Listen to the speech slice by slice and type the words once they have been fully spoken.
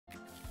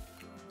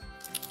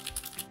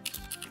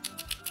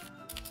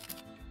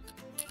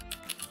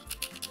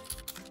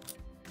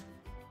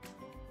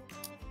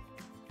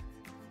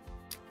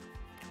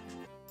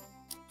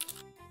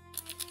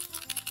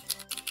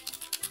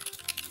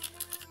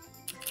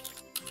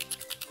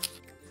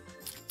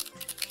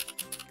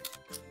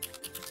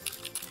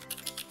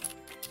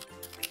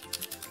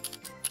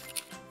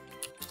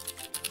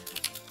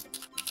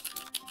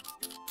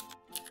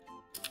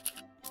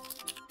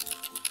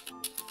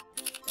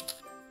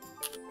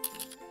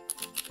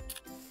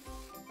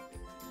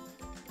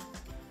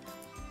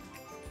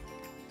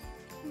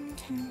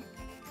Okay.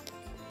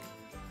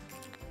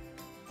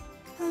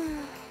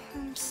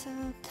 I'm so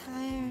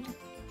tired.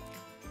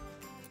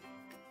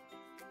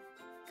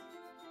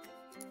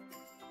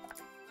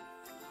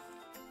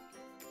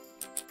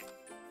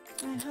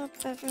 I hope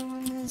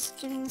everyone is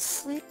getting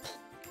sleep.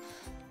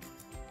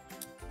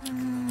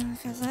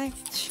 Because I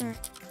sure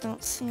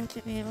don't seem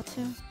to be able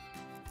to.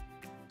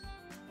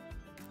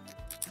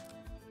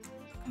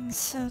 I'm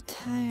so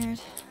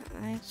tired.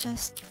 I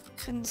just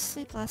couldn't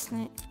sleep last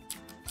night.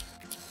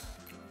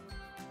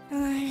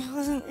 And I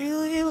wasn't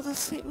really able to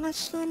sleep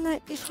much the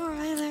night before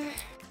either.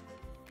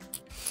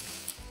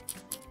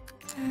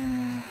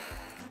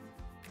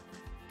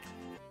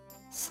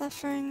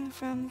 Suffering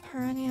from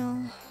perennial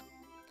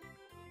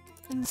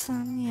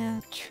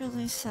insomnia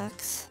truly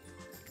sucks.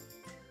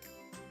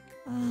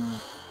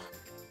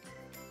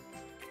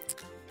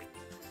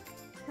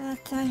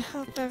 But I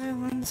hope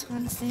everyone's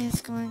Wednesday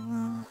is going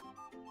well.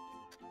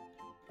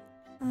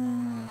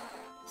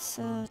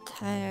 So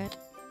tired.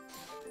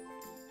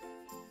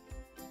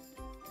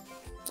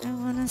 I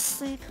want to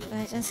sleep, but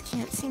I just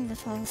can't seem to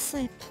fall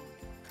asleep.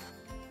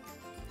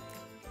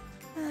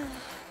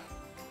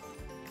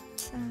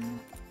 So,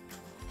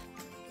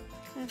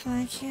 if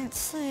I can't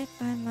sleep,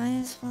 I might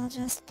as well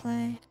just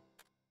play.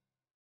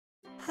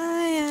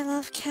 Hi, I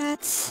love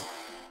cats.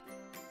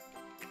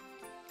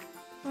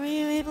 Were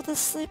you able to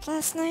sleep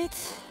last night?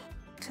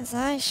 'Cause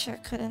I sure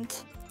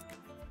couldn't.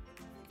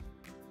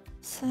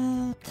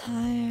 So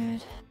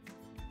tired.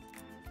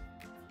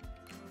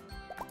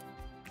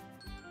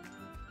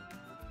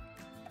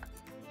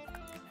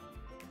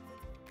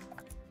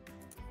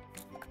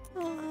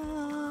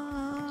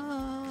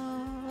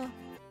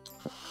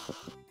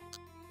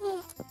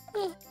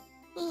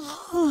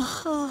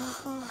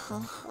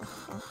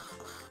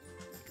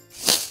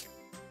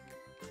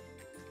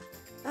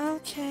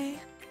 Okay.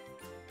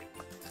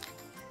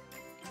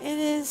 It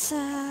is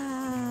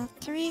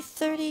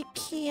 3:30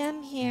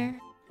 p.m. here.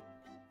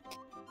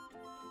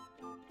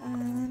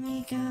 Let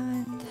me go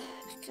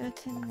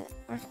to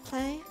Network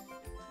Play.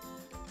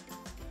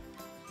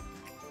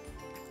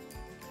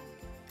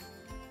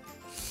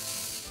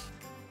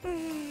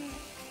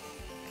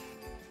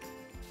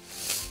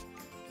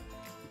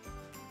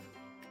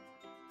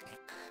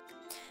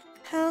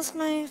 How's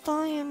my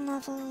volume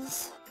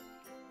levels?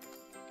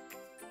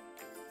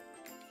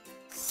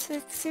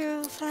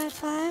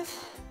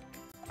 6055?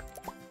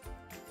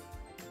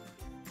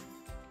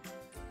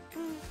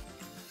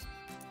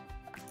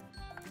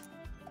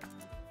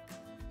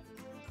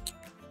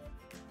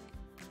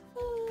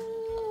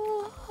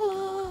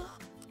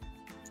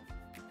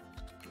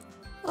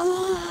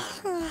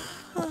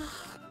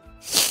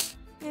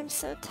 I'm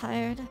so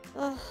tired.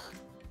 Ugh.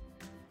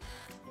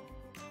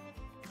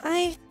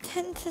 I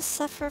tend to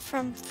suffer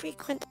from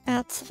frequent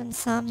bouts of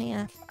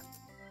insomnia.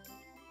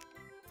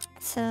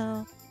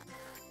 So,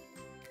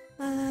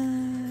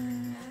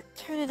 turn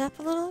it up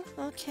a little?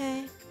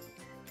 Okay.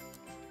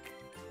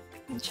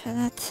 Let me try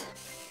that.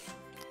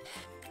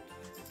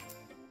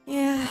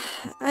 Yeah,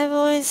 I've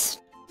always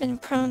been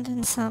prone to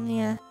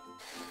insomnia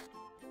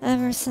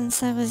ever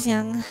since I was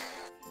young.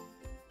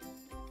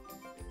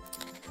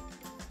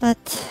 But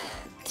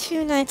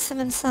 2 nights of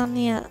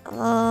insomnia,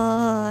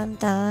 oh, I'm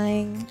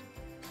dying.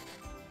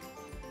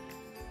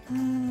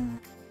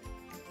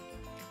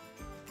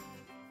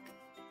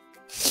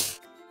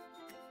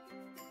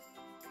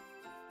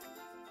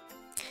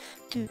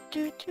 Do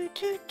do do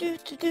do do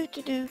do do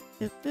do do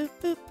boo boo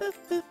boo boo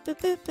boo boo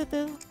boo boo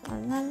boo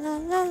la la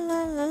la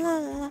la la la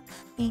la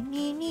me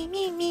me me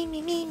me me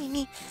me me me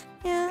me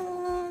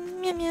meow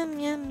meow meow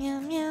meow meow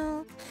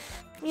meow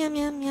meow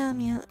meow meow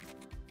meow.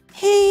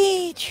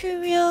 Hey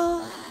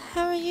Truereal,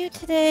 how are you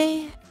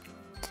today?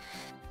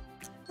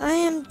 I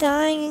am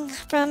dying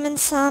from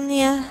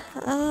insomnia.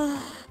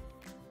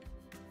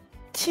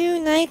 2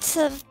 nights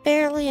of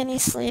barely any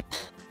sleep.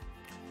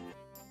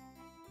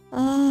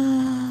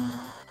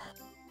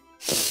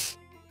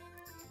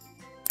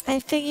 I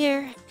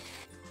figure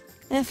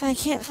if I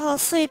can't fall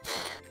asleep,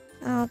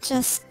 I'll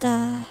just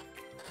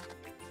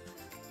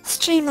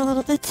stream a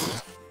little bit.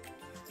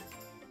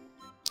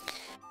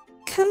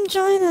 Come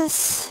join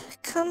us.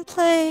 Come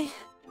play.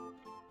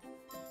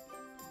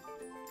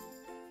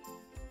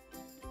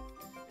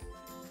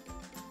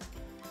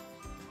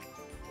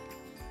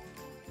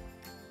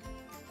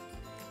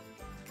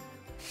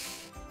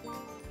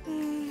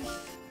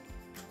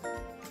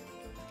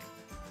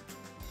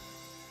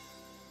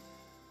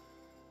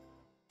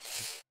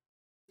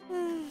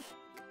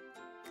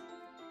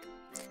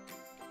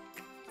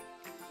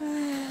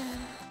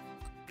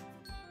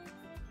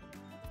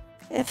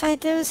 If I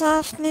doze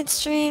off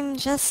midstream,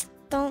 just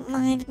don't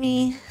mind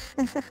me.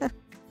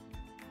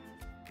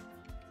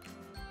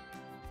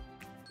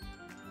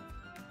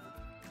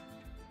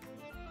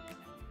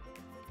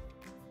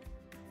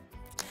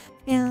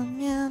 Meow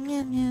meow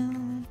meow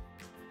meow.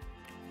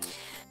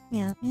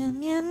 Meow meow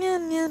meow meow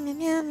meow meow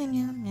meow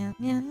meow meow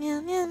meow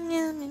meow meow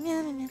meow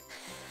meow meow meow.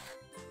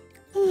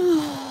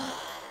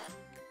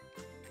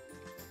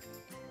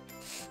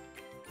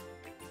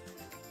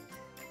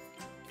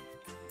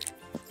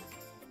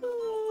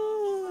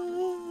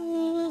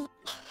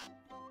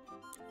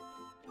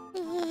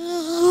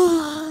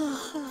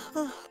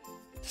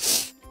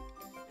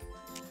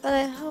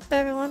 hope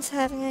everyone's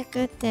having a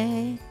good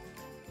day.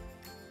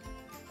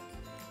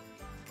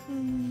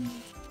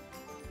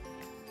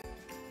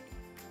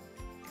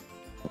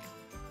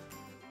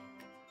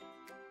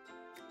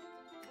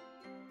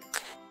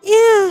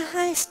 Yeah,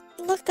 I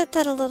looked at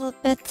that a little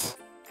bit.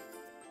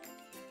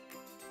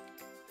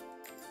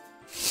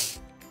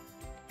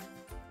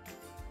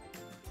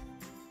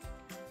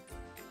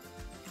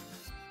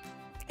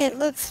 It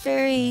looks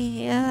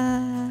very,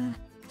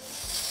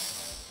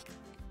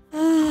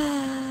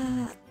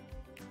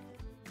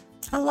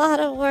 a lot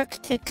of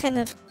work to kind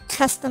of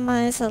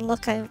customize a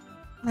look I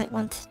might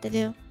want to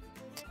do.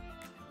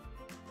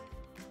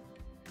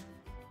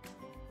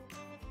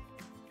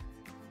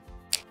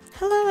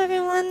 Hello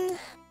everyone,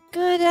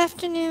 good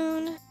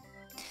afternoon.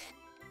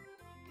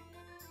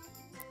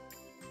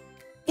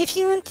 If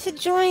you want to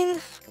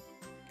join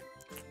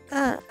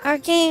our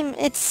game,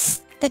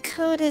 the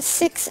code is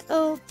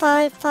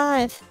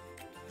 6055.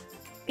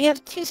 We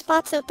have 2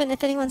 spots open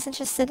if anyone's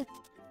interested.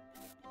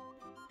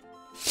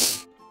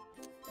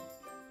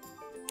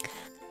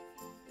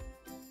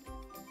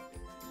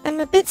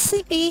 I'm a bit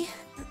sleepy.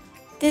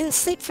 Didn't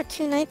sleep for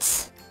 2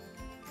 nights.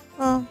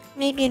 Well,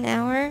 maybe an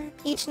hour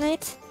each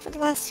night for the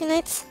last 2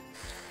 nights.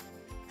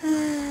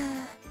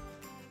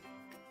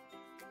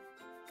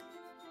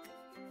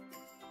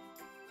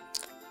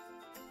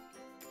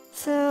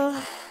 So,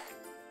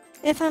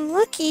 if I'm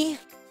lucky,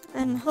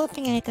 I'm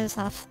hoping I doze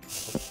off.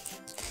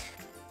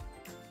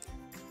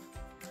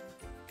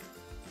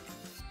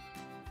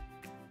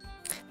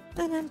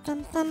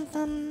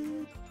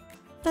 Ba-dum-bum-bum-bum.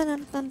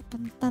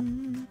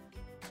 Ba-dum-bum-bum-bum.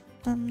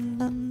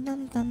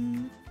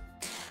 Bum-bum-bum-bum.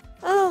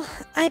 Oh,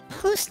 I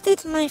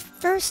posted my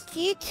first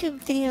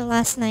YouTube video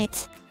last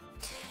night.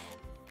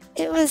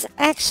 It was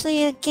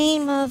actually a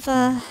game of,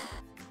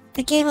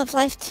 the Game of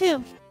Life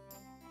 2.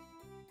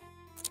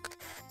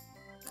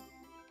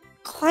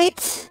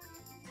 Quite,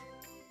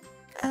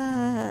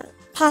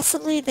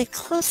 possibly the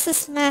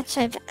closest match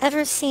I've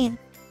ever seen.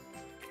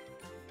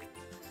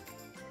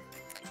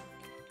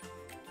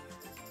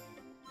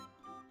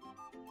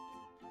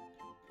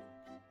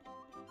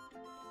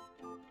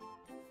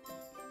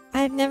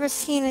 I've never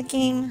seen a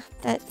game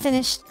that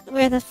finished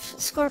where the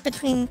score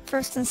between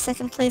first and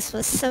second place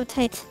was so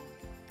tight.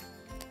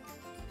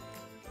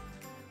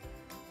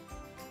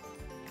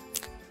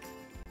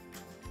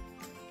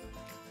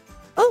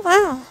 Oh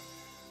wow!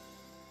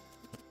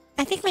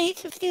 I think my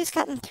YouTube video's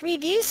gotten 3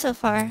 views so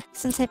far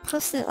since I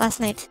posted it last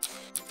night.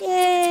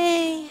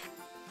 Yay!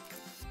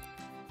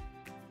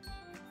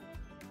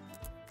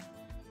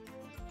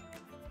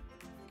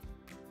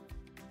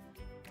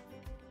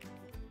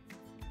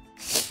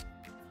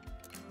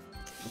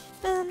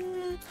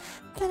 Bum,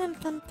 bum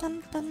bum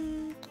bum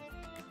bum,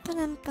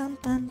 bum bum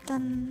bum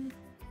bum.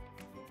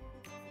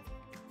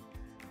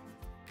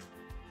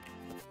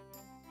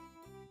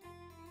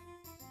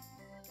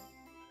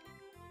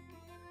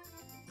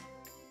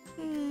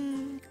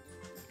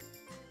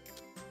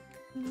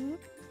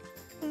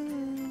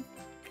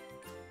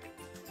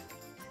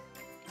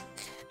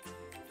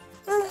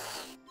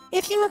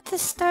 If you want to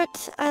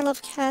start I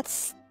Love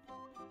Cats,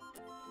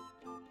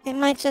 it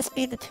might just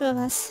be the 2 of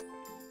us.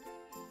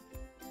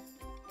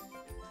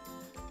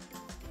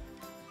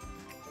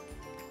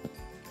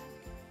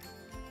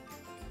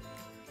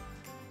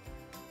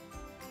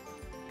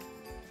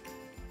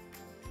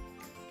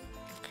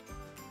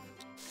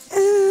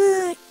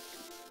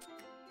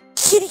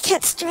 Kitty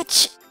cat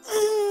stretch.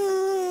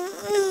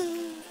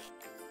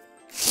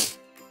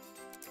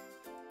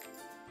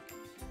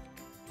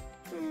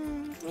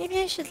 Maybe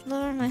I should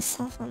lower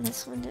myself on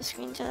this window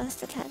screen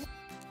just a tad.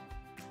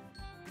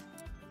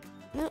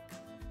 Nope.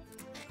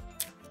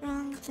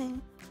 Wrong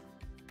thing.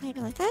 Maybe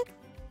like that?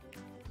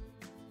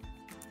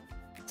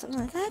 Something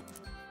like that?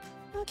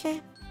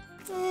 Okay.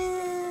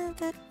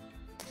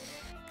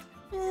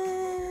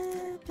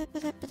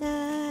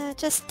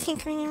 Just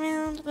tinkering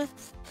around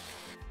with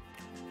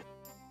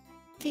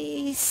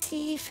the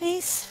sea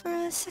face for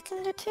a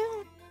second or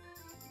 2.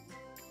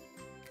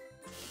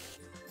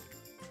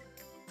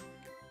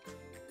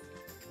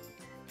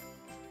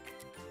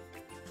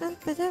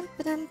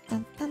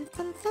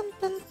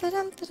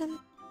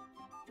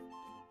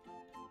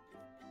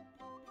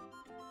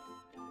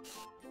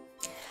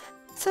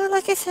 So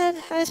like I said,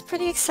 I was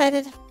pretty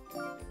excited.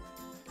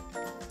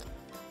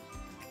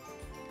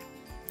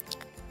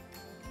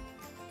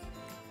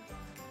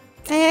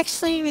 I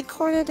actually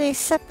recorded a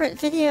separate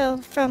video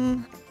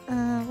from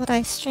what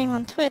I stream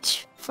on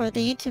Twitch for the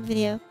YouTube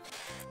video.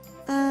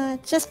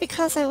 Just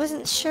because I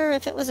wasn't sure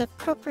if it was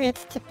appropriate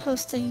to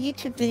post a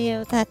YouTube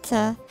video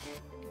that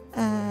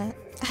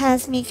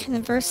has me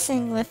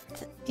conversing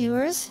with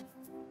viewers.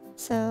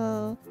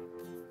 So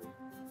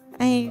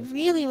I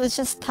really was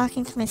just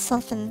talking to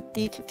myself in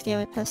the YouTube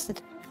video I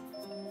posted.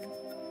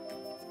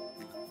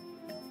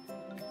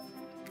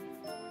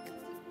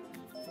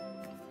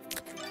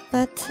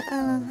 But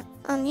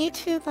on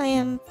YouTube I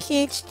am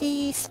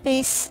PhD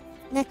space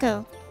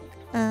Neko.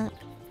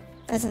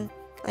 As in,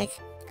 like,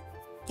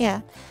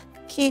 yeah.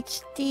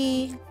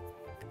 PhD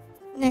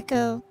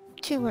Neko,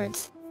 2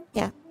 words.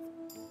 Yeah.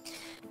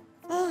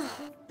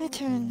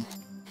 turn.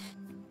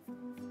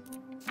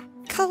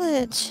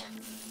 College.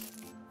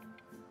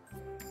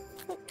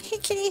 Hey,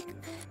 kitty.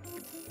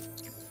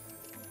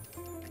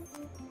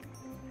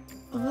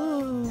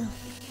 Ooh.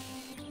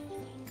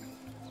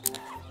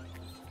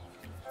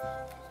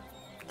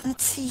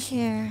 Let's see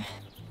here.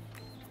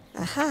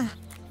 Aha.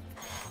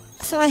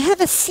 So I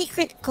have a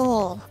secret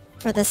goal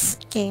for this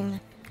game.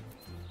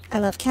 I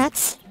love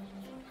cats.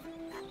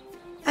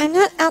 I'm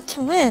not out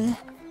to win.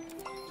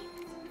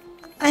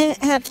 I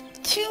have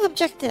 2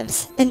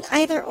 objectives in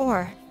either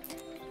or.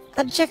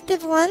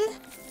 Objective 1,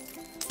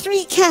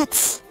 3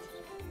 cats.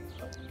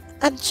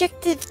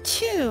 Objective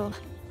 2,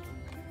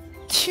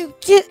 to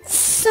get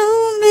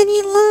so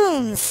many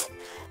loans.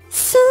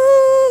 So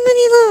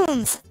many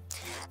loans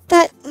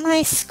that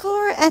my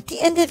score at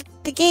the end of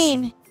the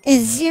game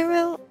is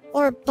 0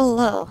 or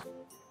below.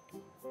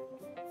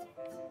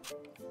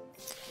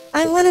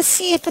 I want to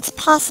see if it's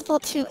possible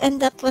to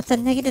end up with a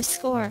negative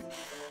score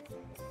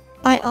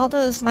by all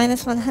those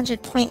minus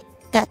 100 point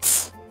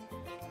debts.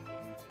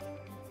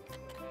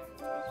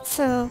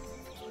 So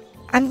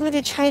I'm going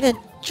to try to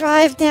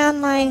drive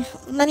down my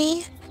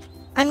money.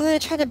 I'm going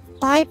to try to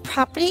buy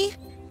property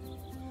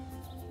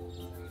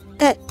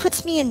that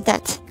puts me in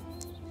debt.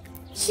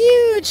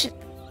 Huge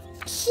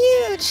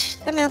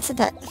amounts of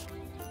debt.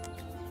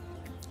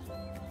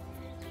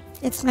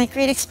 It's my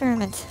great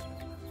experiment.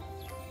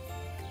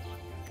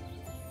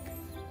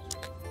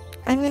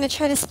 I'm going to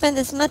try to spend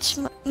as much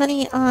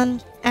money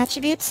on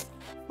attributes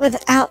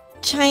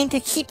without trying to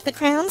keep the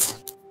crowns.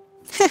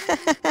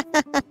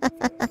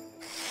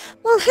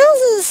 Well,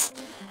 houses,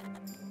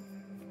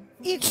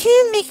 you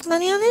can make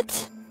money on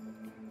it,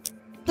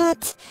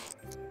 but,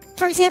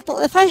 for example,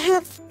 if I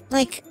have,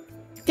 like,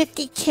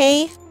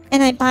 50k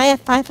and I buy a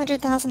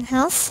 500,000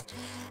 house,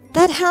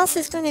 that house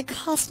is going to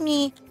cost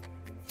me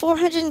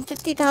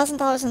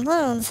 $450,000 in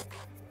loans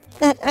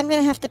that I'm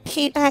going to have to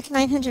pay back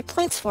 900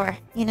 points for,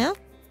 you know?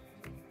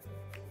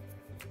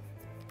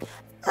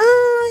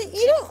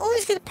 You don't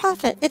always get a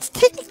profit. It's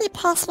technically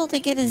possible to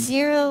get a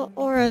 0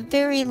 or a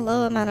very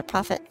low amount of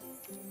profit.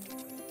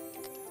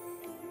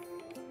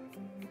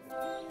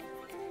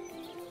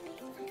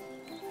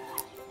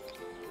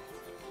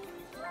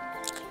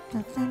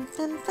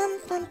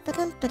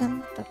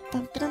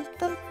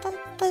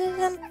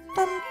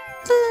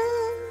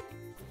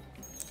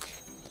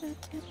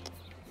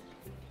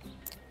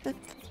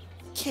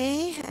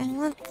 Okay, I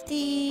want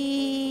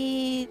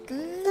the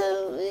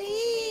low.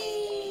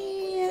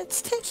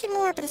 It's 10k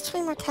more, but it's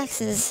 20 more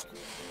taxes.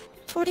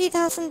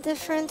 40,000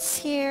 difference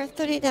here,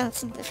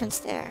 30,000 difference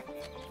there.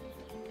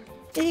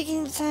 Video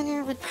game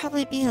designer would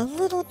probably be a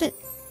little bit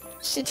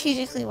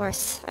strategically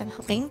worse. I'm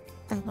hoping.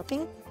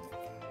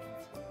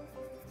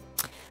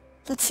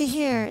 Let's see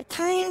here.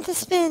 Time to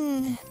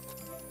spin.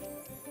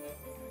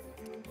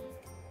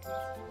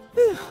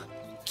 Whew.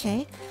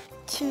 Okay.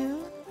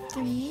 2,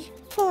 3,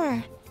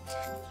 4.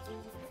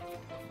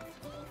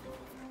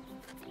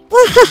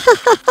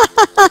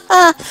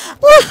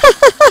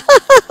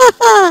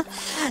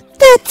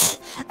 Debt!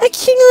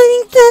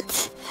 Accumulating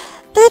debt!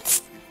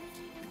 That's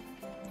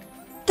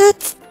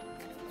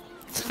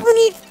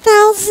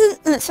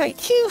 20,000, sorry,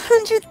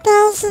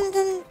 200,000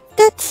 in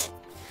debt.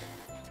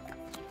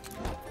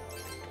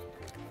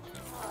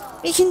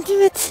 We can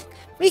do it.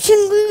 We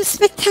can lose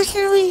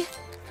spectacularly.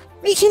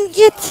 We can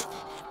get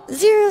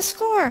 0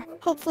 score,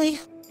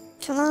 hopefully.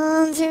 Come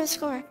on, 0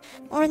 score.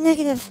 Or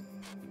negative.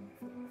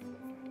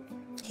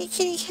 Hey,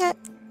 kitty cat.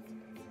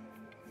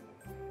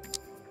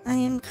 I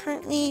am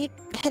currently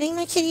petting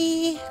my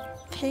kitty.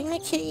 Petting my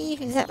kitty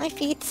who's at my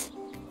feet.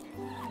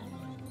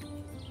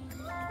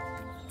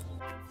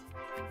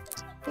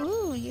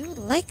 Ooh, you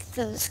like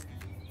those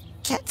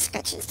cat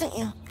scratches, don't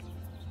you?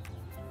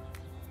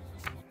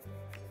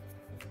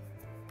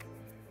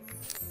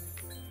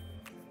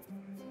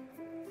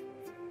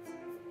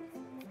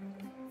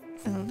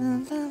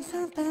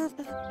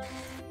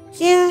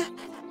 Yeah,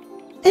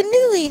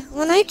 admittedly,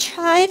 when I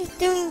tried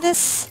doing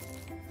this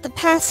the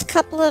past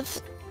couple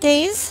of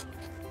days,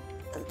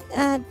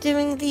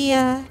 doing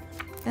the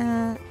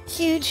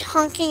huge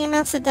honking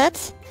amounts of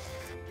debt,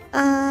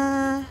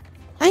 I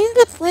ended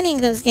up winning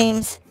those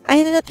games. I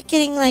ended up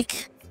getting,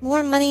 like,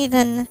 more money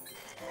than,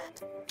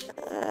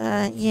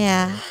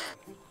 yeah.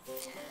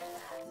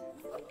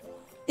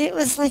 It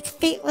was like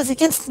fate was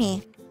against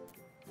me.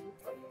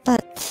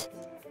 But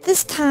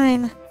this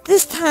time,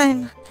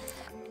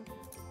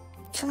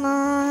 come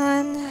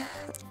on,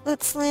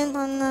 let's land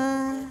on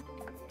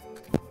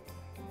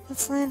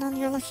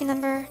your lucky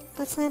number.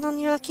 Let's land on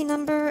your lucky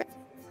number.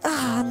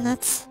 Ah,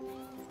 nuts.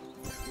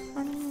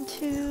 1,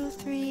 2,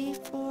 3,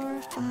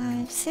 4,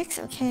 5, 6,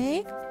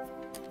 okay.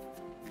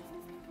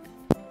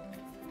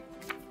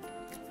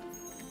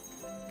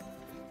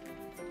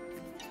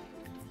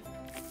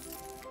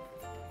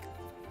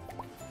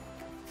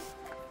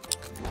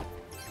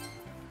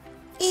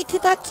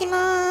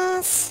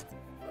 Itadakimasu!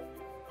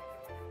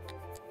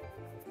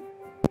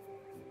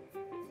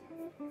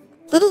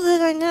 Little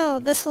did I know,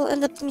 this will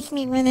end up making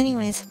me win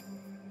anyways.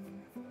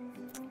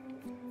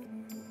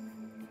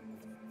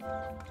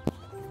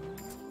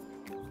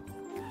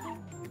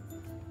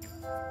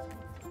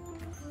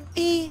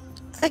 Be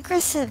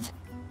aggressive.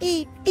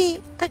 Be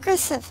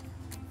aggressive.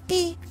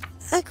 Be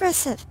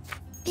aggressive.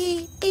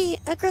 Be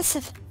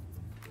aggressive.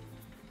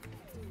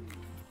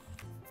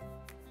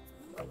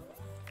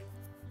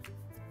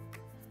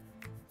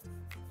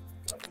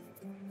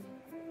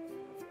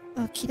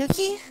 Okie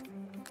dokie.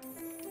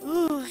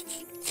 Ooh,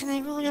 can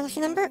I roll your lucky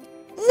number?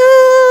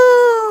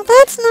 No!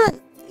 That's not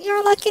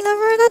your lucky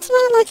number. That's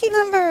not a lucky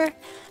number.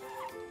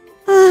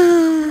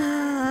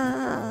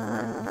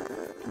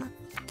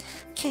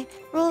 Okay,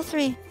 roll a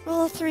 3.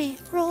 Roll a 3.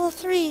 Roll a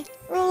 3.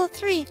 Roll a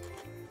 3.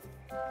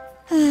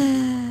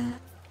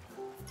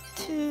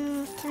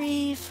 2,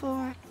 3,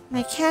 4.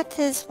 My cat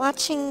is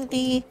watching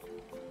the...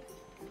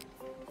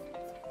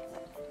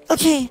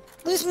 Okay,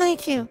 lose money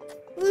too.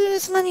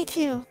 Lose money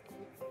too.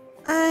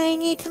 I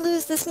need to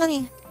lose this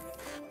money.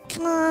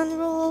 Come on,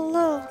 roll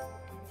low.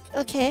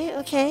 Okay,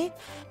 okay.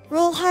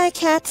 Roll high,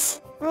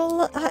 cats.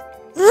 Roll high.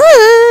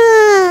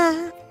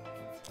 Ah!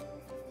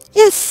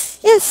 Yes,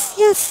 yes,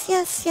 yes,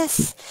 yes,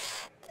 yes.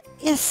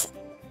 Yes.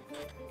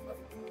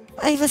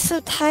 I was so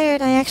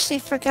tired, I actually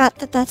forgot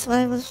that that's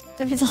what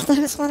the result I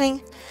was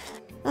wanting.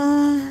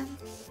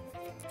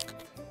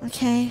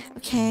 Okay,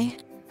 okay.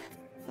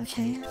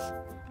 Okay.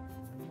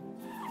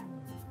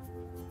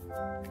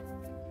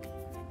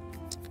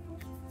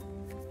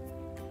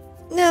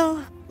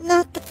 No,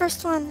 not the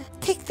first one.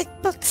 Take the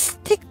books.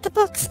 Take the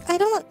books. I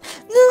don't want...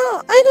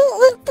 No, I don't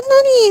want the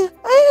money.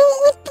 I don't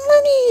want the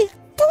money.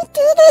 Don't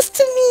do this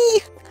to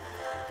me.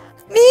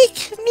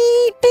 Make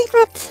me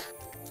bankrupt.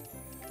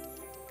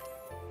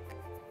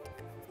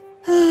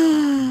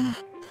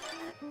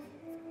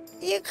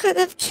 You could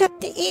have kept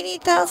the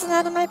 80,000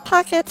 out of my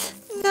pocket.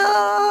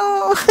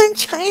 No, I'm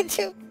trying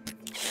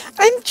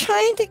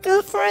to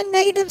go for a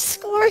negative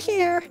score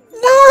here.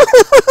 No!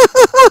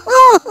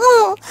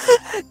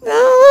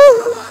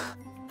 No!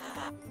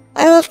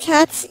 I love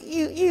cats.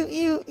 You.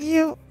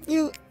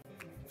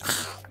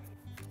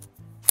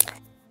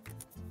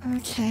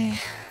 Okay.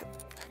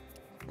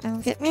 I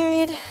will get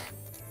married.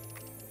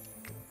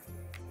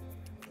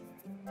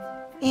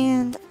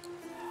 And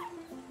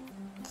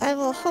I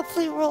will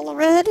hopefully roll a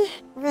red.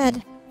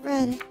 Red.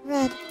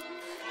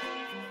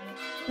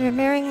 We're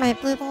marrying my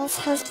blue balls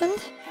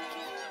husband,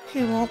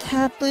 who won't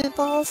have blue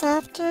balls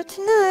after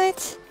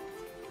tonight.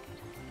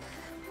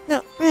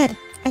 No, red.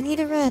 I need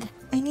a red.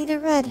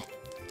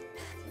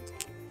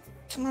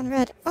 Come on,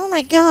 red. Oh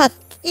my god!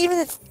 Even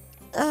it's...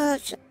 No!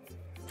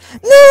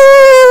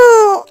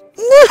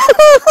 No!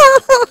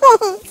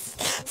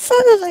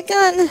 Son of a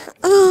gun!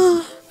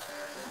 Oh.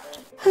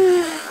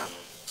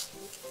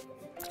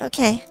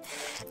 Okay.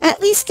 At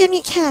least give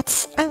me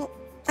cats. I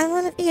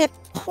want to be a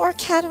poor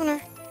cat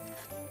owner.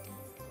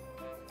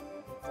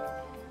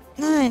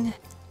 9,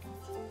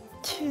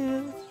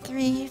 2,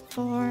 3,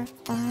 4,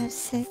 5,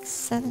 6,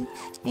 7,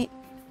 8.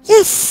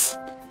 Yes!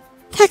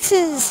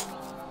 Taxes!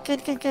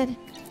 Good.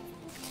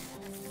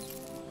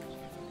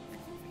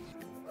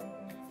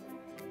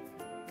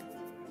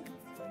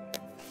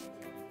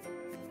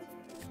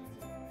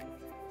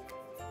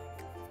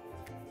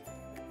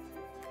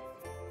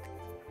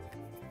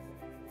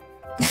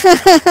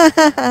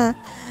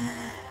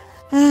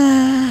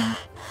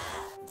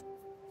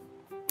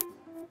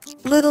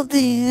 Little do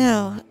you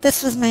know,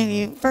 this was my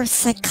reverse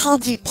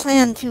psychology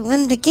plan to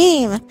win the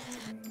game.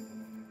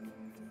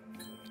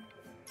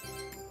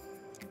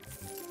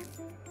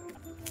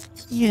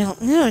 You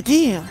don't know, do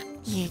you?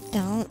 You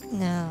don't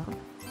know.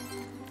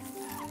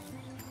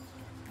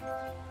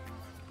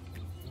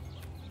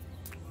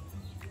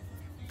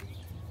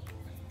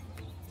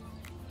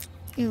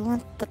 You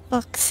want the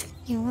books.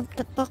 You want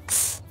the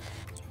books.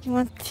 You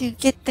want to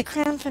get the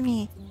crown from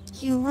me.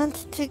 You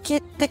want to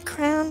get the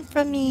crown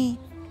from me.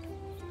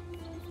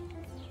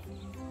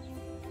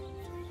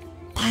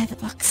 Buy the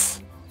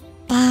books.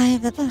 Buy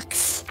the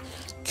books.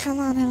 Come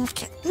on, I love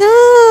cat.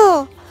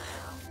 No!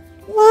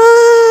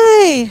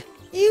 Why?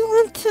 You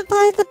want to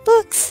buy the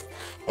books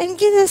and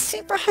get a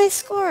super high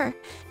score.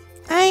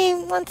 I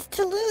want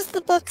to lose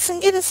the books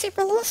and get a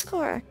super low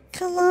score.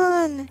 Come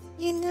on.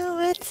 You know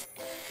it.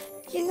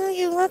 You know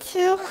you want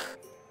to.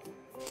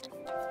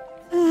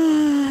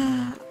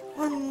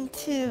 1,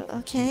 2,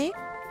 okay.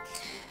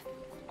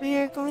 We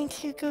are going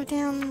to go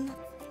down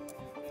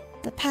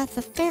the path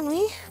of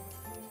family.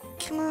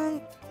 Come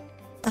on.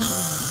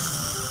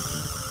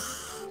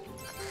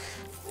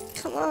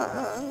 Come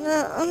on.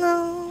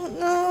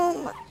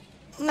 No.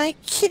 My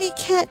kitty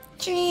cat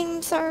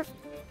dreams are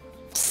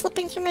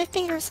slipping through my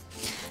fingers.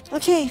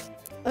 Okay.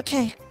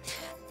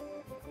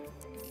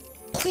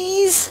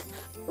 Please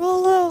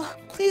roll low.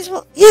 Please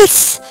roll.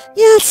 Yes!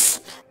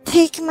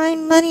 Take my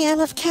money. I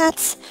love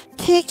cats.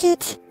 Take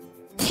it.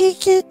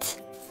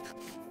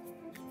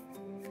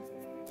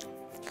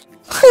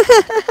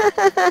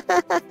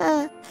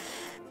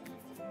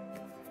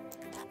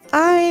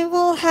 I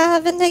will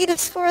have a negative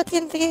score at the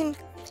end of the game.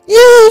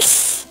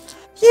 Yes!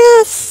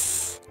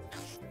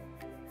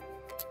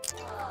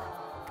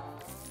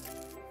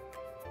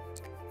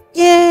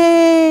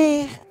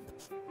 Yay!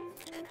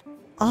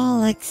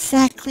 all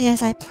exactly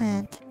as I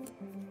planned.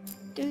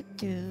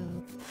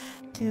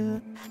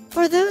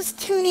 For those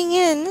tuning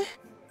in,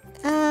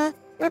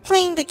 we're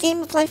playing the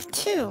Game of Life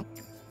 2.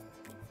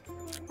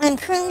 I'm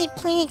currently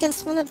playing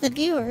against one of the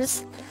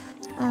viewers,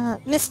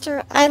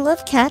 Mr. I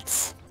Love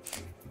Cats.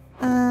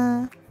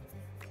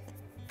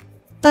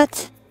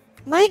 But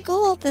my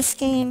goal this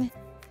game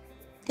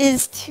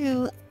is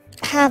to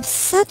have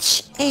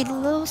such a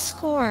low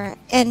score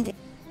and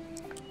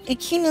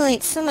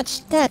accumulate so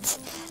much debt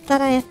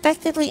that I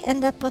effectively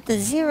end up with a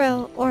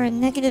 0 or a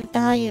negative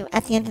value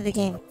at the end of the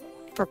game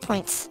for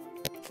points.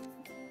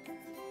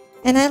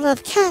 And I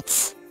Love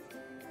Cats,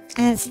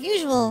 as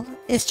usual,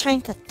 is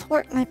trying to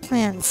thwart my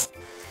plans.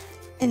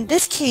 In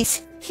this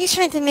case, he's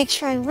trying to make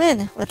sure I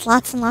win with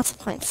lots and lots of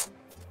points.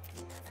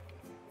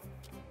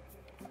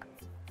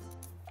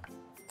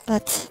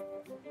 But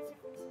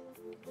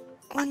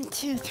 1,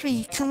 2,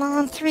 3, come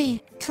on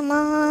 3, come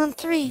on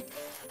 3.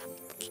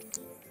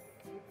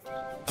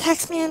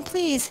 Taxman,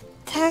 please.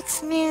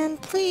 Taxman,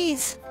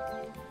 please.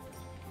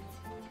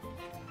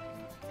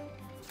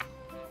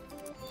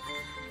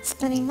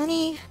 Spending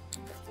money.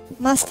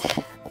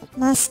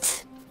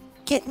 Must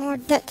get more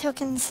debt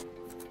tokens.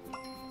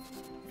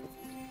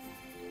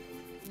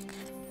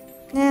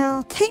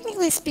 Now,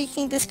 technically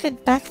speaking, this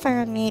could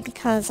backfire on me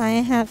because I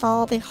have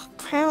all the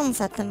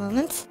crowns at the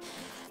moment.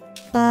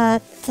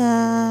 But,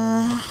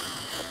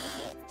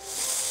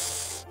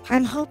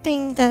 I'm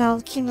hoping that I'll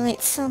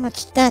accumulate so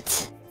much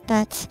debt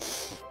that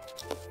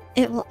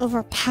it will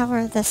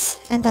overpower this,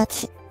 and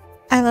that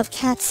I Love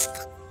Cats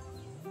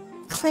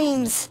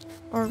claims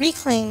or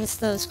reclaims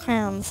those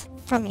crowns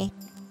from me.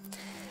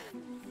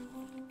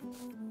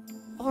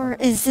 Or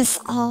is this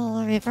all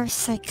a reverse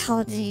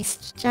psychology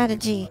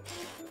strategy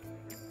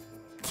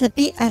to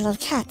beat I Love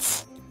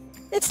Cats?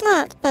 It's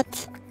not,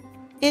 but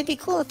it'd be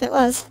cool if it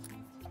was.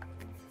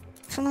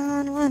 Come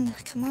on, 1.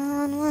 Come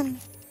on, 1.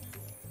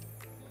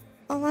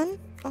 Oh, 1?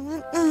 Oh,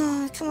 1?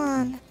 Oh, come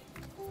on.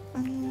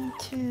 1,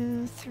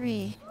 2,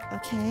 3.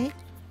 Okay.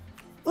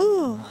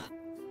 Ooh.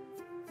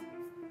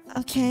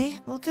 Okay,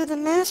 we'll go the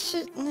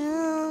master.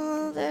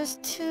 No, there's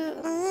 2.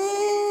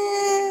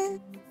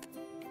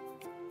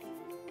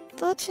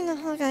 どっちの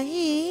方が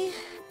いい?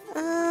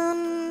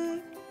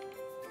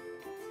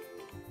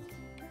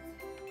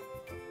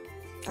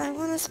 I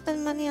want to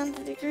spend money on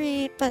the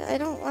degree, but I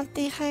don't want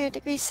the higher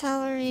degree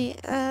salary.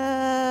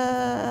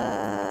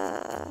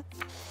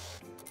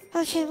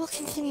 Okay, we'll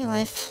continue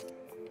life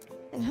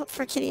and hope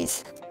for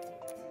kitties.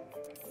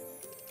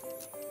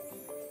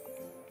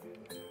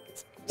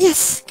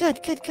 Yes,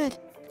 good.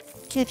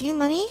 Give you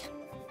money.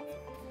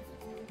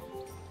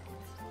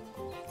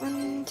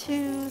 1,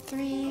 2,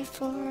 3,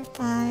 4,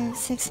 5,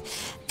 6.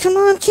 Come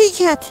on, kitty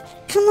cat!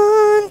 Come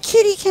on,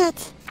 kitty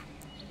cat!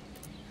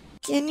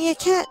 Give me a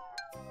cat!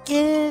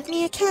 Give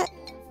me a cat!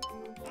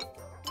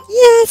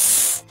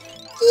 Yes!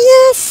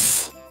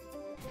 Yes!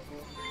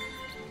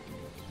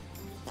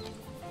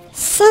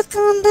 Suck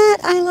on that,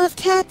 I Love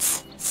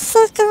Cats!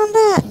 Suck on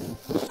that!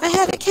 I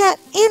have a cat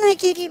and I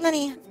gave you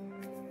money!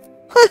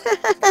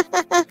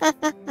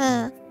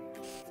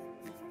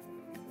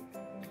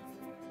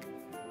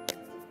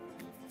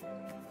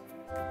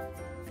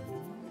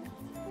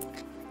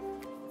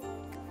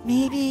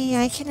 Maybe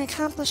I can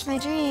accomplish my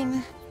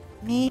dream.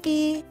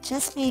 Maybe,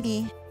 just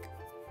maybe.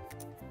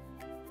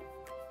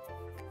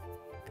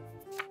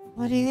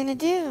 What are you gonna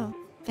do,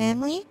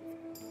 family?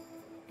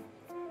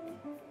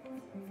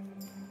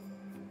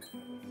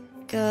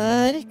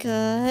 Good.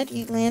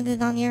 You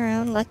landed on your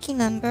own lucky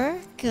number.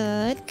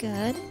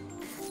 Good.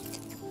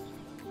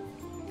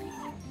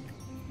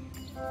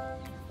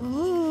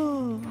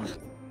 Ooh.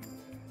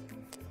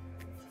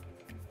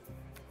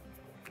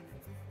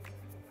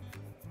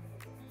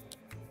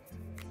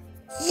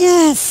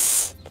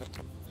 Yes!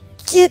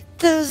 Get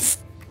those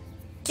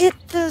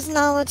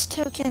knowledge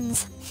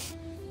tokens.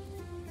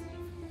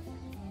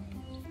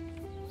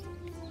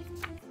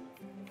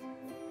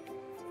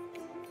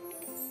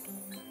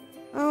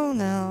 Oh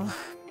no.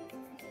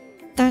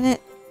 Darn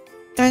it.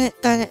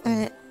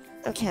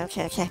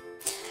 Okay.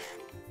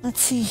 Let's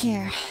see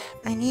here.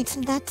 I need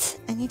some debt.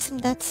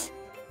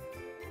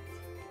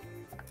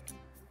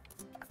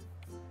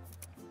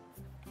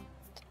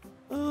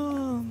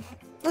 Ooh.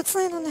 Let's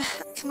land on the...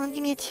 Come on,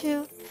 give me a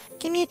 2.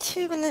 Give me a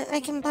 2 and then I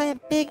can buy a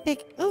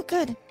big... Oh,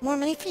 good. More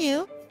money for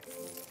you.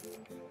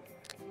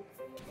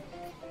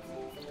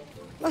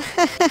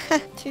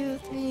 2,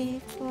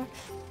 3, 4,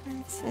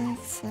 5,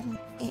 6, 7,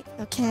 8.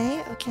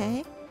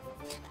 Okay.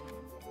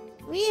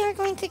 We are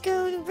going to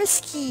go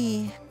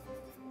risky.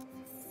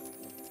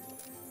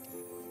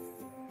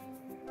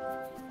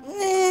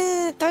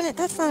 Nah, darn it,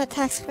 that's not a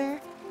tax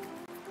square.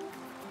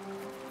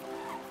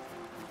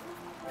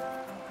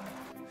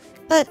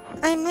 But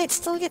I might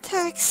still get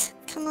tax.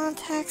 Come on,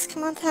 tax.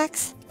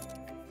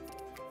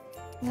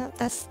 No,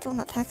 that's still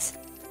not tax.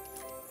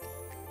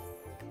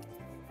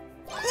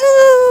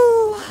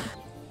 No!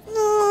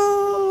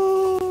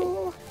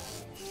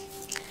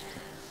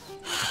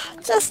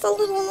 Just a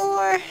little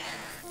more.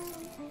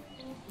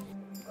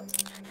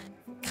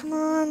 Come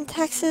on,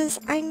 taxes.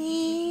 I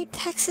need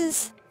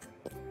taxes.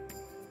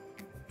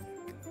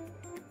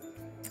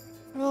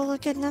 Roll a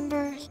good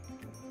number.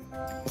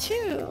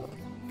 2.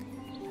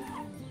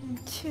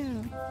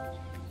 2.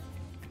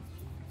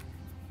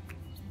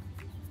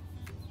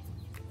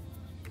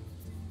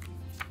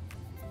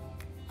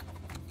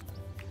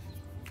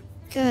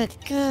 Good,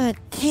 good.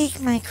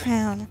 Take my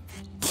crown.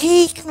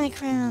 Take my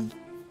crown.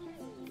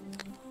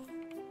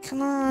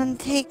 Come on,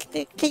 take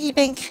the piggy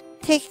bank.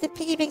 Take the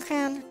piggy bank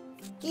crown.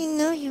 You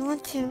know you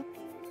want to.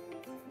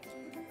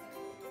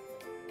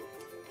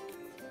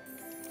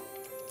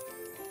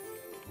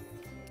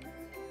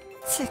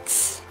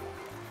 Six.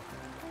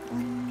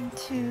 1,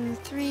 2,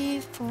 3,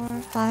 4,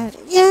 5.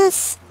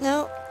 Yes!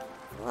 No.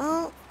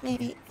 Well,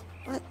 maybe.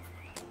 What?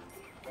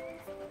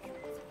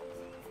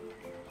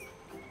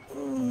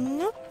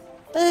 Nope.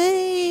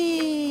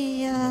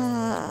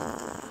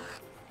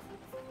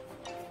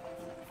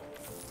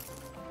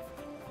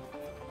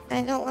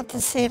 I don't want to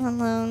save on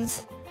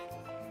loans.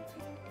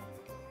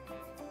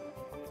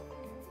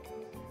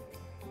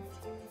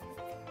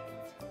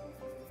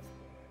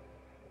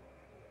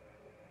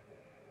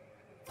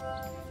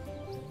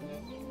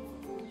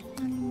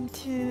 One,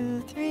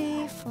 2,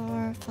 3,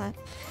 4, 5.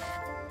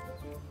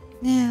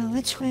 Now,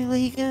 which way will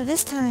you go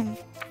this time?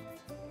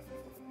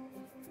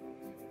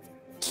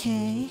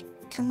 Okay,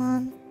 come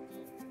on.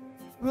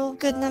 Roll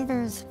good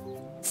numbers.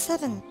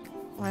 7.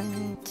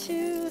 1,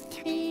 2,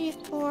 3,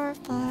 4,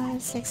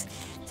 5, 6,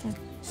 7.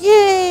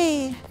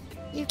 Yay!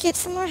 You get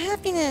some more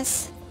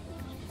happiness.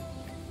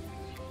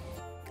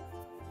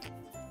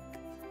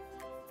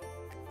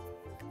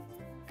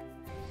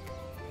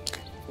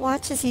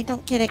 Watch as you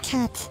don't get a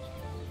cat.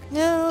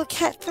 No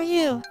cat for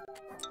you.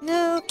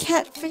 No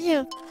cat for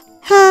you.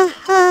 Ha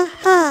ha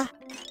ha.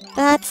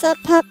 That's a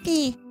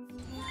puppy.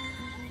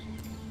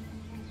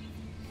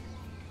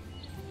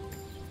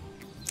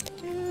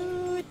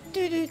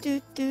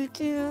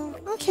 Do.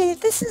 Okay,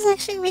 this is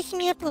actually waking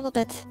me up a little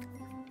bit.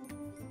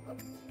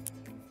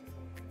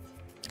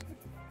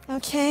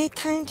 Okay,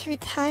 time to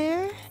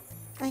retire,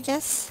 I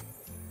guess.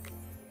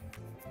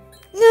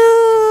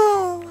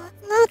 No!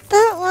 Not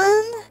that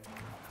one!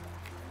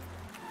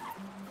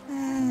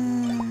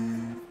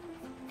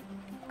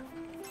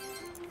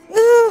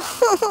 No!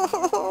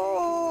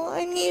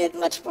 I needed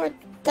much more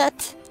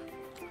debt.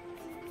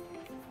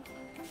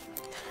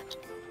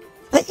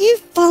 But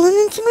you've fallen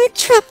into my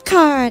trap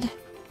card!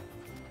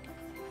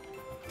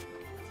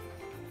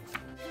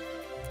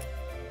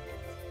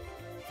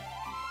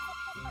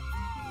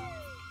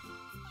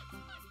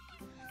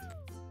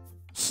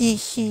 He.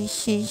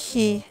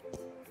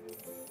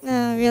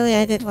 No, really,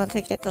 I did want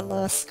to get the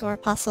lowest score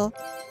possible.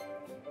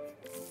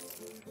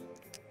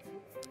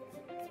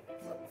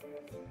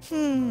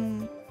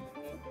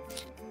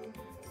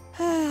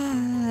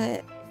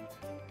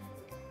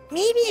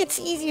 Maybe it's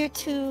easier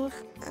to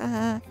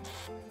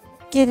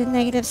get a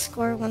negative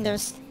score when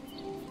there's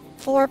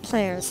 4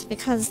 players,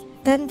 because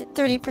then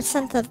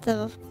 30% of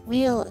the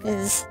wheel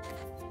is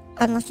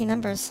unlucky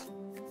numbers.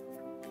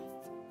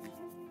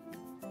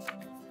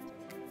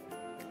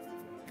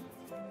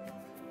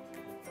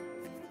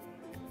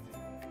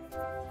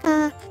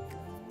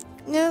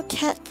 No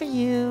cat for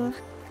you.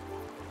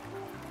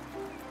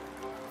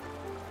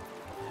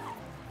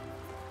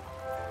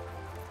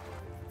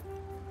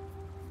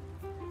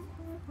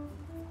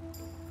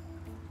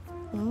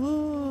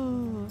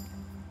 Ooh.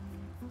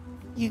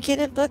 You get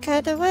a book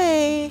either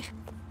way.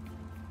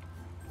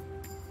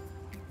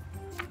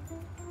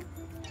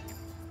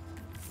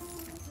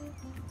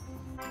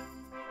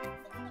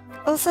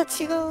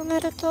 Osachigo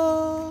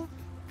omedetou.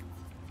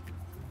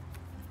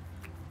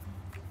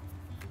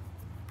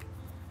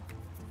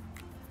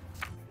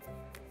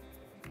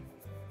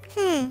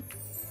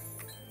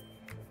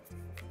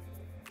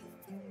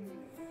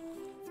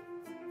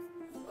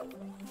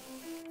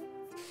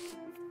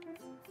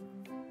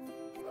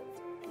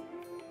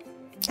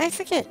 I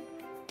forget.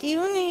 Do you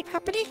own any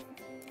property?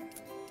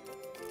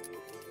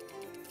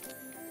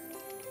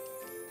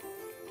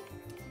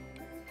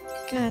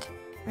 Good.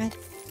 Red.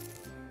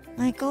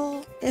 My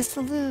goal is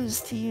to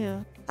lose to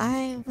you.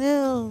 I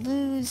will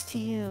lose to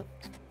you.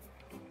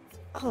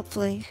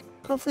 Hopefully.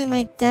 Hopefully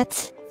my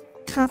debt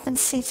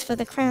compensates for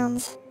the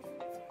crowns.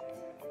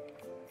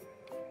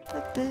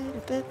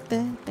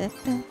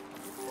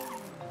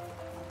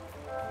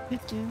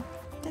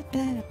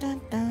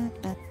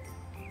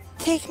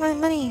 Take my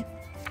money.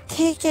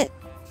 Take it.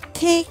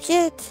 Take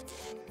it.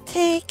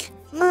 Take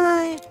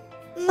my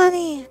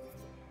money.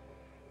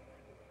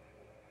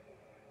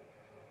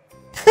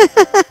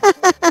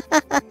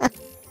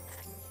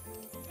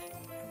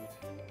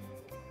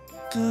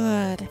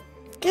 Good.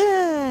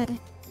 Good.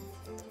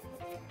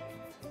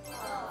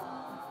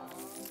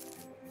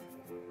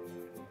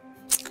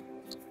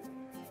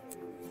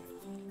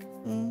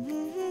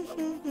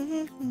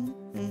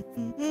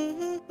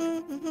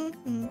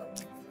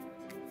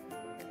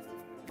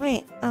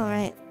 Wait,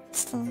 alright.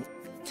 Still.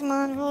 Come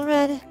on, roll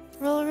red.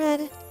 Roll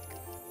red.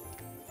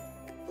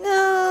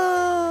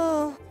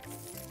 No!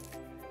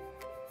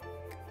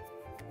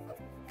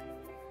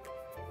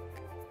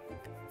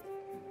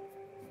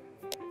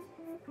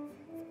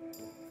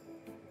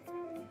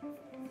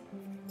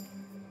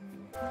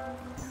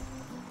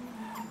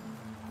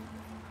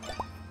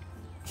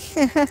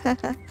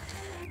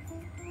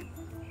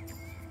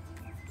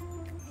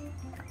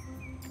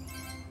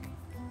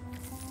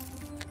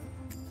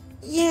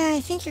 Yeah,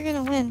 I think you're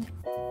gonna win.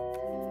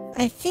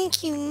 I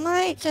think you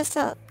might just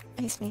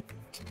outpace me.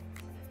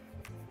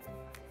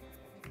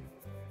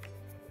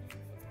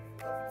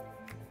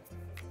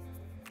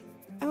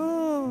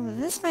 Oh,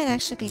 this might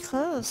actually be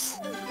close.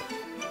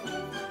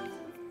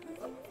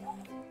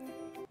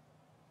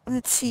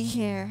 Let's see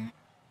here.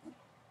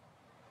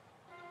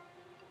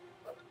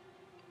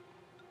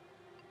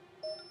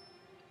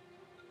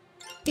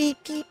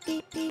 Beep beep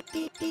beep beep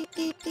beep beep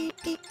beep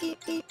beep beep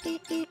beep beep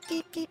beep beep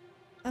beep beep.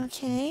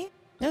 Okay.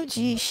 Oh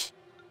geesh.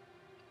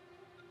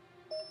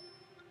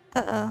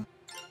 Uh-oh.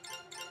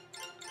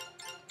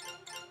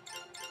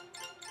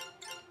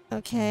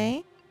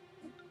 Okay.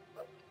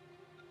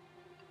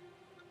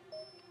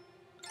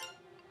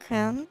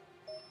 Crown.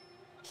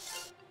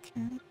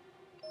 Crown.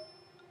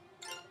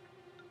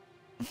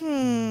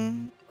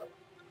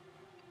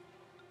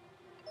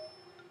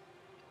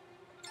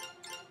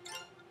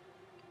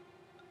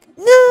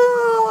 No!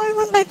 I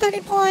won by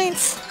 30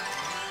 points!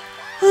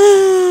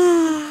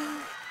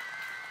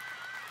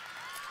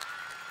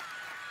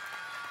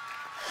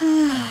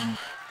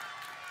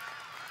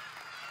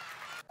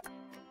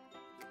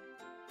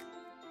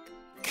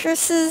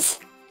 Curses.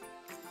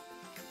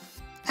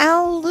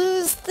 I'll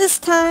lose this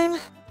time.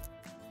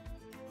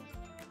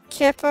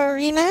 Care for a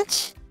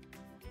rematch?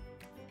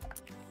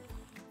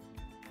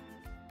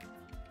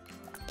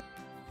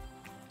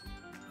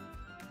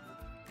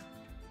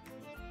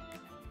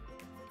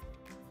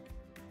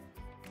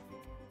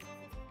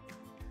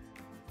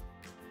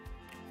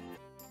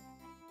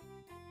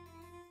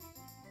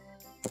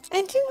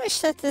 I do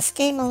wish that this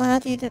game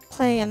allowed you to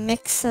play a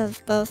mix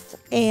of both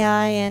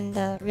AI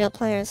and real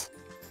players.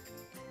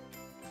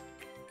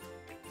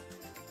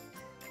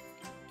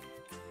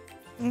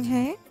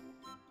 Okay.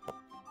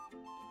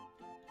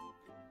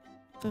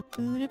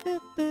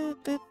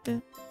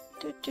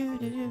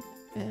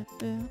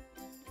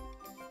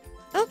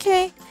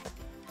 Okay.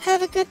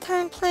 Have a good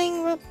time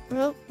playing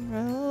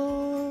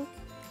Roblox.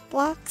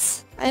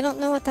 I don't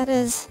know what that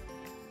is.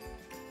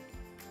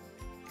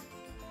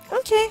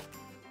 Okay.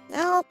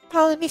 I'll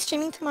probably be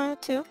streaming tomorrow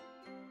too.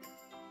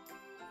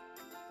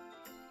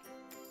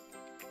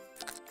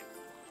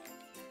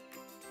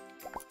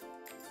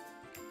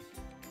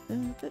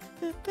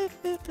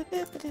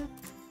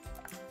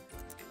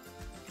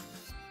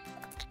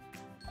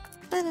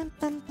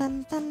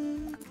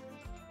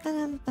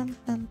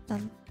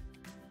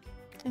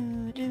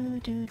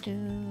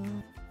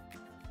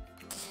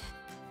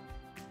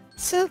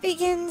 So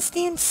begins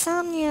the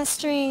insomnia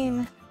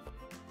stream.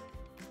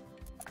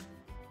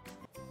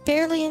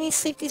 Barely any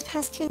sleep these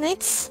past 2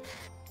 nights.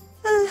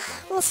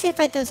 We'll see if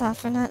I doze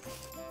off or not.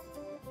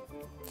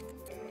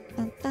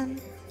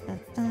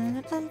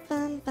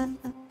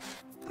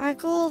 Our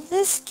goal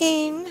this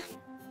game...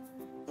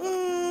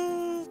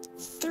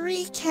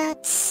 3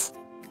 cats.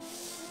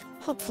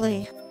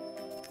 Hopefully.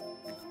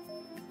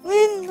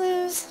 Win,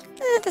 lose,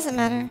 it doesn't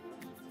matter.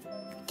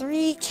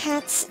 3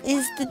 cats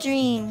is the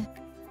dream.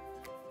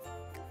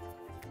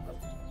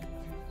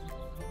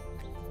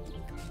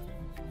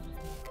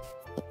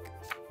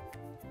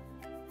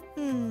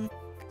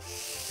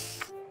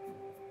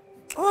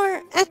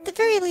 Or, at the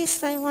very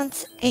least, I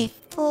want a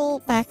full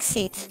back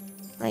seat.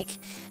 Like,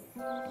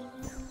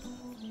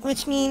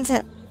 which means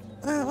that,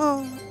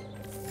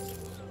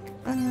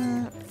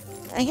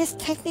 I guess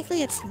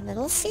technically it's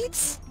middle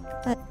seats,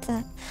 but,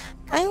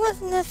 I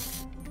want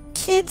enough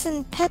kids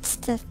and pets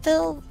to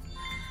fill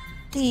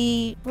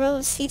the row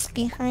of seats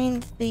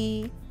behind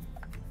the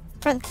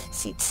front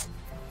seats.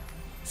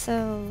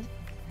 So,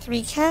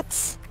 3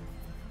 cats,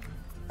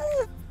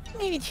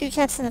 maybe 2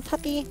 cats and a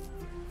puppy.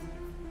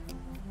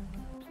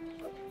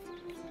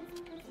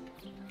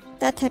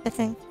 That type of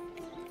thing.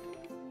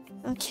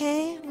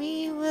 Okay,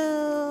 we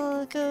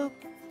will go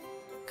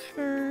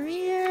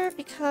career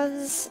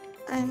because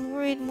I'm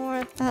worried more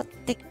about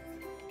the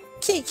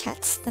kitty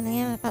cats than I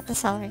am about the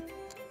salary.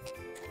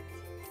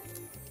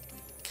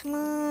 Come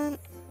on.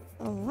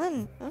 Oh,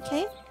 1.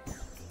 Okay.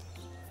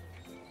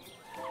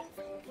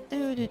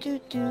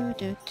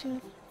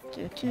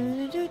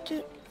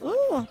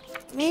 Ooh,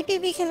 maybe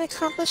we can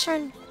accomplish our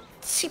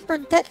super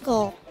debt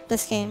goal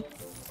this game.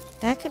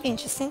 That could be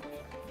interesting.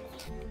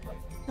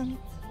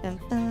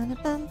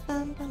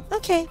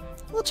 Okay,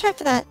 we'll try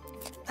for that.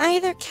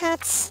 Either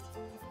cats,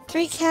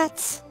 3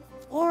 cats,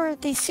 or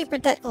the super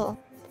debt goal.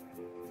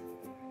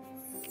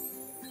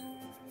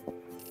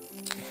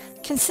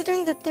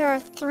 Considering that there are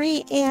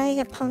 3 AI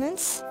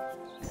opponents,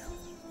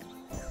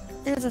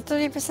 there's a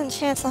 30%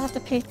 chance I'll have to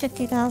pay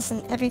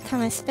 50,000 every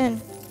time I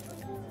spin.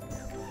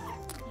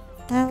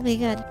 That'll be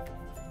good.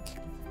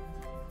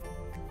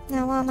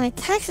 Now while my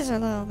taxes are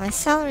low, my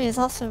salary is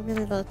also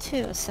really low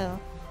too, so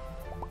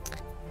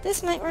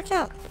this might work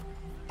out.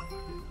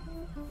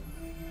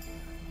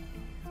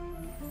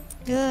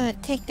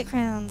 Good, take the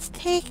crowns,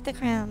 take the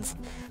crowns.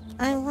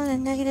 I want a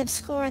negative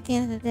score at the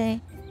end of the day.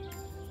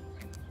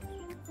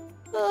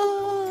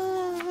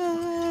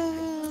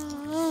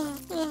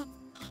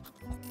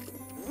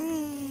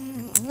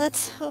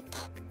 let's hope.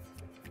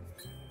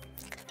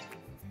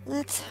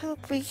 Let's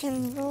hope we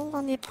can roll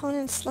on the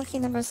opponent's lucky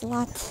numbers a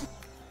lot.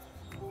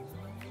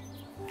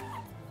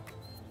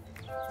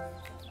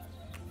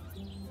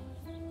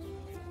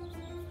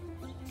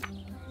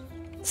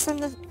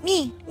 Send the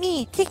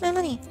me, take my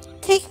money,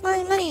 take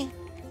my money.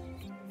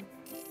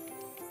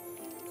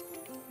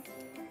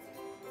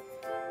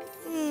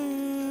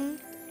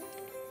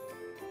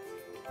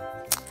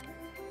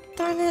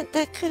 Darn it,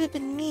 that could have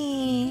been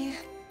me.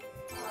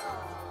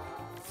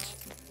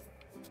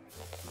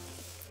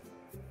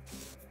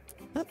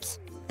 Oops.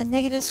 A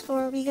negative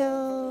score we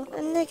go.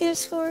 A negative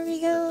score we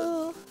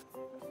go.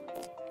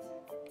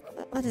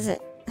 What is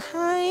it?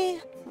 Hi.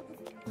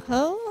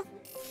 Ho?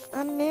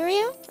 I'm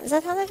Mario? Is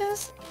that how that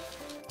goes?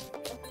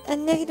 A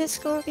negative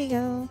score we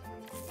go.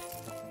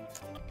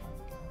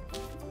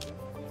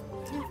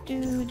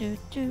 Do do do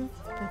do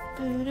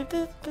do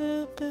do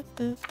do do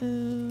do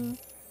do.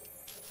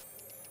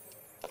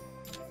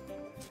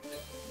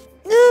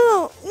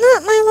 No!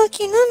 Not my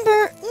lucky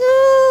number!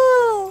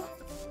 No!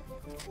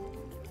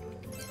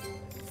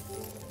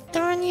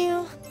 Darn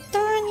you!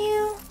 Darn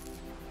you!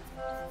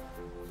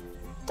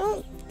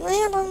 Don't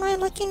land on my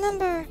lucky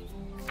number!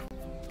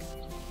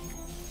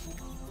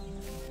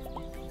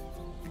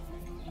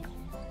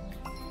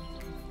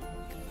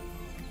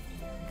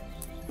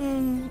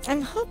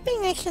 I'm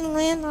hoping I can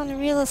land on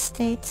real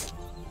estate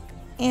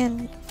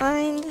and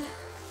find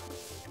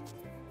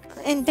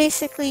and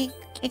basically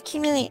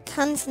accumulate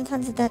tons and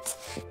tons of debt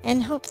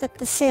and hope that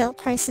the sale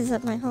prices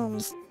of my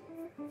homes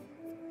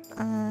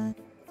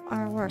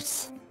are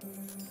worse.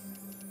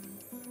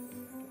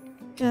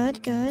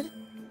 Good, good.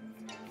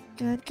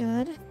 Good,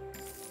 good.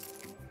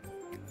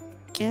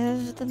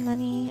 Give the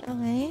money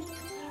away.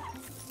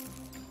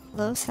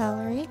 Low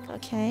salary,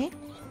 okay.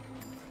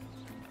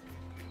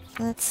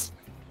 Let's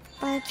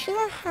buy 2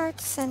 more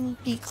hearts and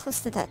be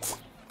close to that.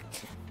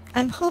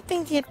 I'm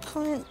hoping the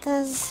opponent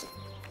does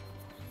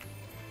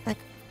like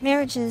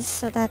marriages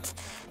so that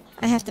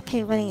I have to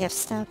pay wedding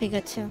gifts. That would be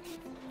good too.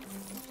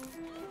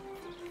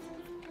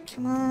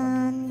 Come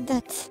on,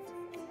 debt.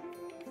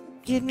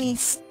 Give me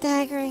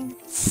staggering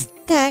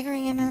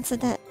amounts of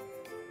debt.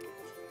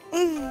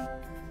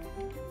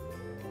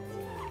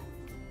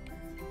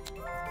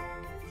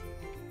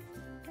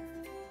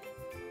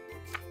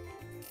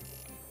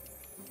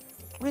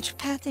 Which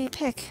path do you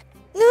pick?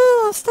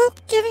 No!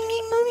 Stop giving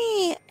me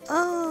money!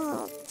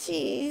 Oh,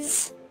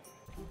 jeez.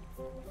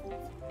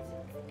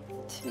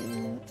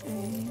 2,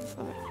 3,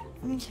 4.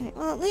 Okay,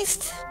 well at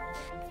least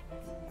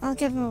I'll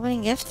give him a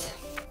wedding gift.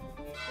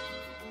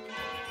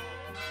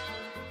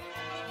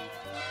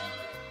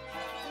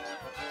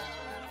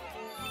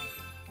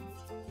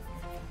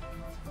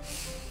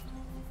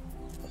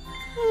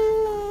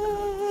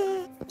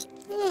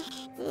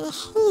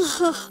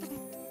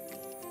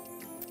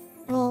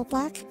 Roll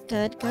black.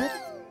 Good, good.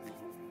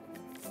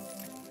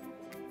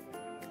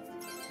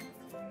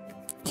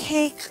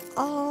 Take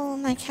all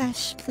my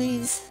cash,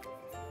 please.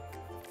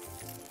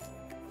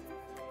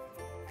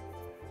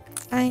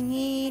 I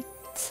need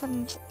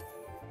some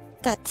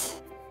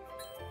debt.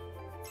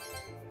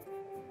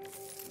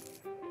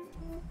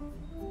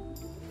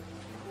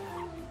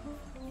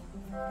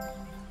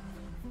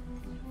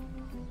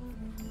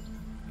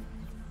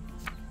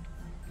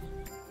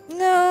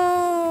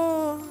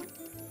 No!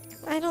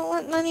 I don't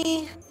want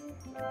money.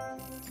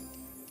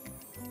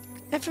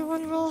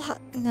 Everyone roll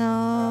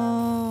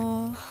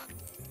no.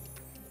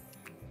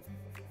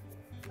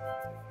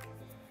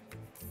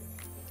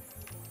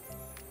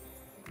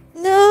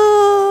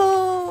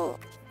 No!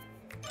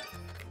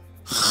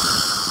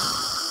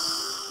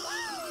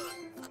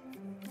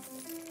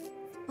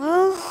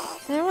 Well,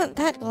 there went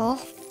that goal.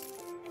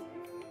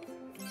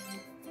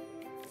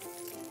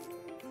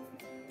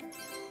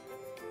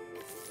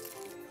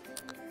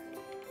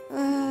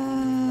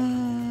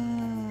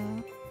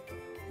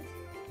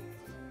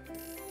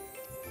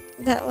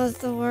 That was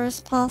the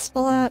worst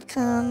possible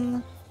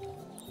outcome.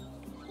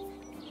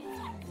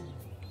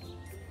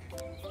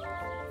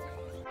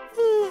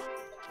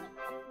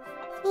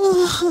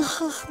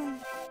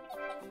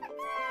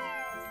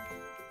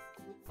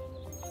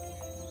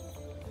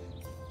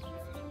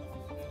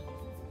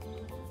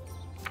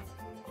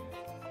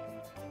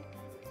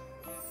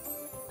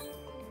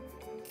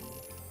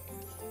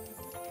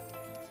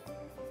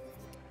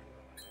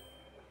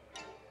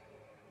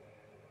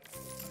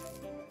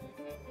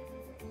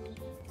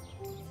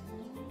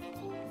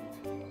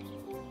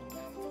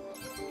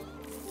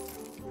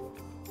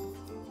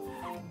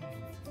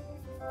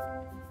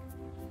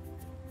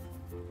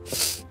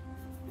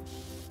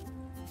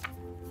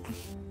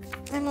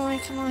 I'm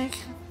awake, I'm awake.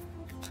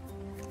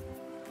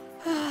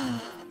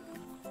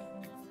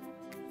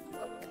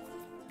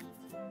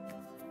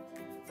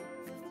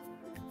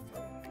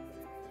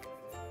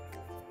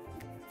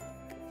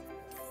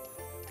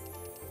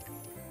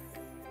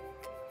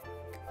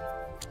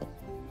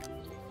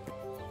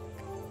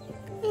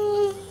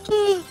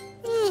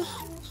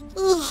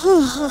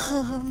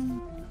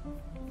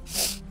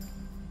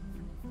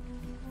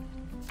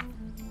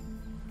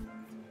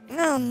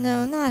 Oh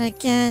no, not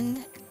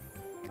again.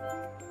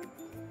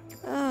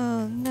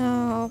 Oh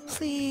no,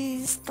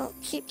 please don't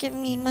keep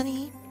giving me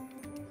money.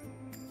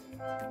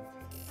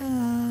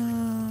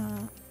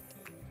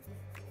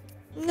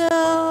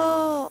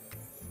 No!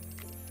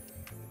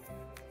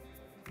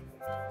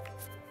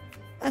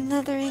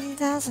 Another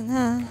 80,000,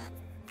 huh?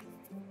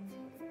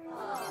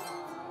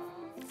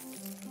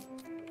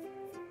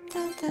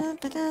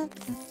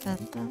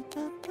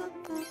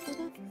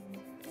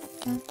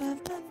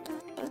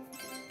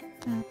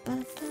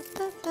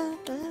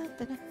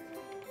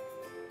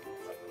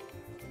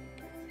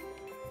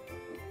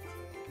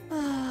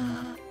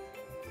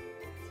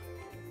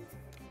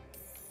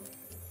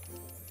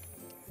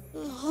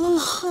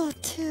 Oh,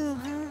 two,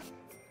 huh?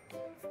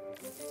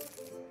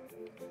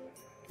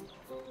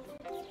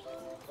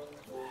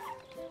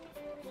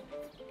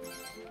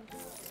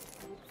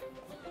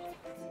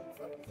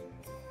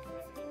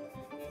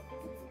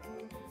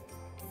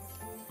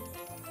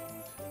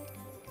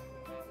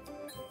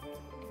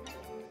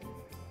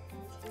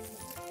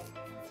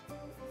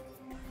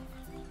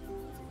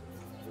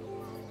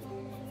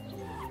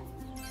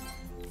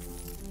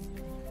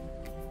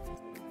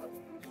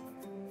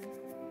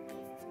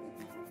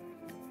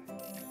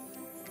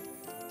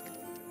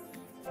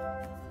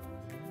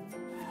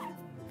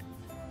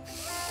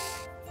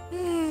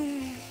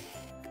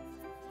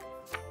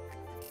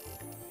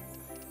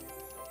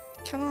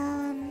 Come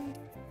on.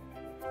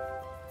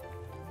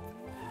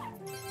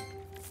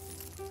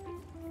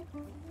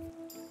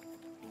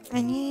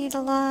 I need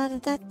a lot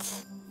of that.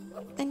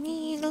 I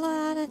need a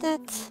lot of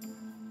that.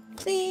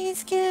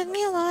 Please give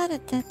me a lot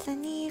of that. I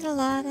need a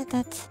lot of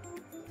that.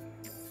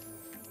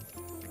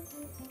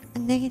 A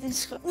negative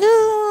score.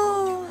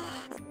 No!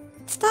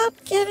 Stop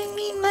giving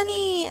me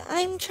money!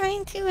 I'm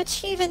trying to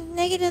achieve a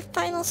negative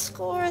final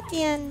score at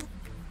the end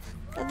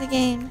of the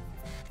game.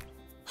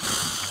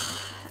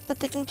 But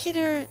the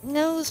computer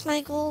knows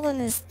my goal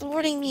and is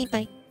thwarting me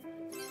by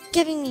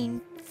giving me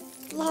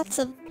lots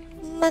of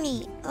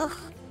money. Ugh.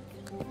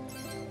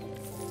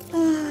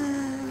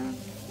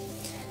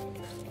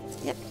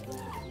 Yep.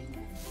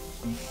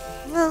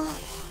 Well,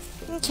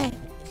 okay.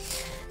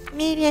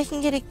 Maybe I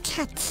can get a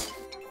cat.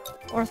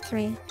 Or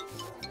 3.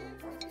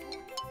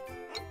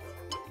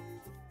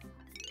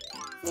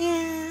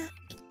 Yeah.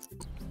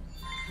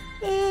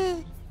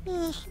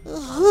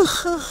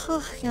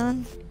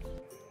 Yawn.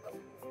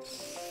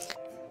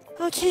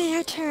 Okay,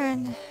 our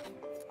turn.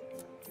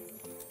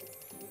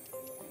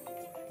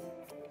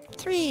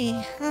 3,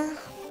 huh?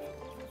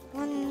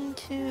 1,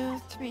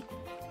 2, 3.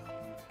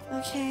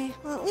 Okay,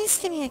 well at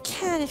least give me a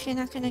cat if you're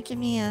not gonna give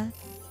me a...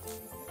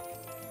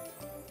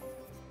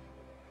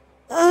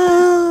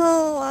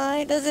 Oh,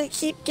 why does it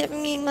keep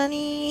giving me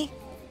money?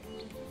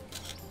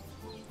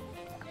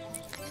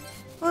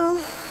 Well,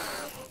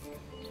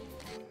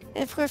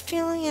 if we're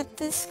failing at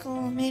this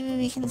goal, maybe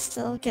we can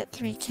still get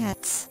 3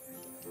 cats.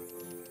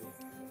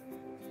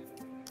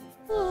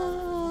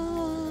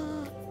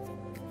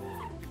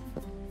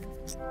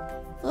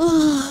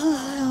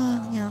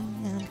 Yum,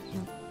 yum,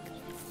 yum.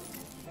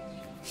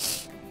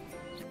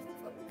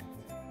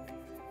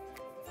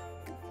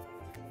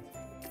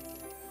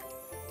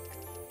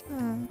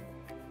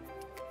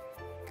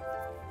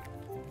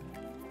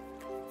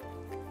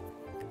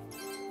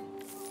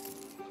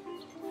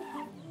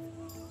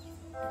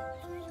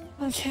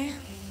 Okay.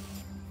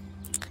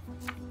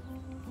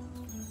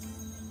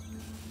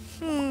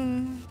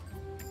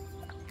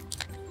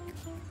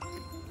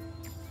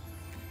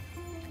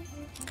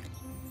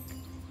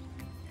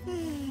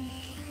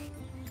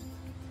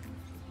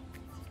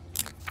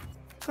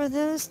 For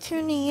those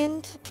tuning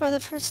in for the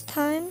first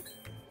time,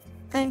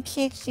 I'm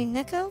PhD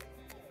Neko,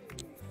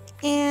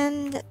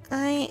 and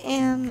I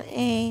am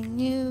a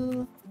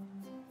new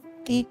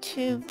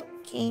VTube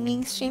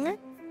gaming streamer.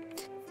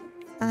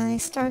 I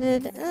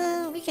started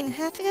a week and a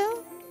half ago,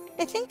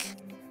 I think?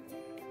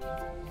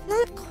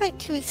 Not quite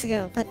 2 weeks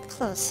ago, but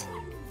close.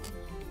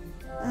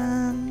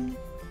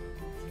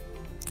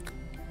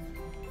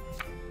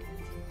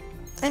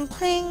 I'm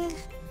playing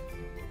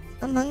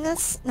Among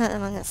Us, not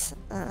Among Us,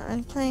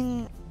 I'm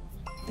playing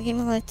the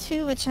Game of Life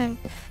 2, which I'm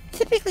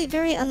typically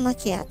very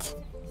unlucky at.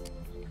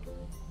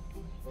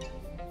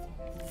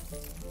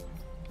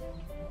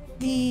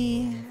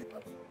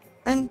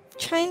 I'm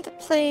trying to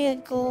play a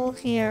goal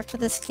here for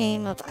this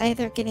game of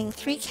either getting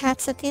 3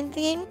 cats at the end of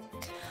the game,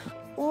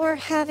 or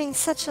having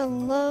such a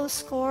low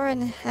score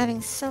and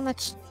having so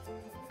much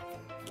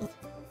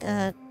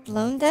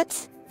loan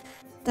debt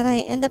that I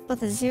end up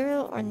with a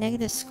 0 or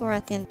negative score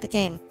at the end of the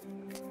game.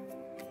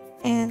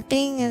 And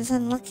being as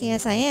unlucky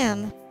as I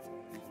am,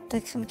 the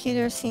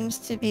computer seems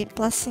to be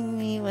blessing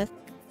me with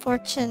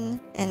fortune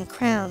and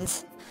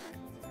crowns,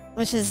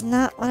 which is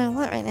not what I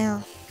want right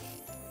now.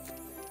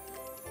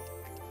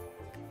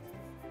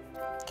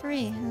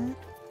 3, huh?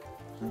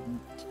 1,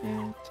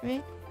 2,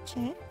 3.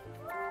 Okay.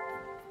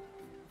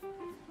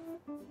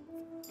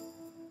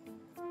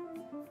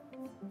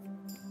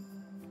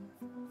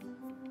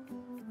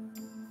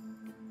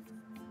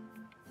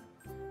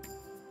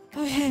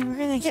 Okay, we're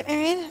gonna get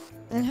married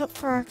and hope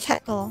for our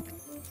cat goal.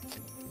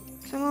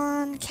 Come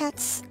on,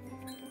 cats.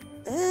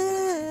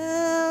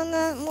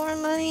 Not more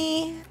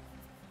money.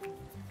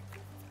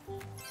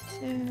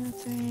 2,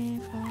 3,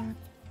 4.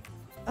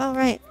 Oh,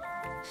 right.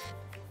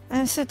 I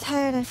was so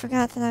tired I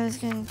forgot that I was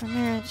going for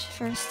marriage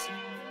first.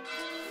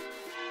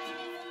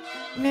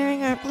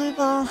 Marrying our blue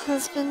ball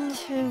husband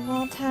who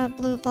won't have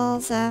blue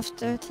balls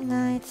after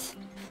tonight.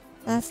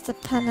 That's the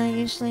pun I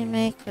usually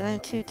make, but I'm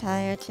too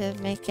tired to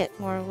make it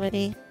more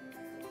witty.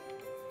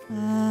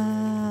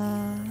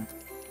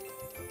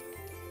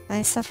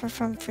 I suffer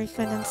from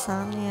frequent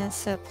insomnia,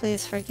 so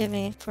please forgive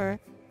me for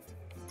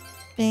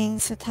being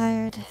so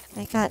tired.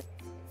 I got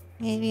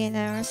maybe an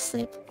hour's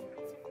sleep.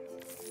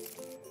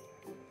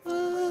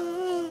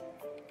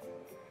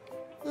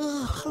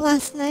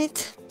 Last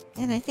night,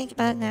 and I think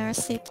about an hour's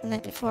sleep the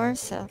night before,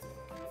 so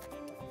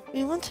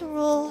we want to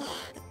roll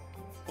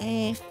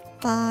a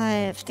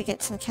 5 to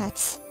get some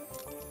cats.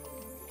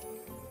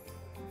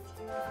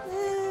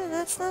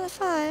 That's not a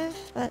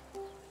 5, but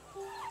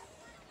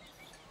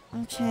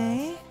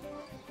okay.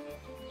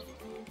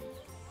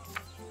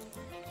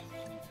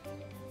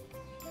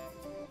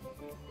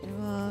 We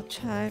will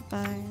try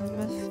buying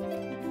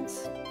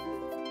this.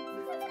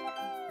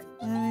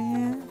 There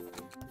we go.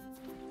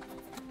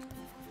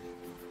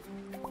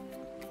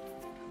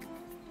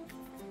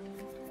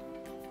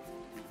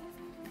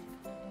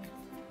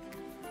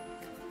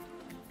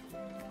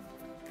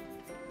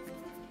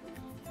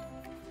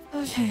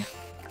 Okay.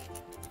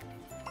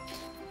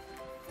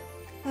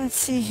 Let's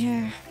see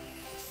here.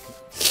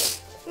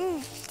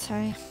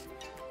 Sorry.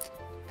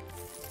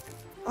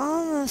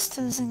 Almost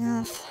dozing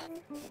off.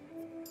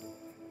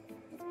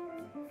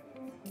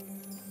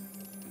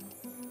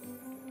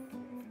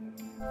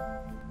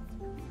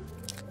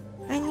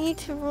 I need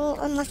to roll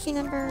unlucky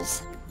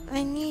numbers.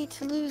 I need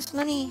to lose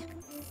money.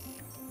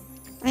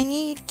 I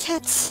need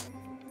cats.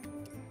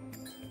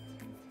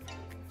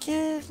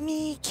 Give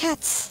me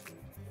cats.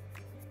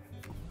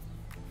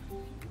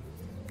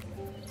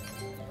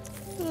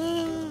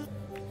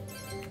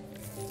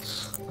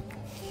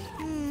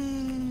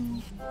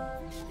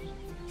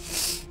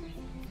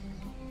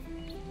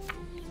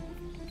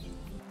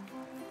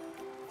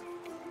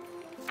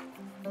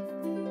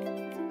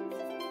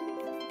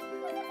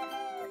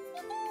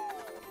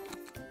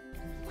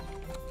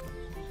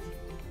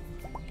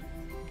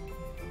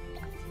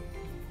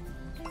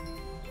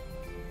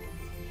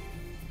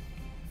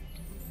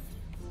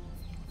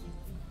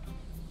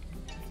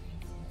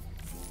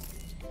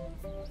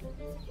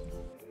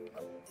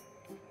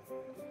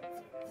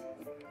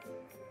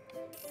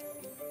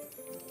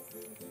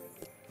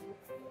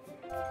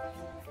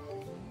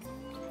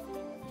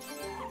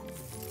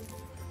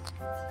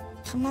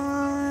 Come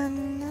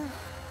on.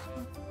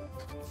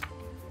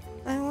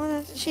 I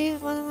want to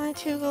achieve one of my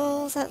 2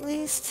 goals at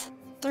least.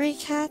 3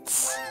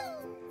 cats.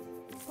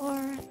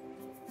 Or...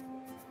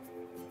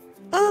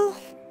 Oh!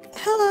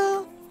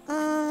 Hello!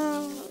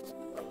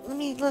 Let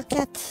me look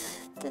at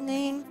the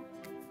name.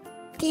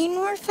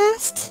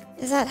 Dimorphest?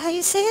 Is that how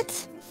you say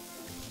it?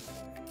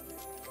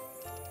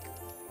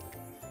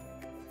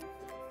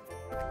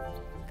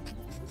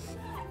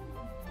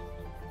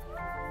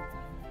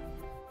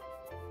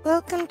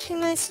 Welcome to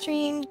my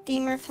stream,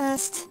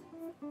 Dimorphest.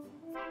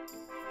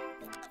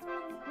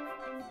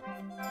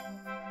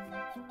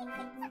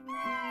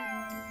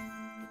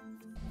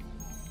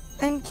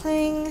 I'm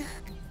playing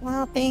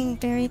while being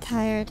very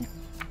tired.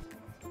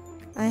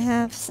 I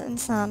have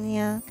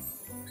insomnia.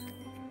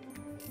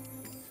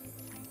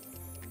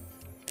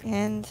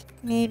 And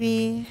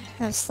maybe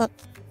have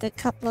slept a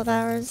couple of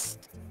hours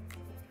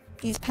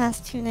these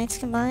past 2 nights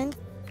combined.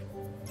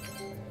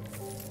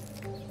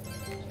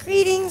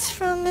 Greetings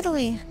from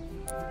Italy.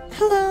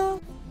 Hello.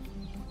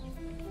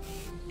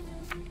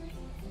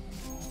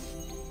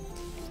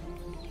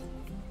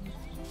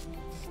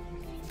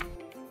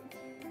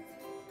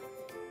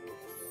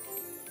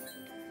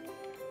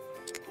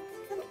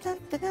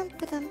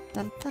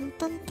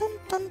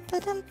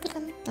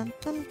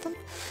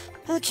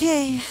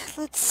 Okay,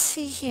 let's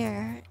see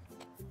here.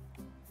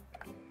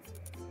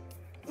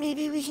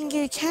 Maybe we can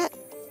get a cat.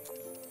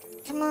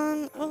 Come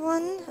on, a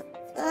 1.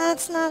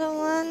 That's not a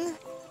 1.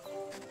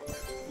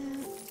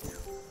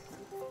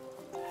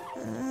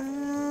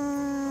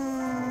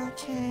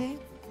 Okay.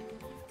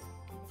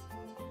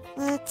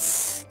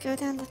 Let's go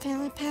down the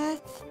family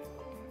path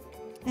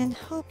and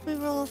hope we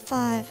roll a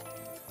 5.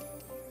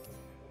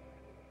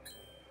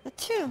 A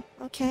 2.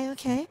 Okay,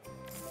 okay.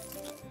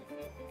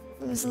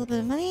 Lose a little bit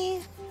of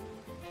money.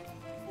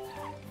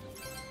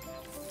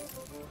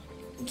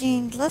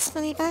 Gained less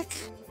money back.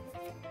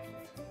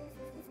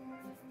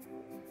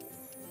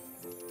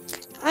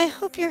 I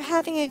hope you're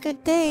having a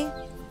good day.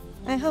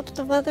 I hope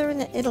the weather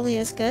in Italy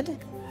is good.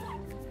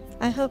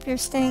 I hope you're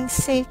staying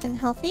safe and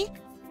healthy.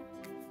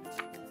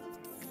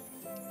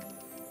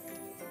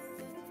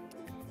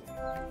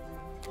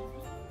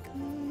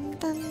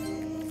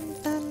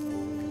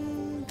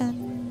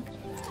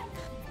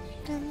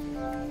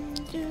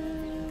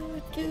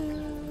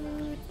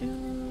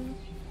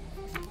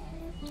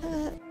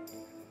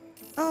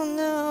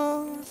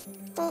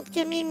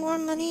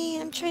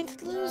 trying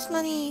to lose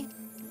money.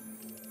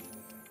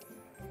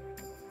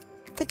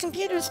 The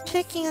computer's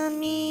picking on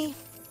me.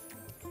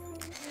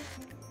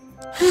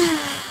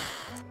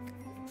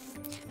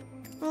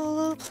 Roll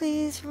low,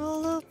 please.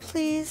 Roll low,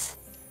 please.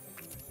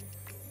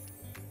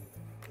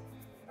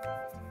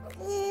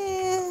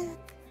 Yeah.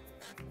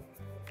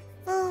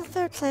 Oh,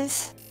 third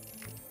place.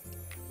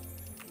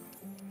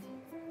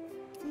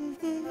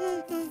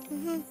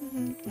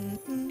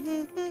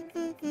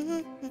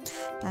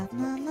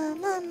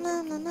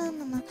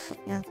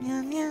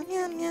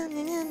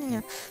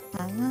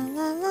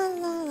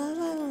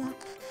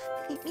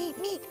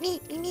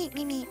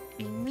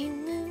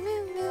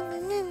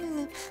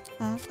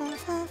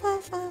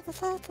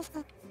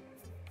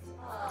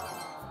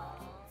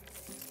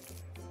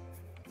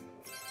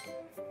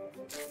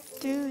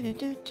 Do do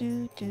do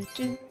do do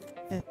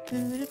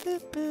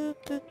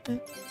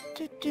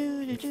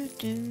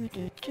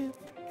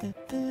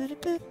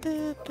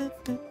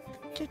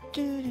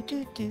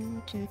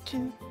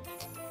do.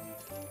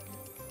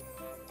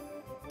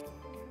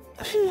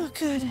 Phew,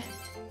 good.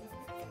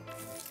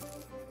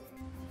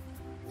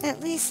 At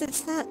least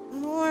it's not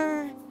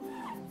more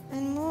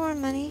and more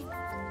money.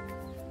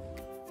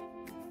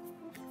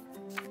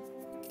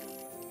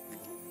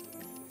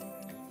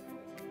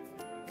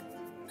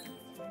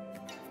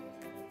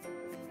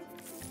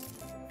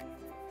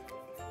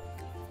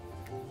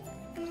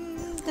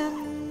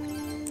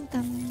 Dum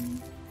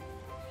dum.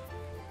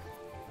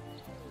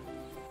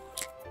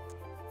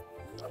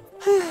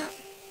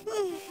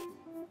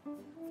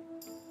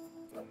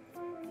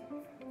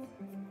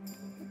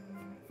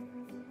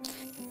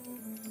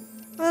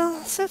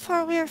 Well, so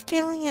far we are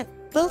failing at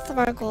both of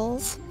our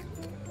goals.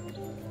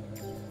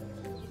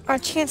 Our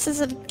chances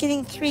of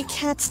getting 3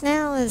 cats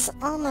now is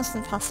almost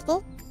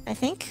impossible, I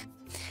think.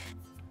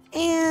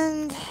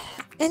 And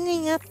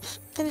ending up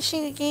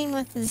finishing the game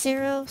with a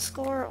 0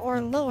 score or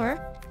lower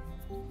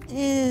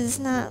is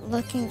not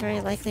looking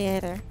very likely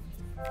either.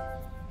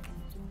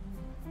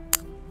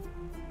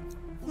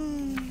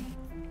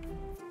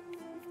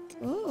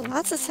 Ooh,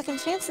 lots of second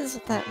chances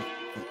with that.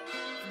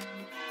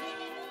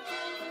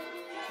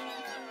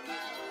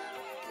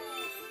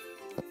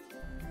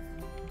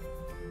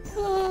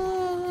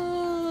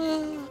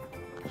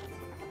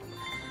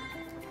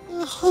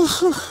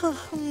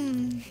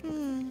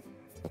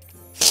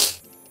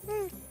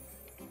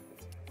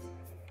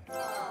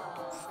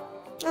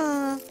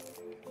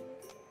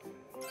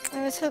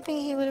 I was hoping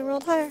he would have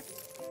rolled higher.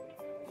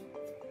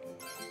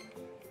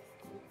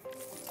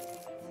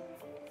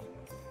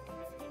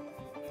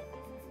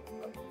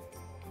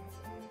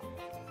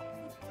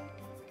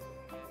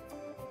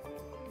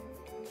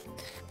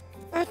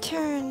 Our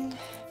turn.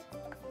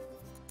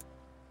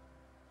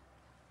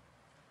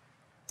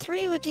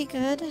 3 would be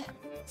good.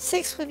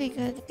 6 would be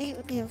good. 8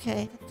 would be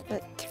okay.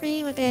 But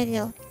 3 would be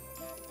ideal.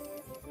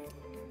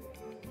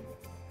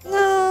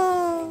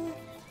 No!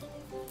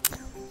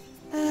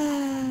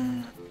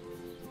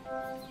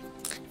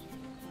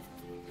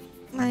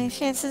 My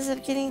chances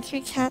of getting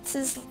 3 cats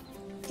is...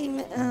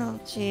 Oh,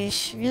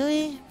 jeez.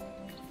 Really?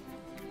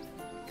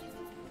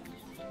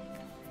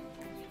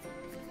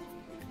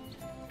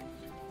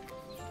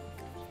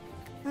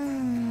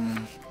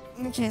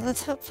 Okay,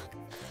 let's hope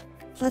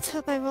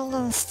I roll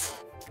lowest.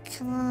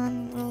 Come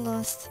on, roll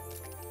lowest.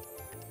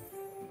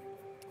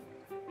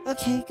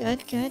 Okay,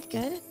 good. Good.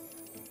 Good.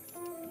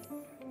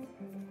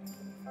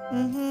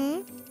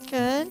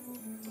 Good.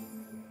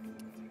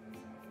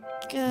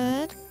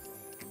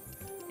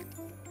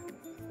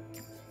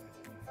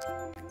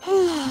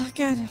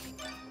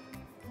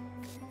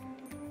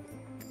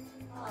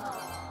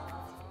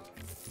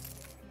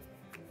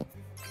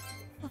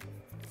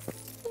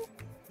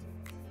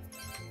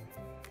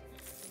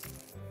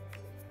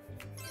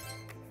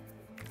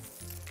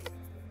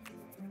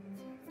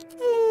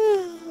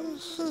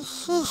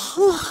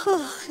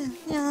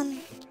 Yawn.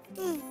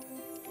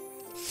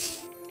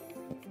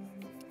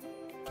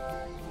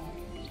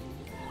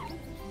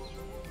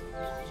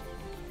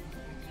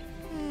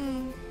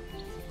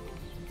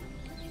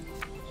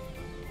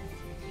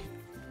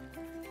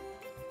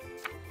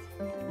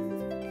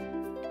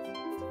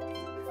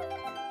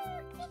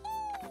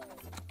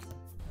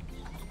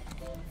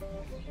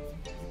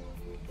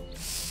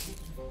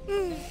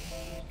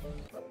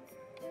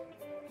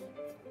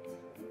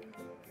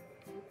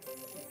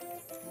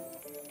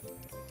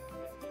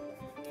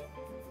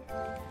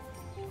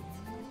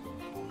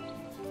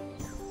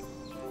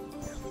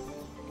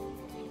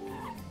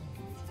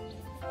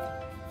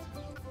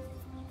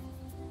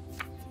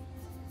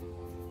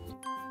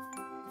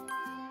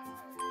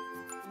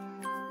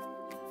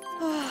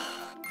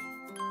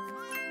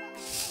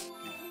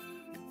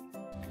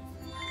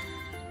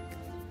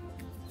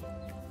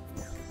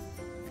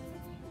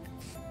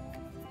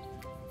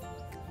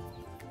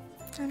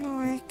 I'm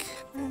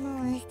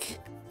awake.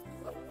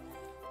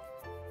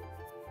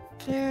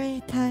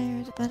 Very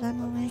tired, but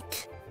I'm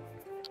awake.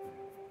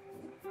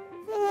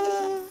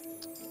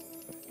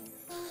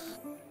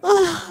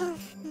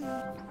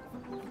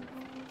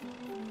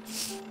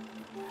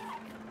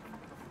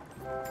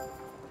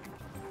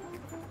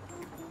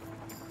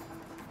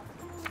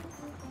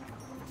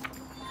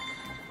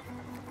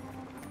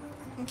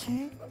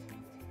 Okay.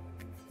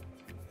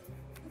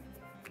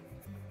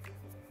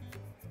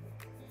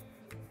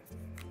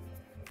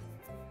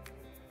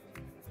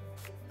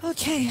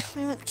 Okay,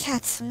 we want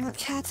cats, we want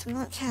cats, we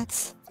want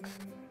cats.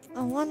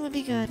 A 1 would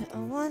be good, a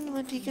 1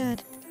 would be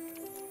good.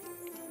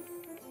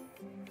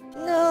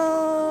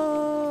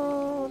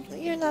 No,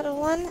 you're not a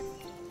 1.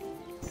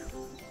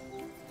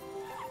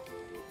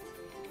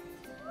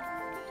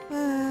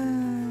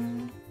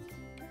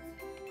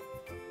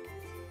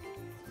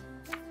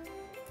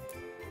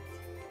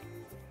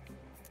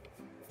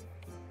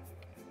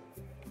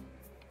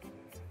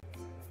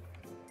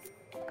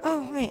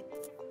 Oh, wait.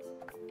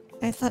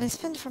 I thought I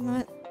spent for a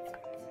moment.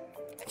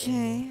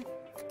 Okay.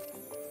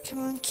 Come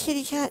on,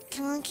 kitty cat.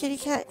 Come on, kitty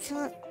cat. Come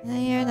on. No,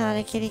 you're not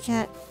a kitty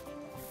cat.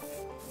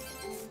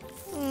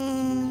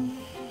 Hmm.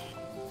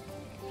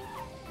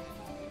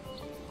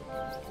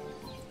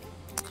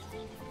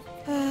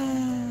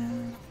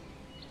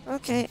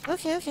 Okay,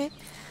 okay, okay.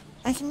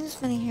 I can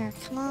lose money here.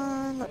 Come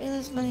on, let me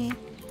lose money.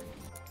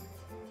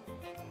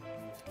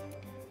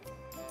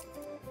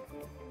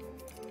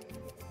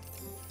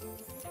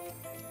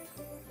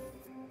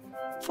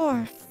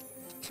 Four.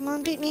 Come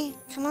on, beat me.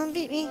 Come on,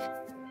 beat me.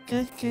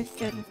 Good, good,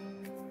 good.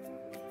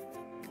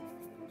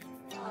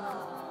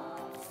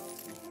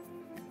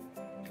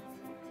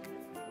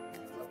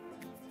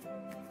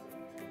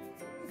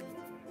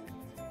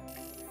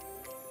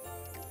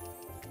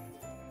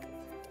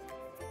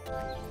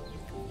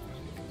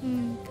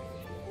 Hmm.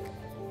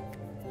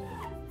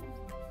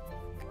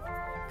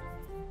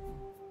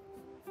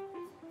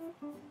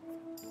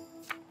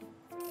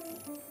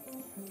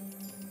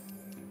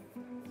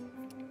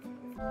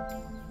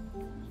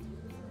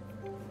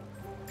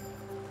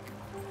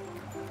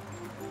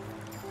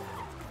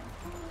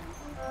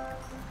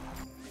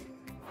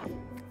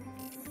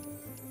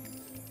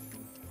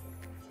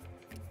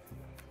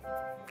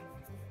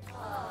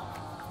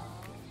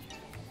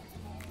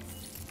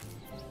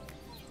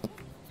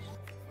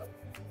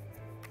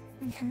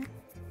 Okay.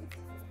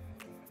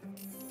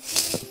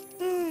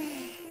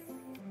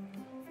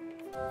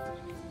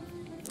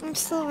 I'm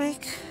still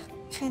awake,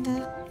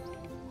 kinda.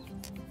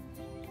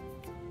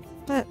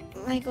 But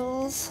my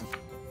goals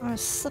are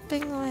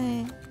slipping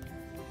away.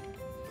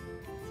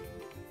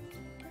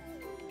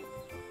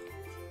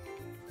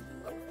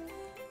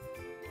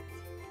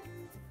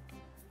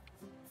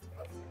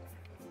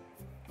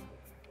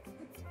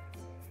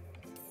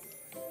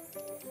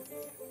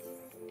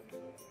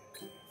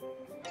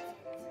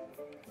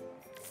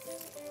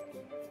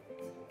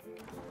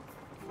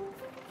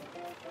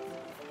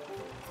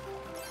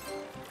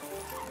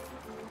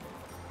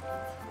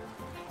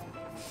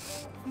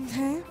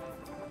 Okay.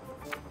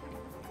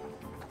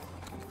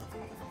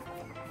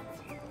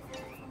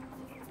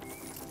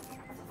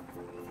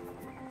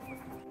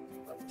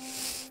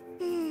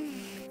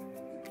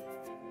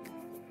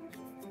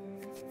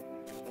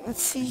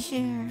 Let's see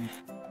here.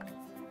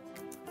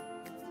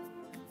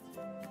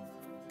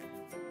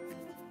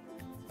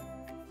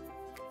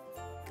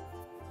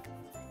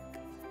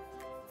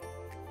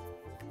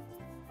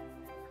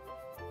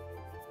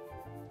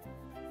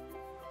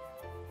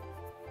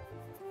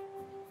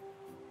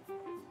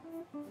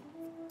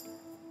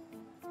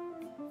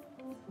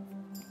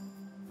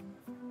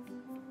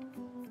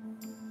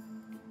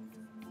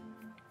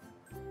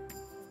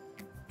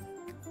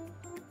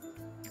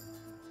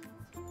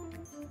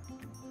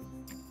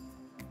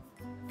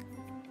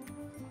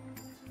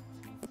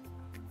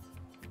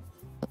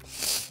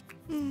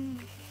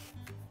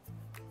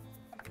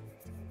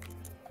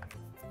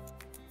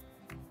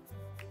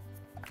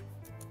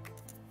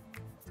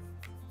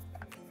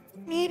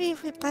 Maybe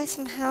if we buy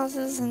some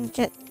houses and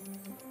get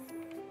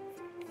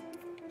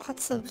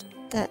lots of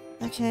debt,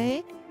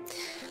 okay?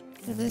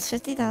 We lose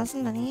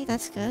 50,000 money,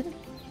 that's good.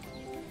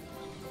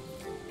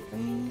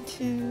 1,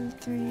 2,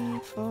 3,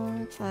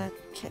 4, 5,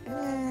 okay.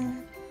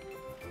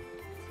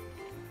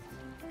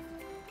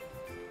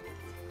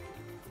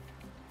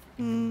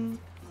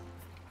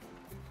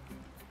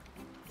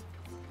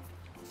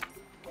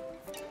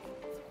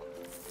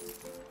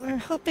 We're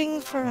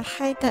hoping for a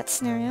high debt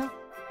scenario.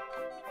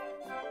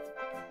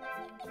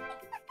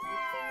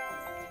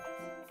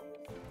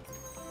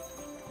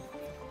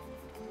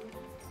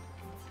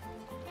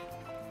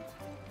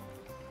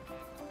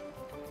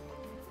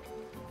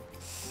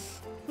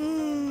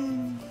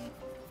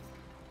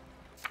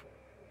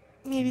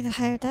 Maybe the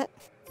higher debt.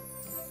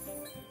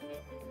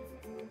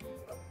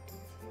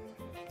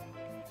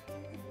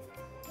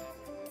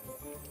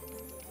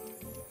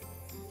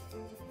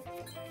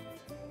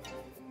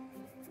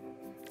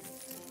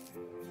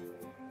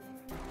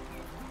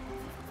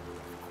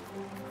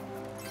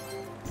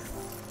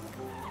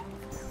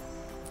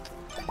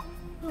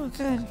 Oh,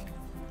 good.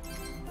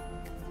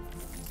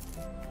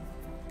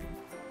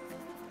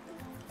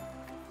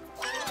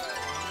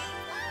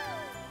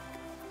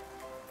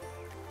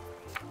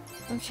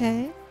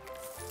 Okay.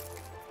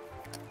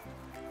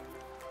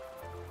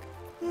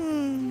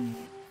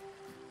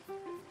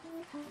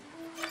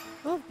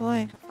 Oh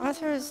boy,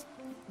 Arthur is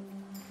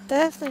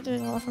definitely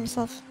doing well for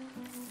himself.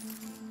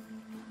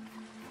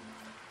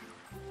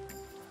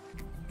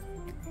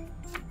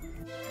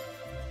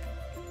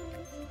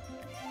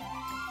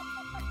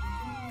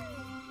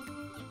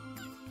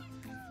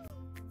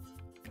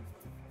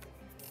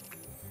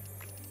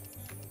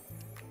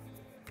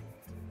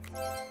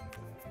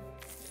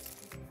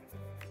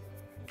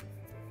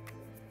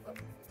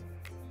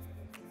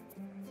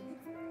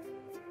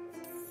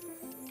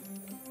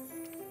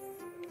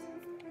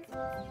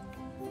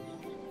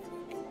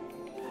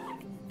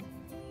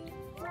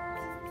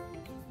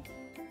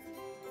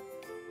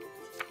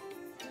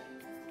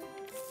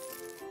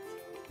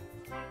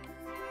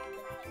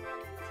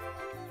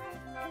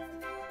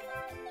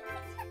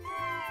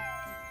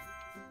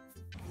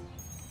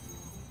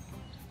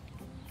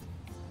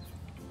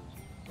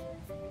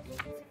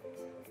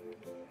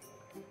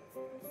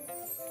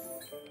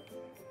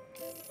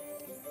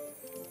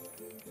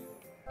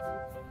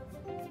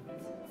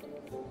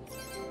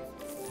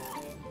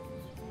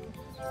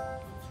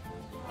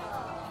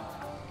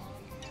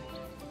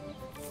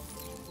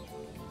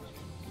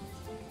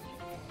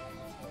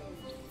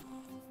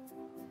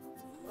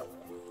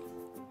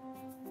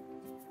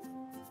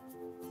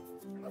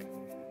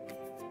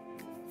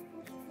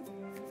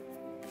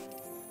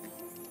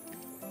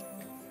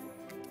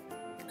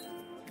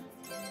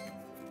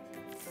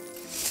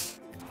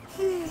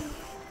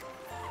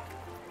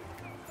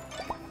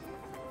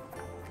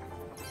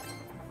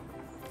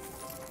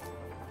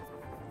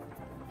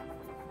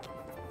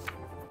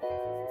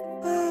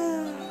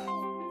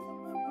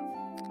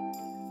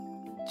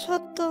 ちょ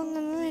っと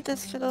眠いで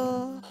すけ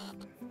ど。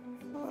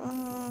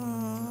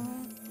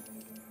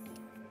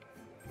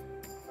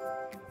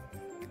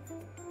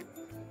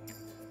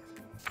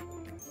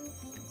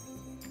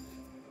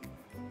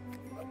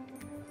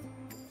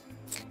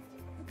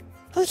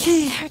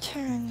Okay, her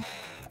turn.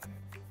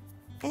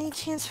 Any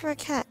chance for a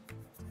cat?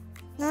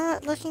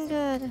 Not looking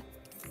good.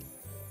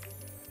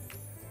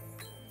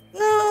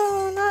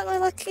 No, not my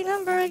lucky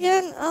number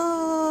again.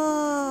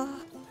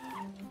 Oh,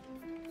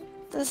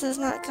 this has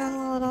not gone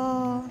well at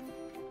all.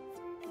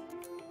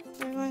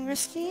 We're going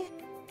risky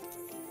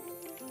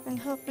and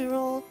hope we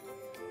roll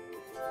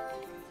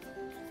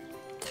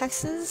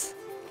Texas.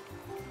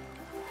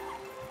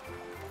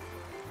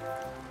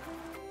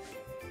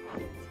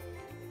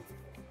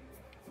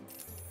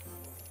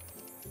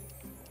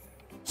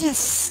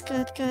 Yes,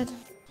 good, good.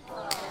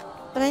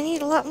 But I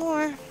need a lot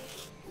more.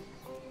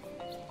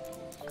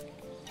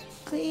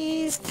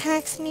 Please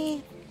tax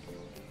me.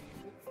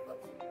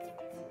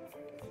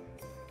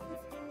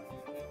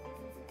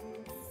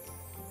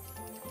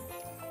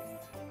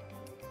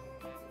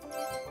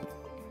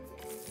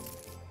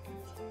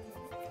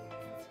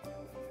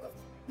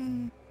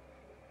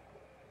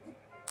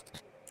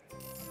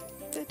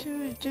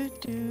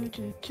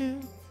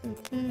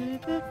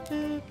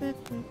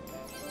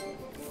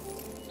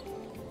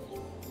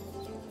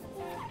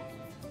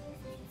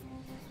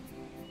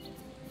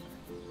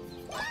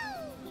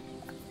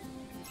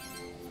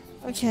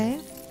 Okay.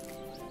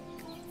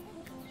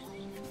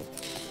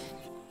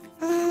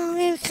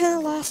 We've kind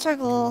of lost our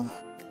goal.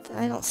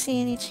 I don't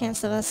see any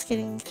chance of us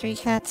getting 3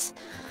 cats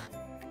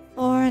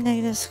or a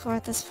negative score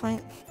at this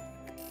point.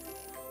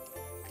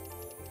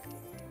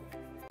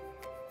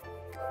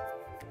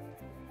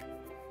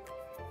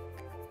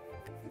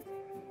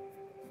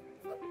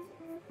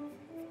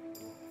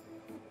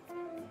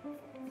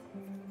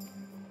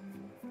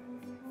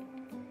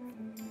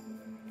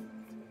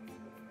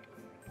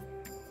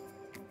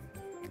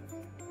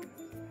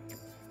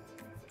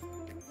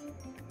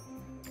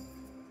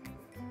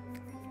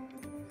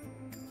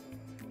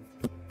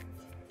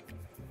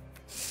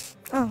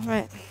 Oh,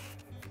 right.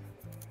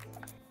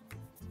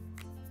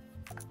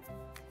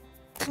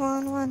 Come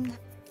on, 1.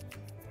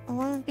 A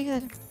 1 would be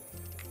good.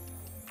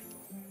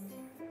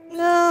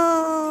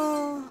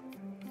 No!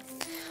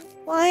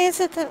 Why is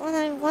it that when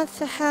I want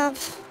to have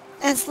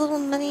as little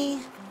money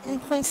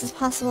and points as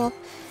possible,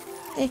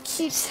 it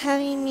keeps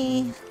having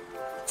me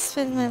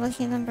spend my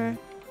lucky number?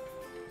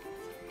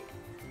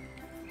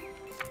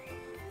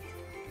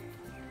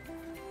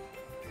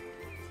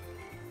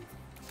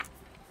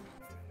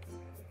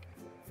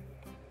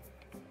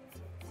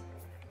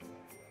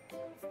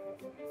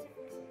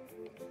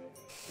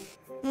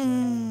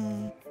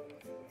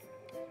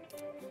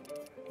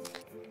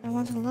 I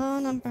want a low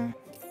number.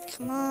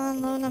 Come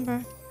on, low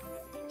number.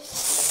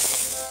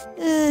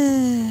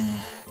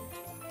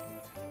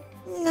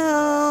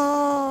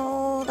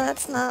 No,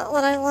 that's not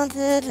what I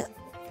wanted.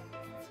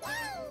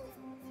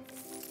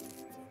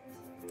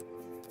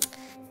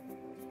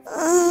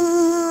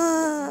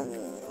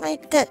 My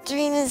debt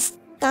dream is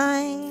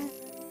dying.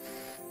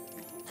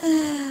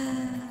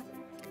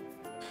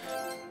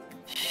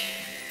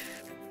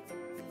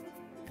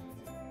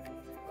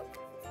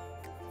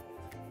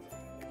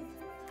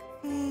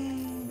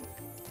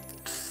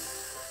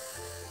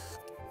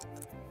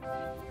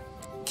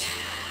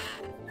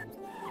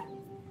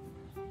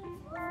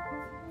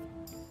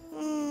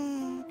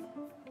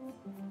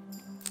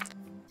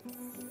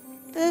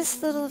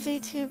 This little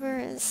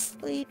VTuber is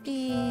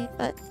sleepy,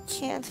 but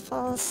can't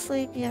fall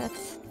asleep yet.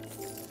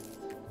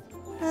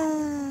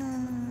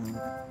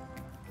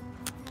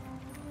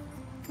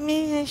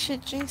 Maybe I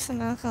should drink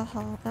some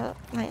alcohol. That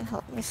might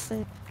help me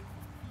sleep.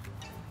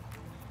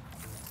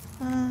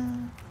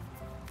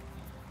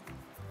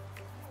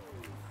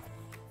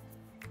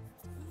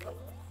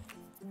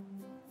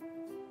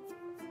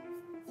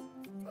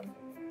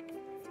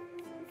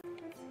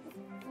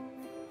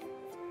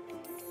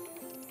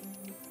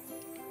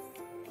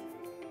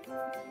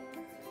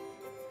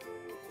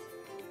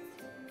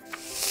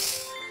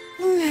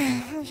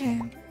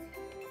 Okay.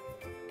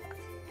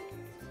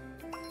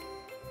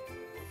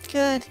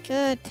 Good,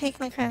 good. Take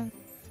my crown.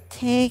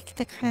 Take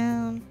the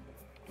crown.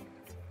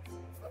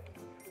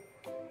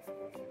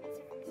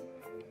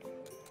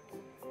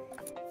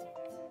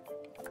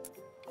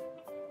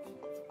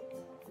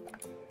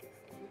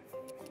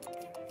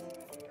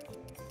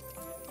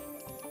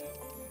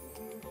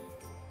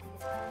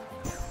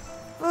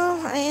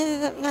 Well, I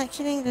ended up not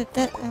getting the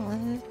debt I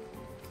wanted.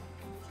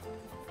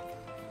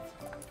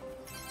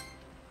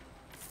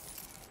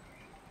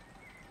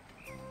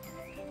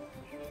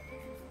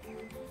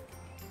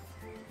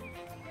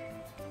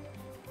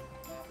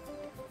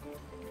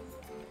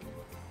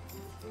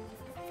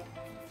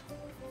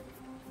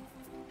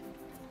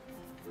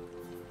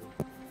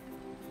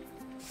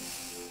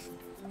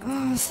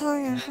 Oh,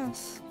 selling a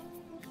house.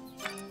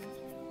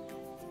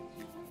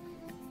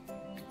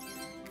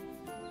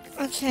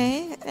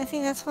 Okay, I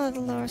think that's one of the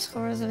lower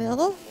scores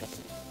available.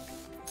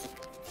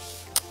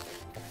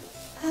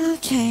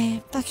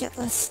 Okay, bucket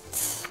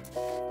list.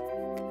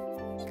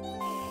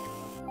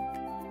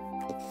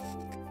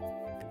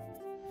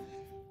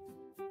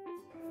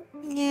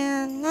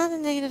 Yeah, not a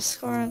negative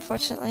score,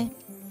 unfortunately.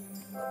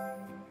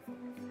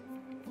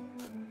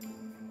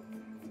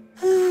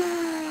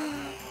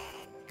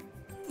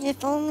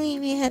 If only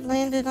we had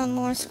landed on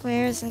more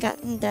squares and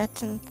gotten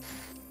debt and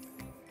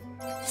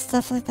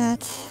stuff like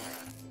that.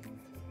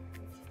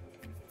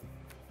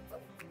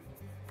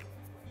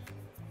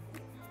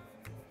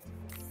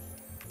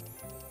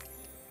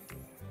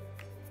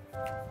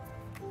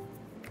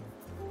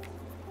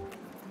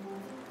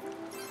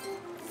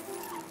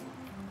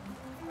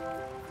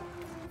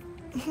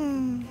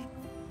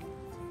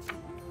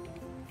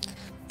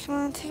 Come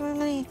on, take my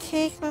money.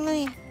 Take my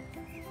money.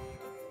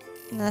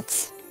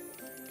 Nuts.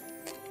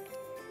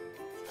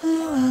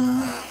 Oh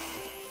well.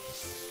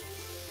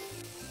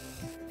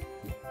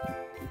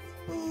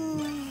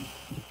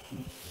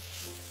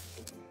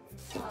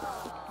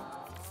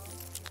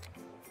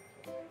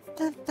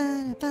 Bum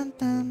bum bum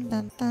bum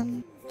bum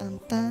bum bum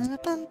bum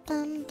bum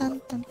bum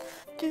bum bum.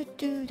 Do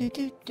do do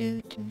do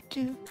do do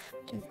do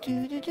do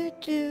do do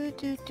do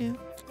do do do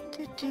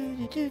do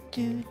do do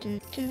do do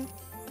do.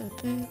 Boo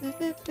boo boo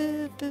boo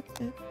boo boo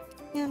boo.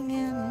 Meow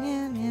meow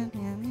meow meow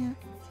meow meow.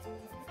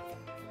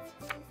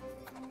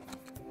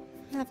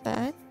 Not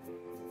bad.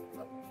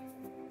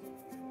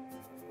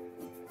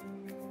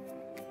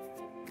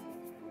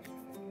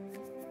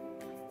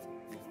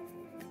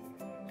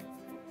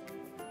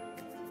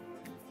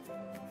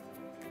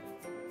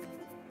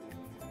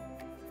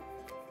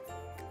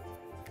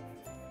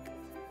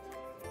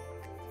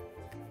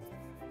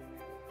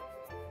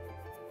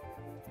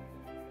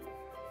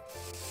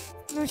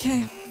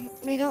 Okay,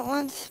 we don't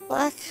want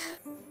black.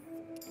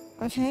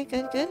 Okay,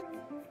 good, good.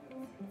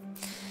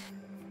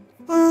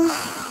 Well,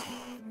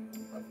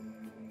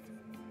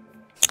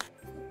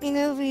 you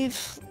know,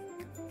 we've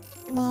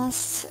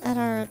lost at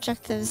our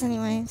objectives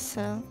anyway,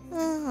 so,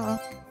 oh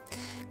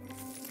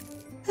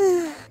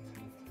well.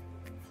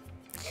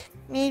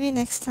 Maybe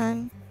next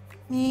time.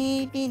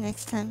 Maybe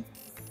next time.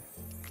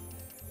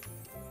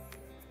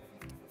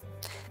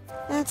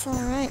 That's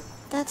alright.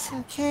 That's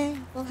okay.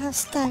 We'll have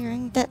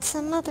staggering debt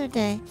some other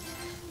day.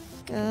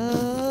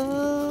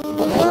 Go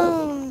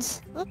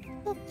Bones! Whoop,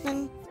 whoop,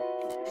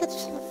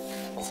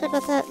 sorry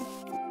about that.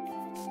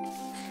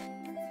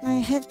 My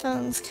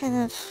headphones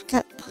kind of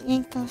got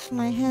yanked off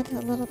my head a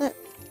little bit.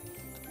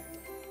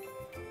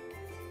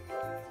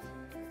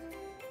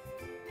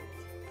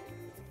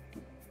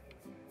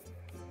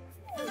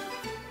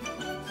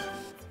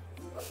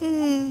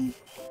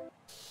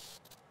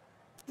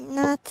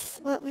 Not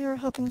what we were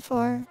hoping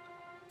for.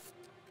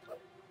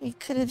 We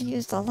could have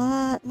used a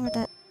lot more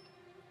debt.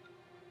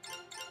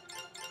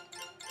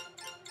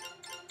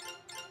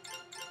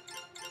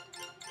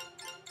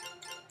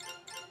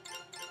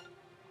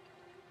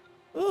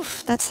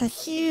 Oof, that's a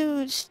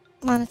huge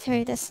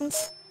monetary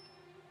distance.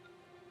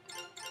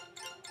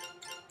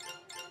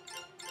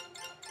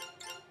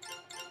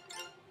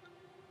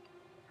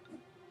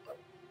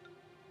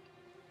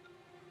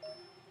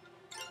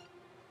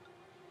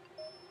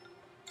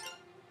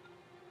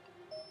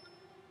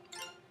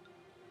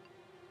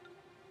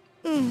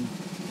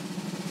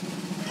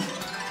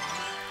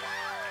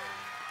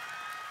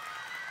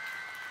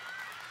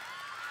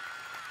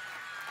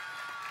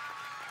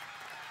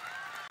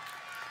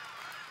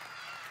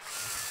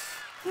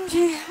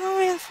 Okay, well,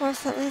 we got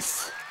fourth at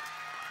least.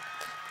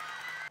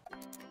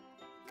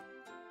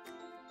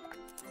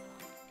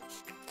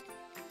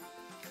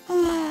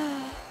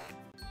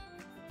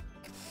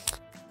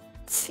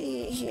 Let's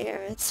see here,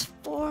 it's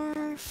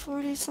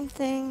 4:40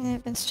 something.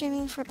 I've been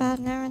streaming for about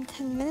an hour and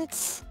 10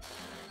 minutes.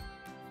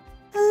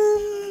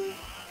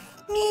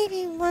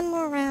 Maybe one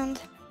more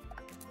round.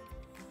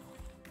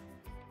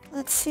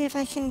 Let's see if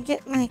I can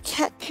get my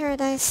cat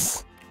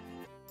paradise.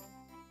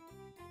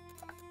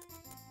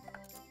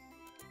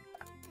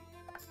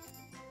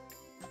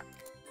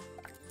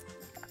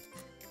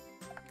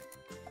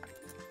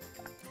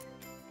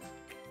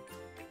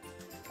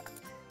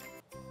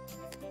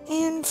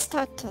 And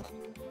start to.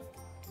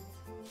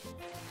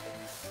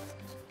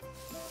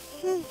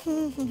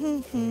 Okay,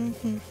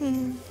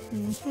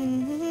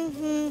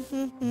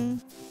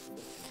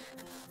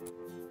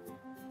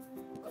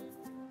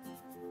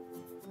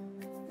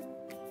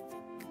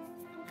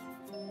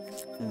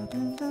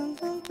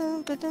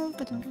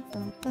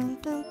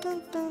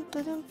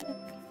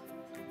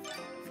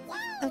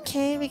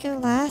 we go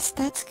last.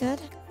 That's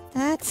good.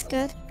 That's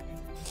good.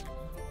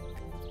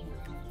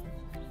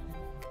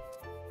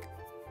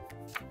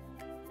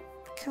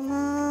 Come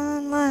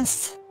on,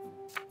 last.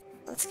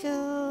 Let's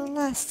go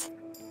last.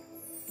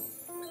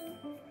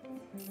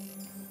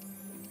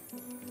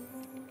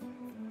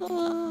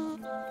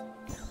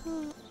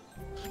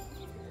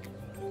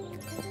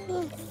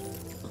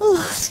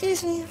 Oh,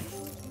 excuse me.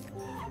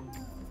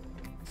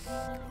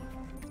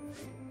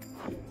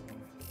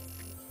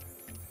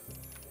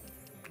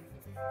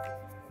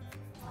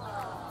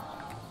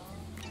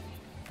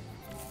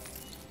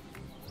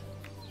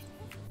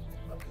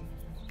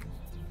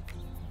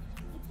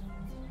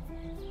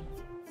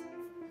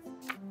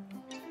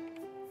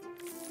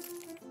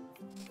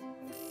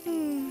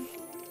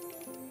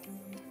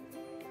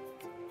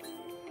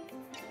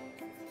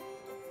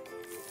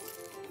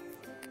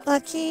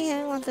 Lucky,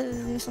 I wanted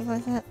to do something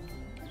like that.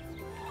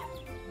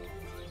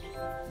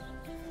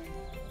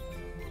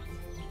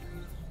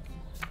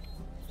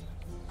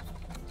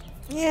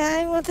 Yeah,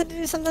 I wanted to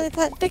do something like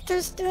that.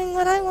 Victor's doing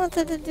what I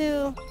wanted to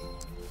do.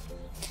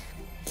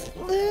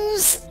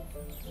 Lose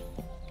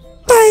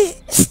by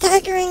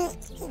staggering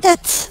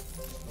death.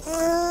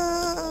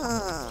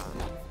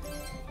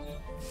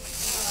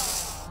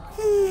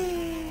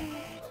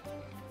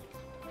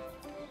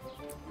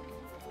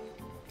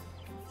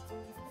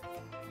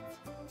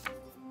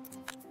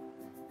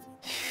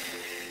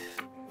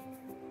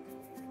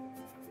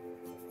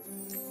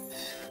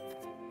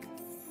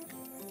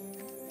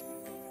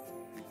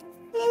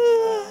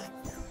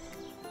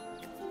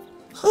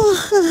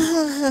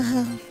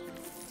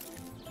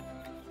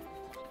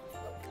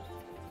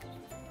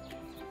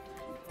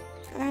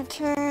 Our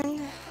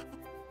turn.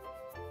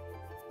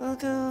 We'll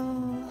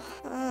go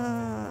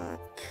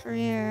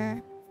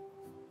career.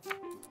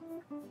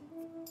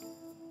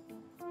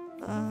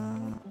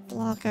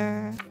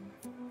 Blogger.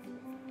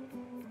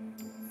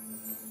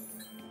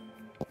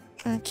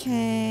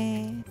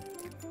 Okay.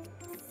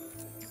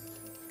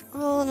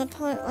 Roll an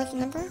opponent lucky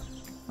number?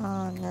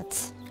 Oh,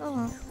 nuts. Oh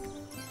well.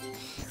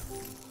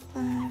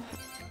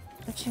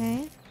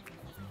 Okay.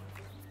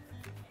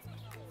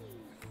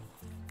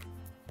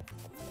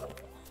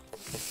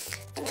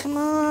 Come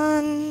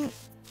on.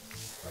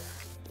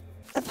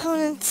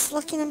 Opponent's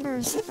lucky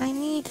numbers. I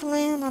need to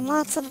land on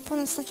lots of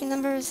opponent's lucky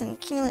numbers and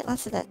accumulate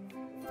lots of that.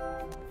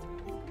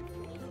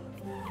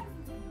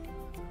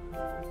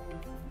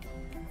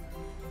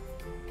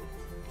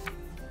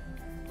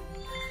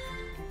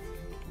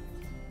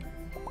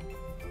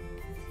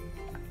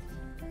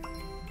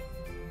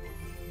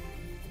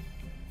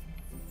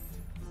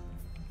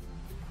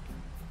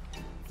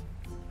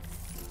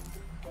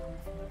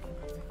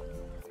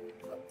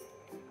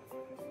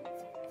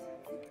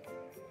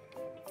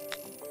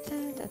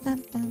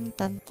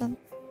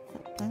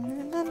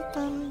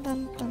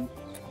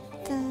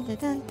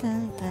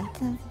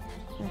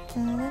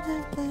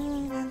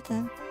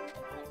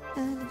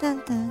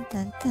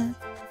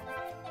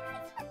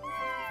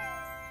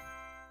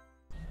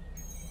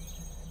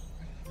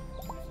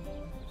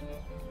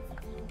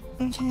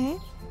 Okay.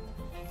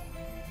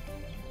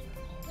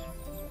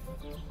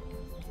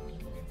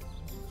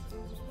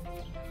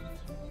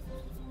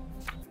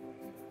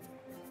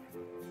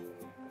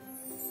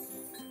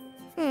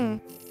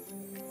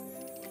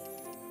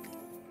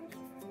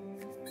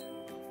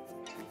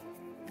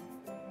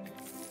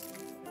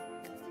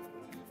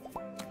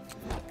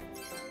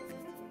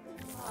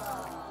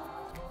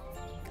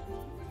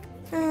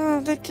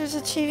 Oh, Victor's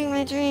achieving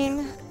my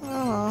dream.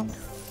 Oh well.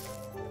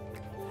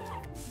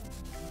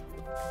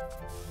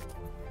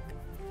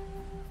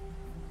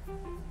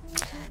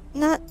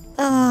 Not.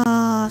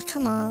 Oh,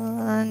 come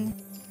on.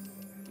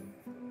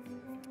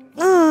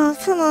 Oh,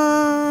 come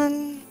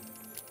on.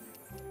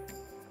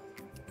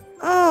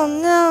 Oh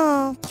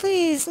no,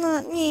 please,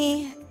 not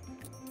me.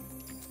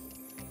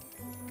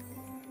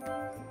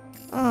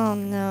 Oh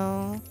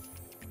no.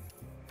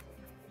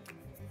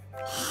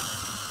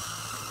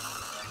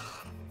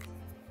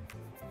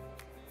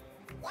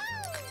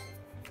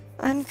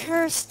 I'm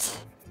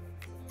cursed.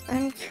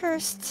 I'm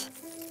cursed.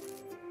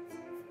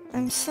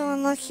 I'm so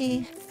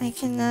unlucky. I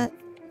cannot.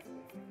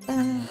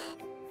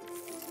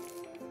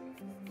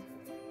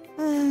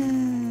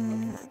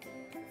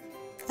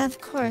 Of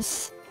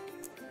course,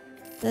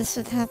 this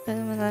would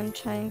happen when I'm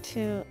trying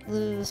to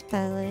lose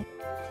badly.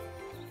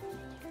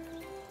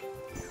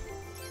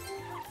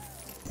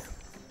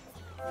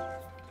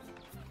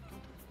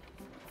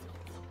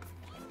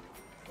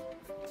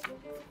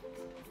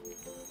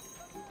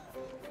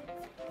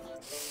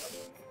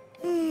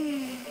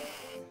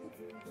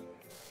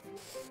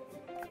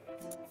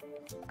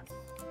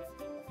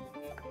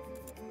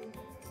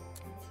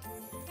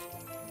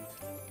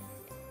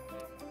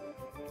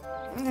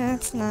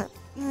 That's not...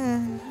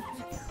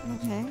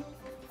 okay.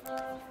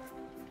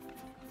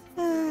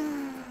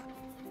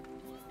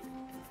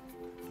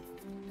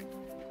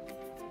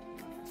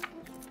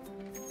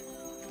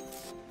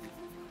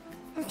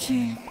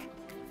 Okay.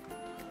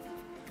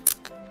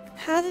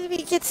 How did we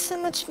get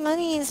so much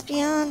money is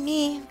beyond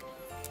me.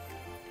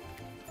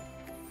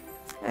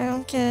 I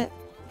don't get it.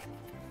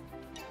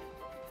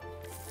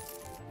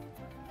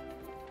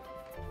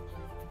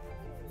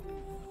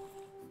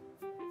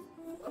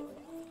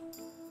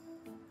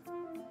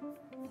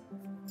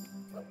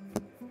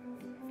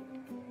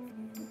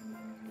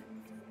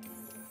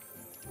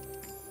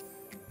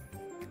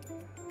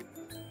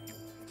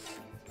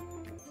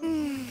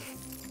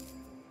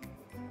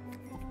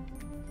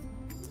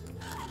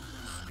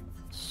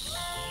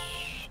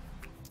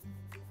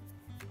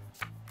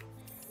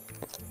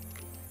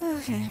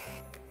 Okay.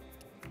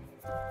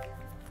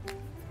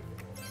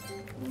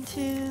 1,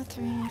 2,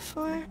 3,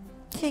 4.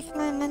 Take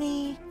my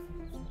money.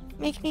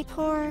 Make me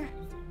poor.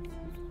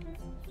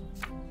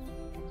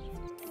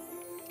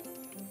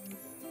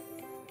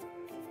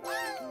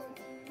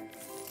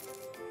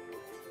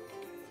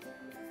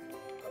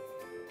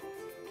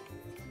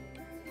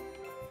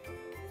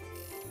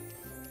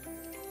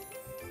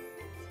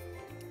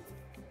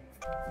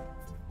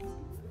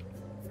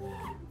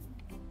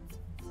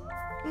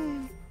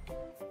 Hmm.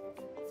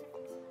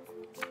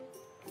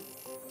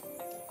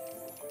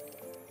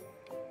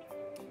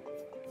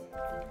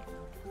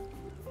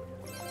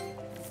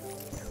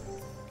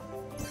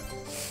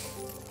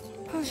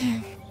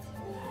 Okay.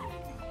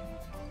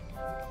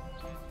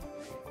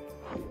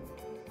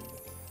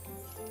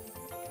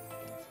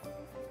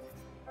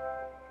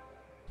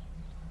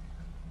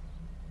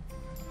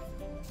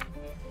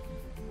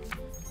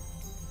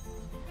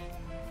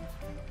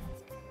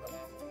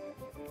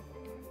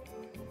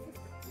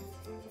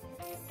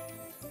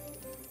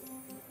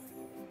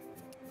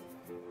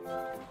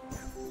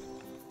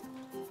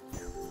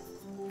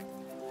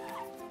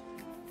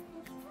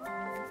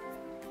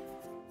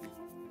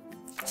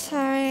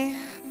 Sorry.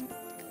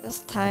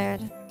 Just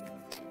tired.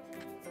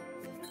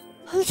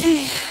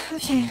 Okay,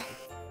 okay.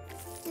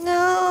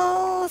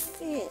 No,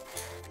 see,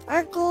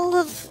 our goal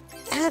of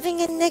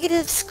having a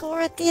negative score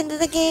at the end of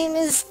the game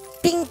is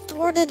being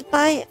thwarted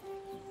by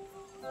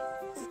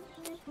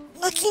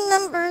lucky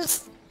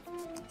numbers.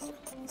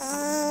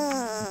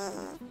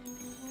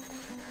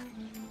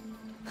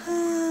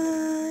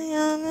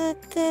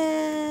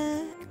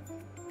 Yamete.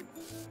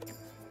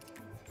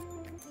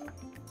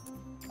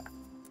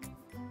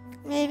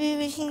 Maybe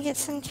we can get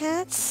some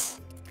cats?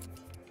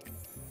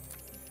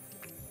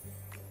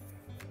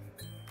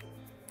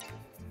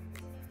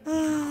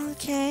 Oh,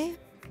 okay.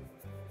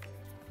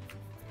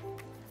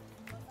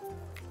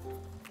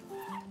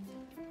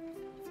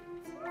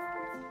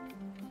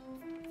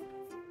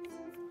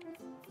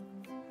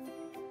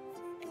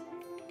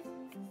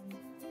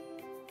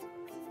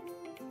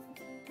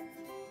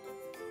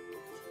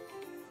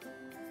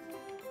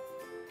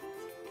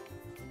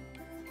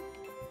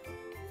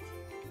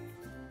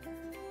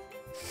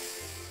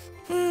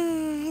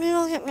 We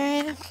will get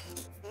married.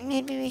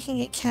 Maybe we can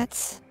get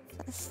cats.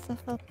 That's the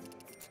hope.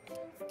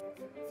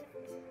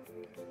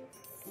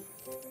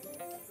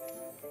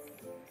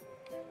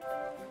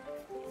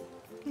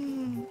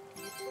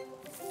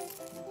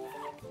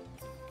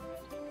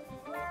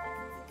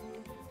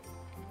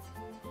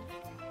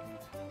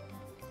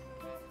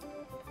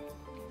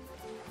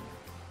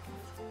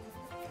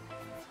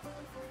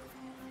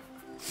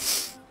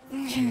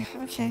 Okay,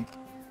 okay.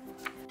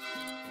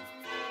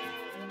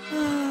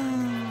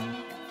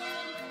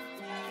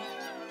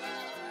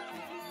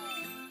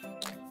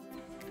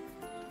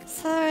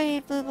 Sorry,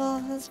 Blue Ball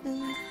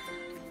husband.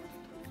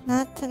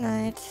 Not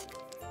tonight.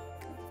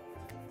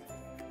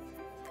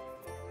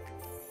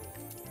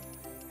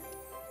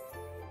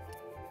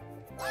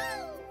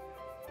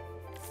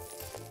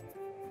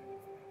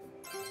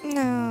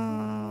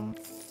 No.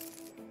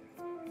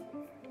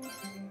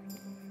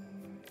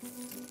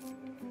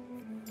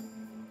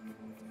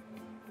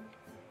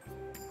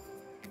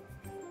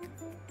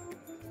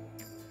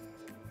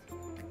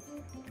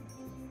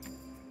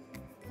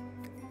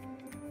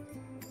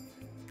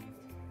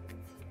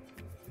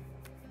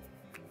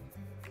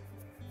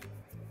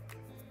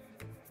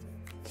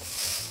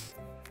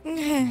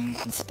 Okay,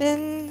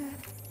 spin.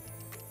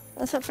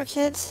 Let's hope for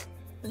kids.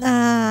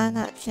 Nah,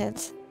 not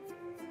kids.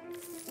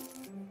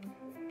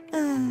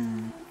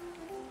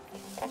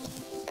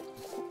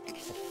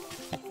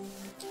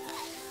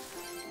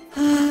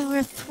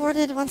 We're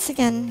thwarted once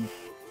again.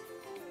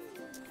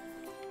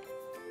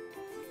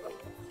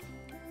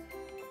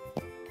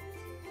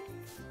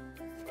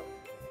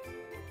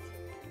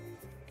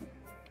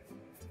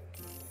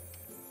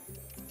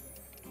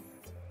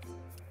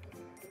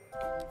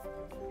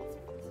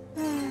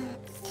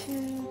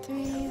 Two,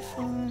 three,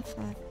 four,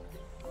 five.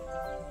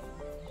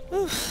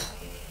 Oof.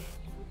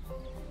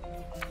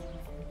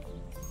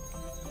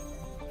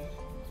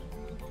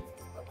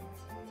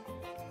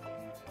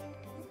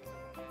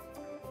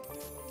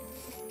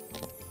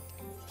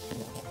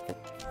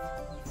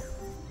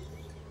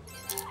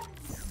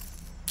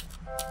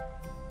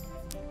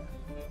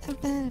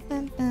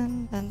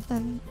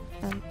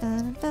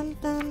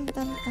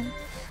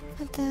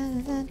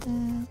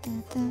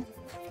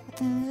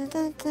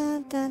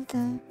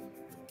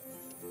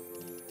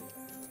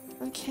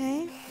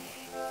 Okay.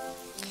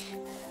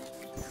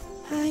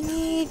 I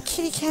need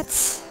kitty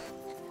cats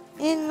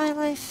in my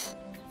life.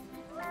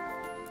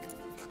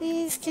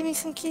 Please give me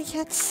some kitty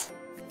cats.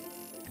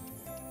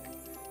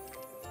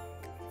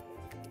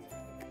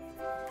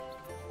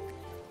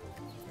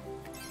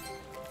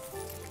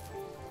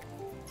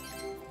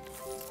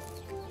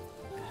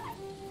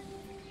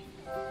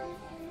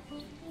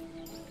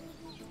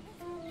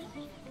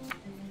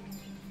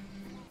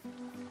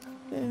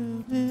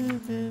 Boo, boo,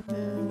 boo,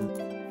 boo.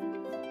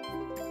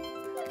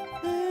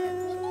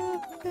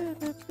 Boo, boo,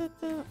 boo, boo,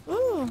 boo.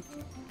 Ooh!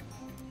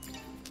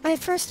 My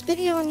first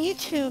video on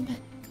YouTube.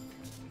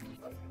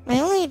 My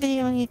only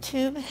video on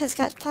YouTube has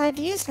got 5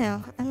 views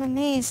now. I'm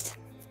amazed.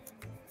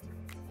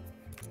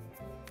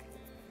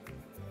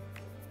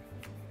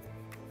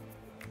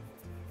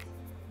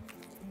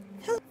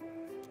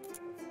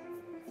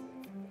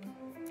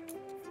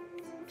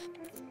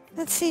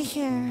 Let's see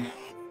here.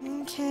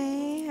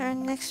 Okay, our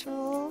next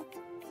rule.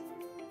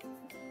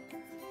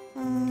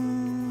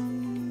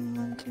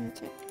 1, 2,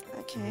 3.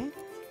 Okay.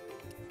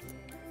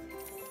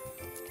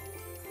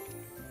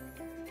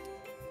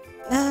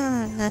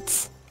 Ah,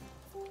 nuts.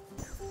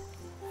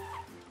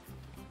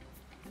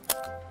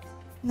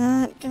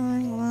 Not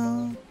going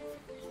well.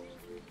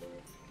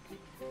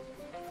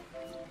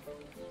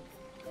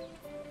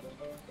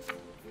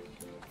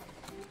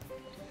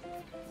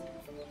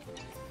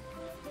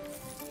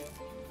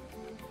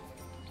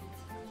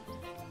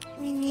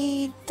 We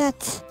need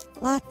that.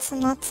 Lots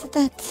and lots of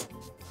that.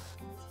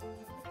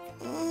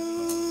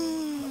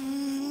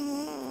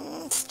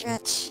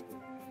 Stretch.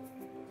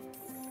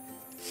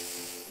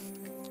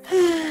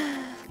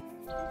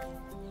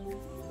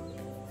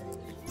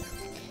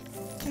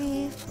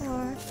 3,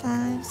 4,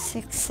 5,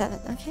 6, 7.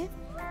 Okay.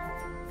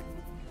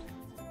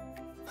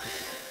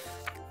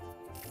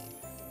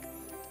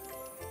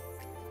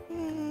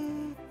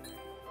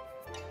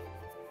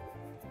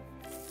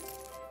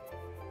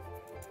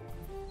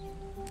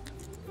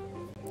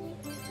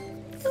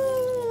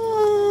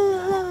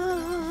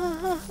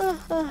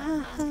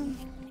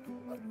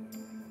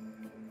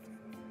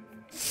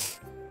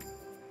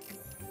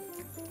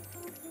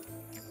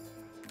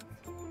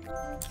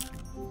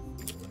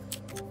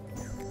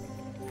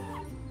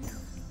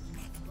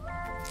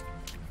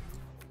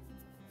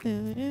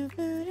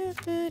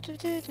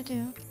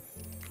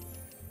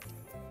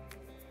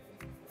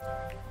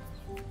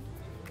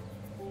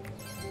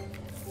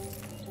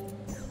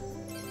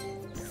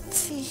 Let's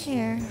see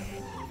here.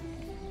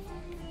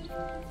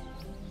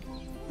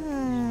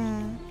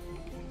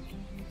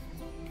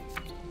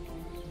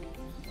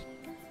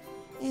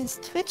 Is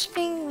Twitch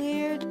being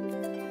weird?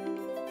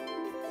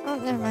 Oh,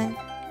 never mind.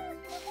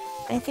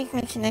 I think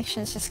my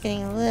connection is just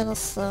getting a little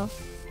slow.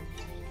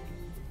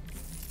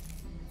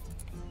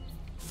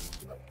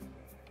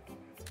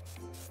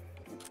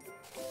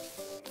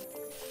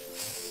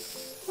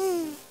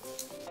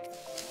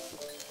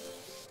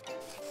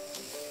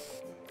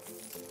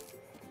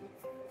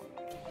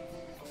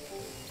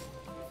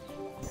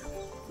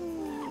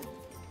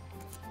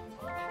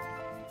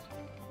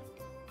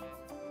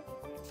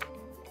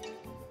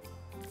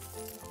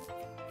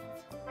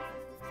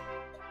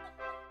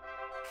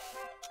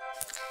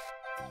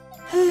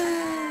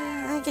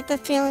 I get the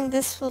feeling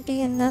this will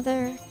be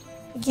another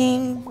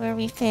game where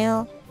we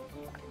fail.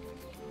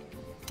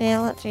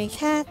 Fail at 3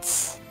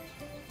 cats.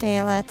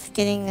 Fail at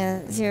getting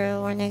a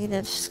 0 or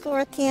negative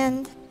score at the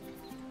end.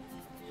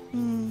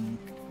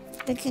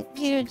 The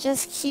computer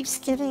just keeps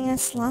giving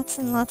us lots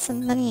and lots of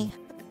money.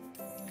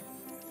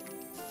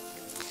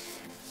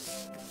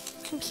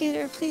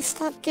 Computer, please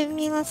stop giving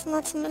me lots and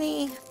lots of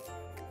money.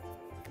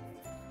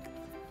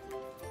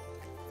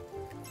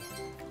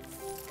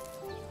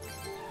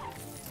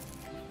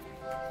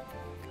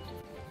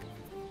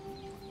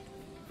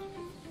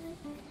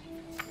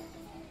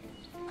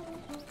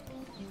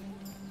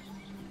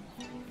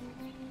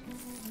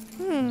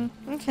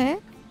 Okay.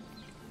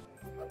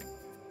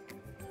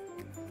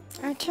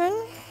 Our turn?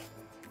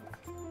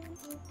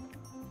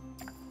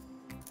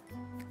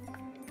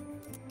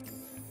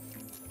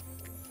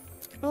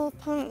 Roll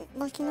opponent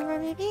lucky number,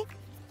 maybe?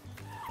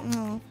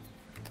 No.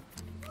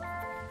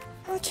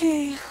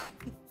 Okay.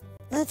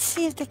 Let's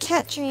see if the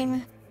cat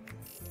dream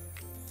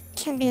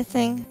can be a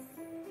thing.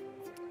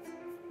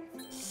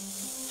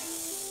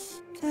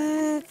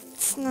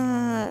 That's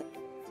not...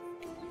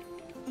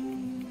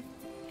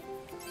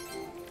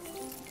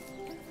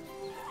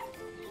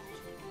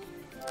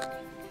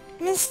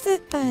 Missed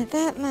it by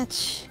that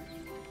much.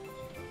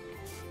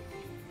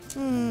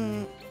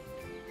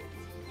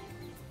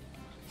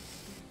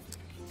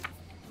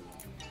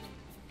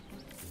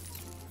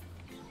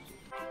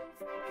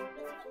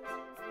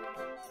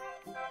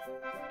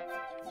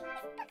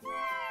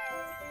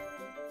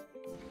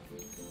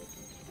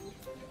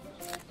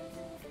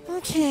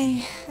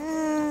 Okay,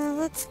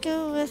 let's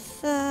go with,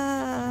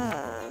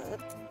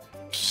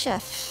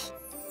 chef.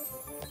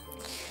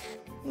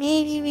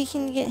 Maybe we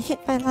can get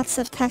hit by lots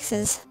of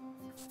taxes.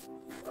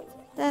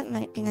 That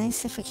might be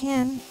nice if we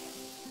can.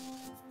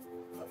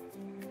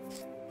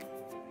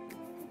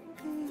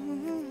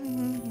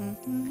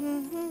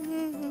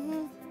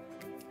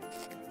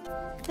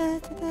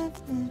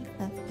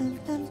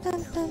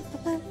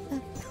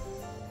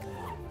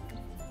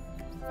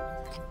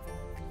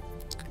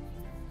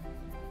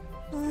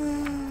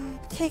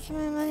 taking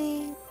my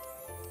money.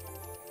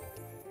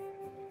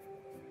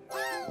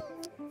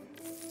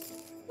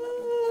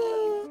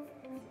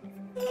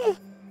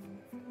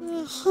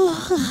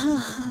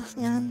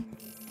 Yan.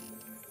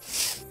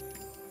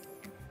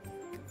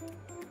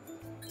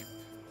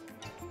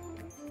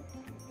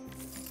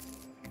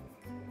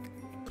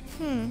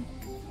 Hmm.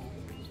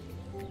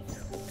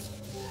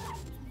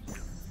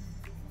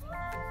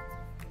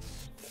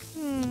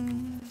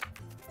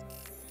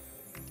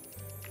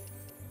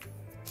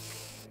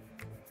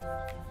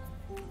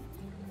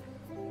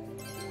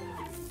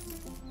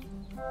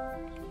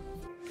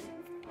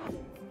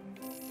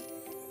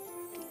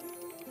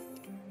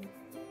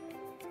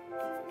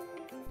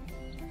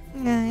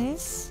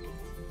 Nice.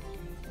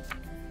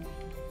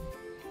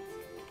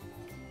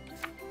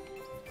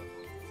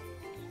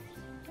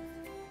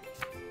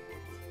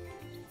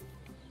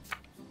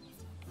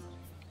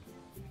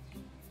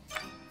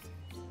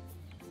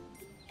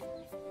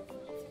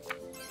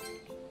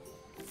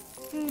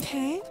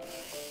 Okay.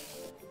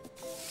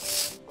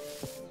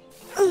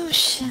 Oh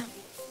shit.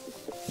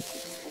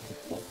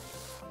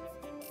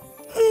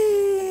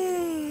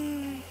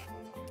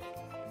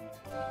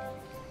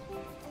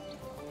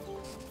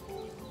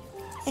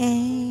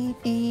 A,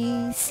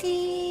 B,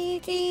 C,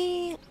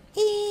 D,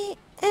 E,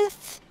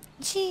 F,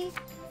 G,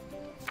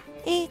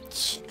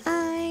 H,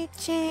 I,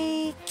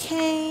 J,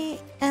 K,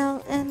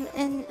 L, M,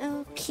 N,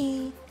 O,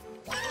 P,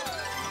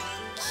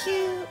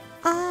 Q,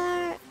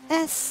 R,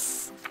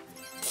 S,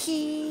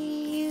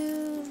 T,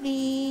 U,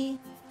 V,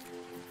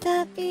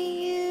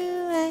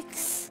 W,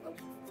 X,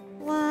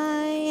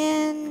 Y,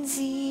 and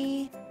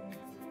Z.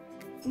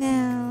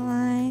 Now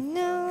I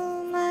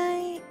know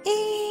my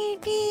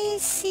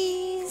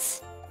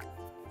ABCs.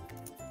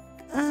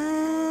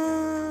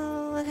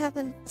 What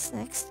happens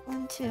next?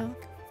 1, 2.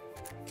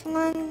 Come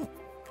on.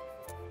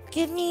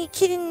 Give me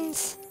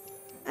kittens.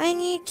 I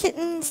need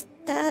kittens.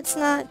 That's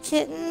not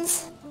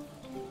kittens.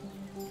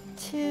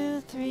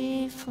 2,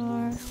 3,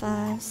 4,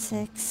 5,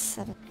 6,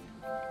 7.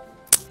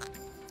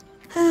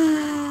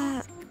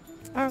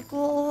 Our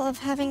goal of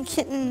having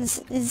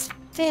kittens is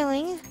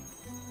failing.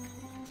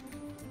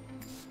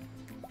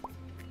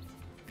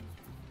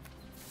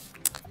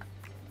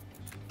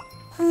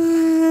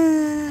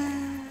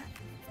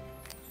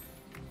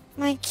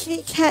 My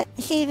kitty cat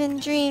haven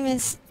dream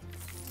is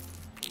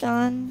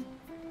gone.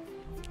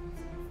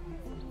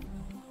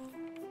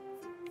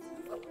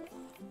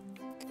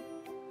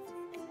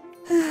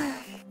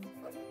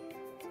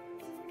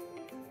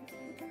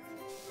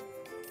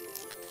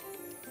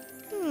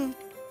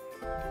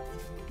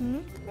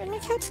 Where'd my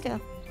cats go?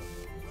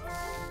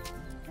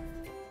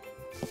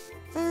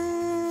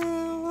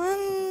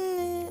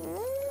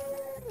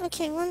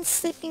 Okay, one's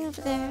sleeping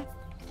over there.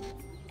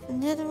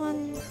 Another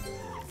one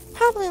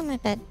probably on my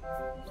bed.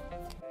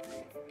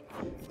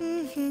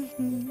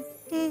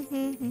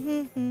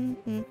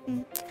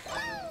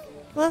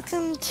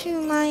 Welcome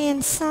to my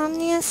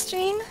Insomnia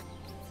stream.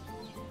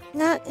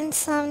 Not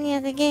Insomnia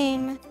the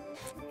game.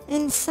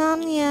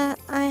 Insomnia,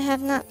 I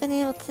have not been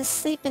able to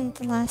sleep in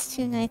the last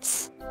 2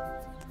 nights.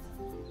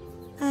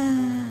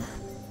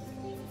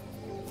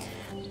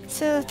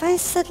 So if I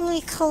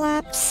suddenly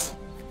collapse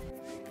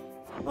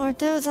or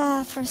doze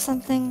off or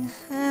something,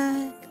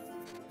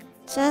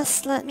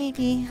 just let me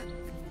be.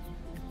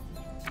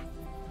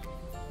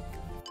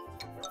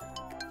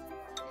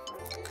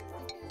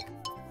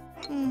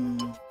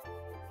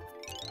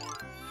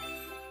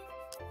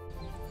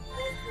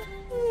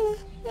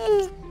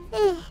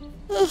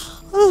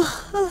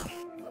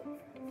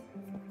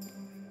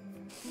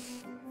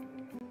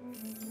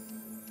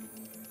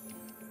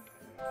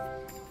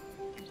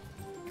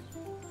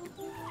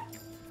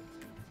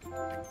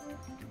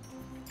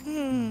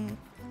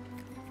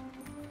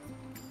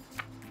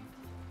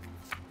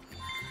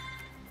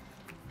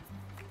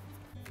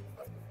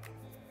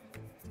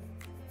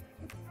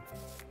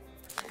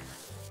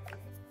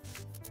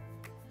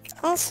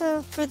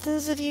 Also, for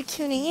those of you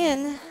tuning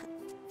in,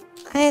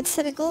 I had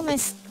set a goal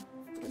this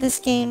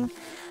game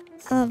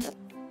of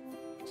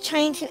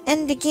trying to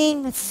end the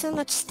game with so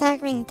much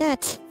staggering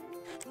debt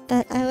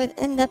that I would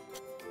end up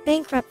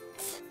bankrupt.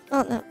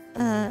 Oh no,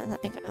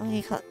 not bankrupt, what do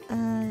you call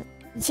it?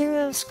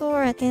 0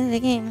 score at the end of the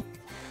game.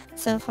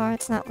 So far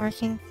it's not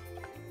working.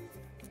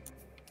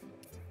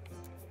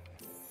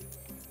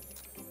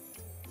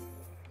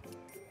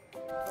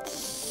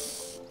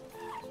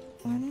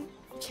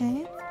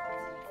 Okay.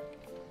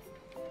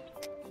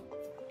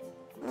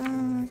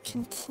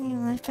 Continue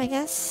life, I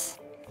guess.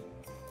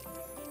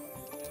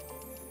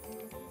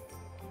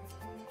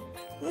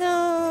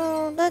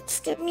 No, let's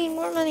give me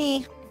more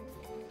money.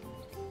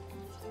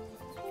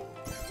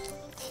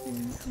 2,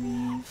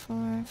 3,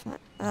 4,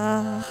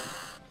 5.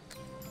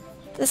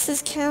 This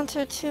is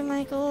counter to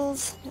my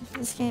goals of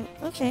this game.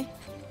 Okay,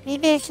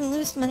 maybe I can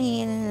lose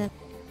money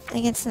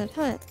against an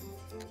opponent.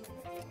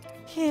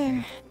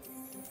 Here.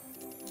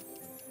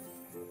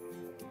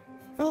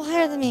 Roll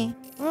higher than me.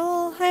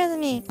 Roll higher than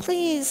me.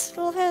 Please,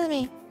 roll higher than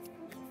me.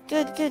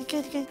 Good, good,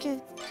 good, good,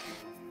 good.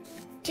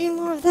 Do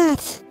more of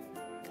that.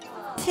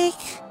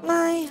 Take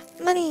my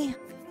money.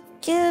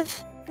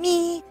 give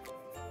me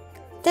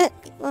debt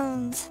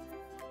loans.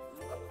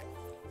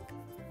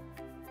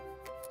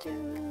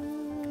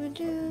 Do,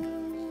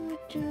 do,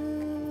 do,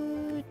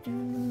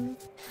 do.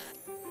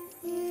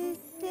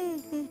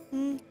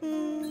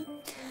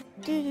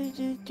 Do,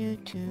 do, do,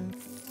 do.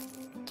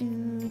 Do,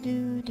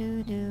 do,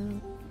 do,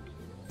 do.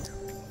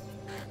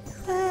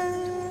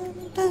 Bum,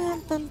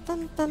 bum, bum,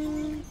 bum,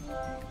 bum.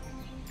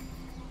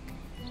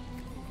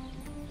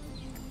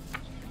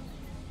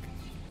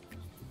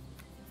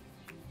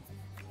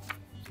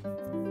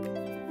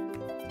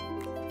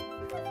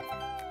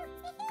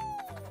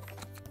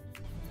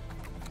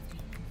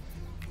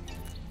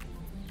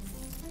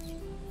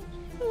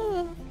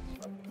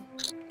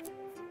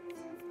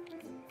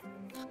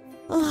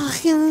 Oh,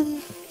 God.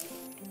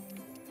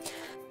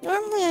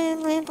 Normally I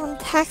land on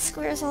tax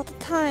squares all the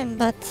time,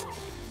 but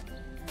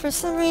for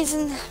some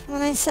reason,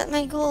 when I set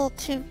my goal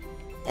to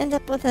end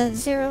up with a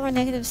 0 or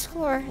negative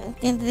score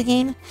at the end of the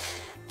game,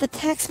 the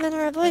taxmen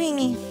are avoiding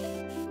me.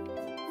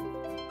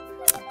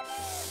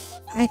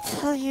 I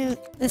tell you,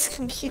 this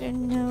computer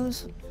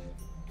knows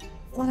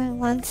what I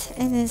want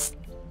and is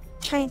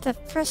trying to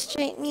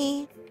frustrate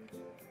me.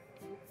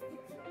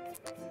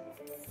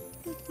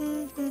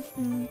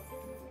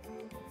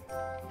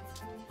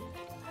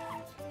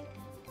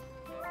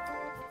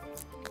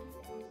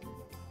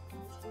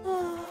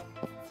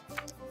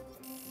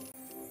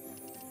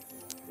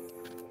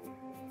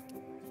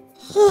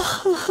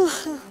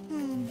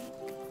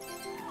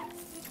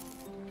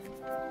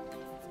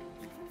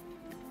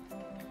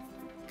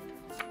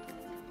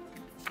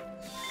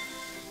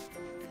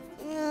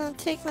 No,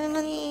 take my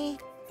money.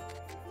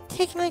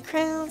 Take my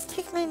crowns.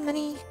 Take my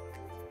money.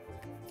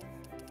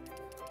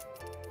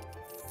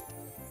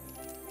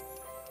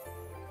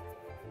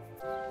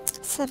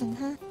 Seven,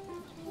 huh?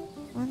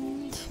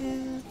 1,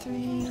 2,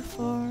 3,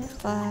 4,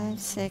 5,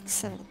 6,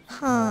 7.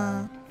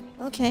 Huh.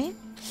 Okay.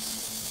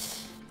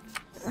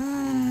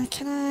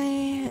 Can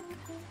I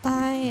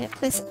buy a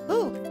place?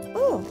 Ooh,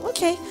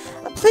 okay.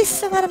 A place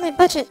so out of my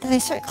budget that I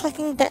start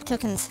collecting debt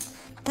tokens.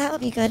 That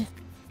would be good.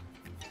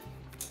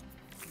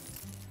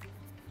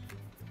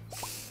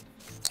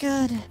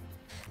 Good.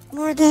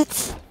 More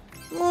debt.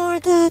 More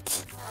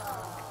debt.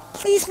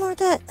 Please, more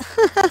debt.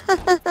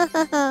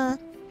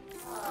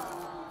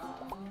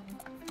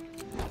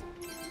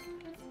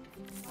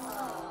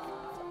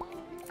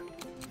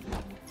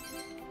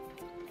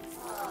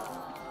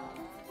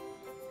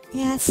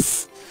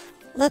 Yes.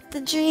 Let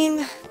the dream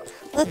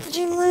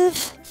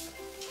live.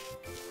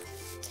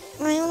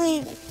 My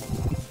only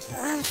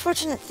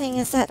unfortunate thing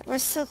is that we're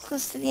so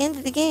close to the end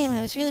of the game.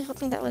 I was really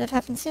hoping that would have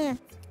happened sooner.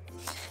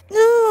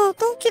 No,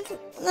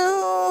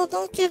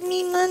 don't give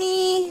me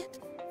money.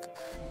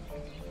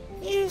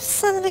 You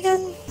son of a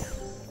gun.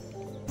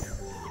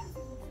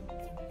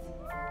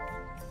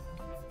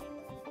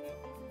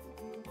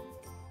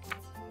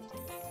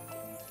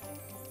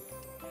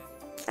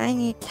 I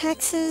need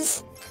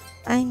taxes.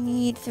 I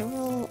need to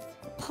roll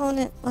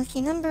opponent lucky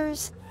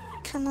numbers.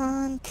 Come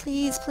on,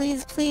 please,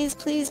 please, please,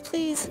 please,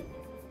 please.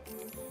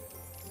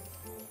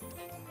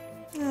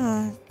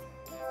 Oh,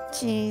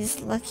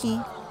 jeez,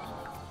 lucky.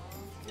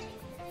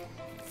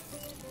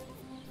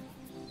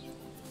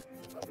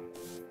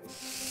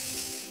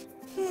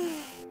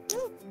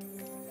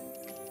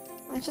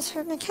 I just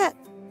heard my cat.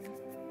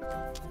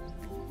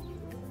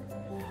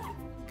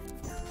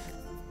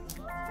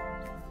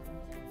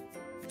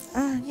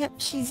 Yep,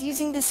 she's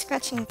using the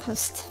scratching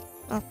post.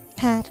 Oh,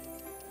 pad.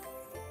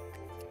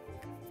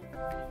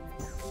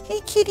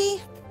 Hey,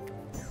 kitty.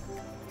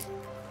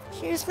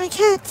 Here's my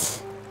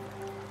cat.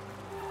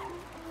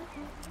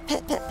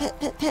 Pet, pet, pet,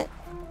 pet, pet.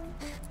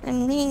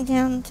 I'm leaning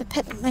down to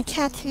pet my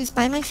cat who's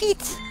by my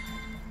feet.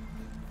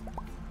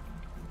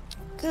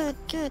 Good,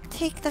 good.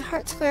 Take the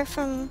heart square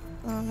from...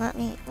 Oh, not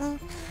me. Oh.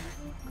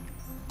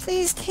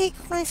 Please take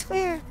my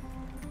square.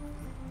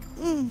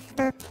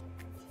 Burp.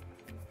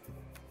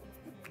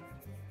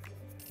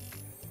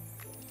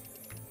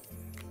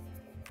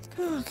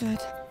 Oh, good.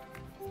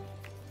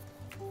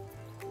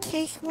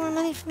 Take more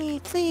money from me,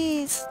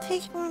 please.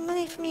 Take more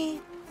money from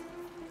me.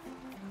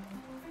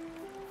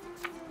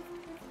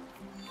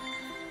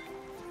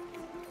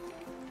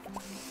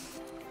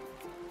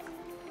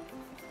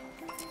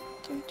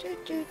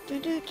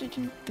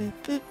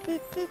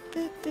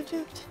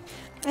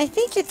 I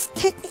think it's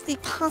technically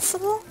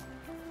possible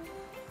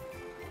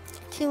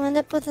to end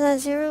up with a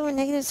 0 or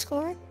negative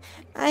score.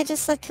 I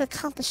just like to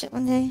accomplish it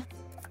one day.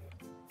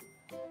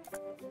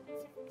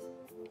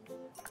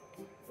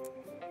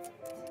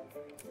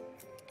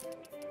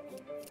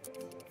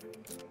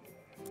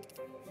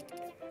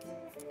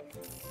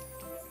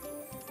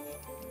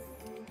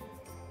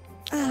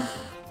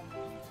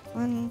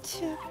 One,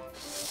 two.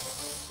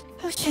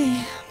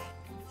 Okay.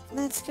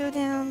 Let's go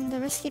down the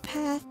risky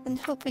path and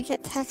hope we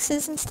get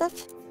taxes and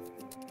stuff.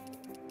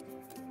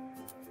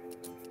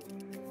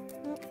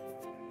 Nope.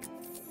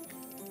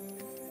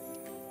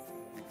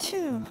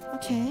 2.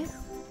 Okay.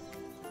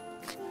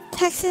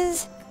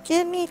 Taxes.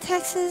 Give me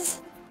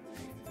taxes.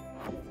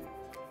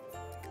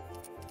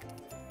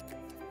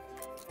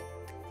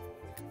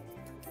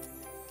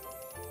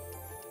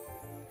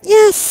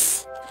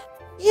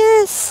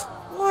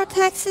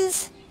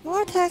 taxes!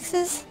 More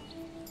taxes!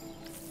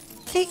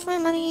 Take my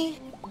money!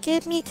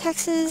 Give me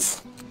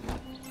taxes!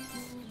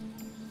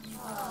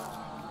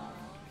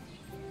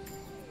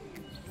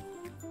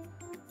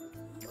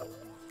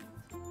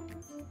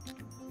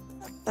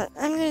 But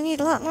I'm gonna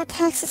need a lot more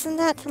taxes than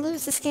that to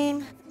lose this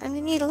game. I'm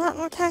gonna need a lot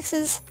more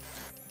taxes.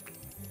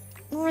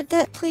 More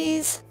debt,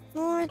 please.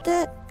 More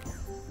debt.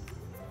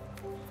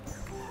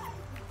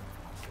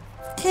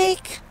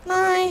 Take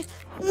my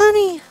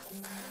money!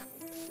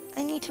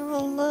 I need to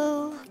roll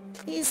low.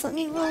 Please let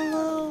me roll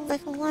low,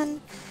 like a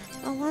 1.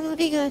 A 1 would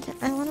be good.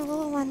 I want to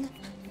roll a 1.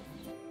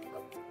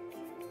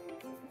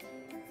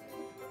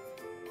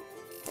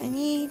 I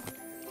need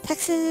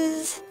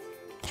taxes.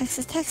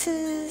 Taxes,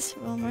 taxes.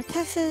 Roll more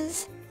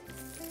taxes.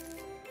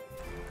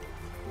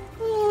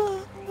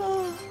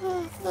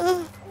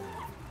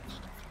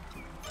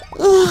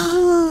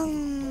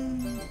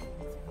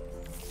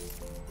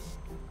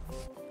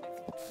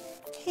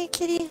 Hey,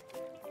 kitty.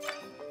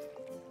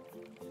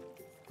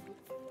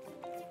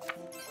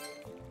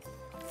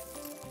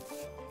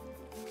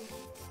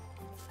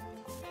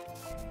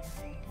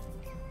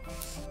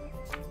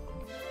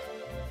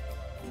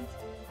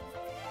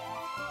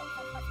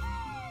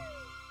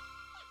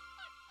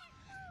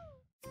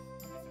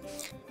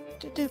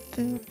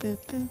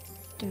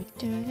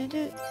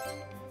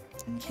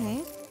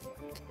 Okay.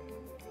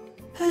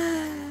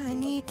 I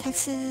need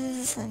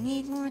taxes. I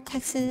need more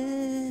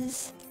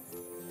taxes.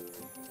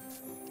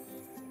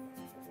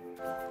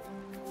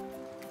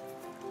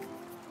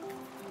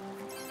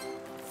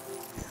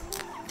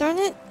 Darn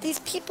it, these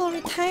people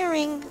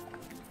retiring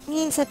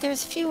means that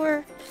there's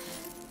fewer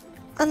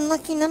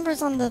unlucky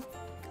numbers on the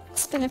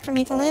spinner for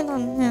me to land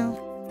on now.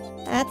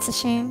 That's a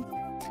shame.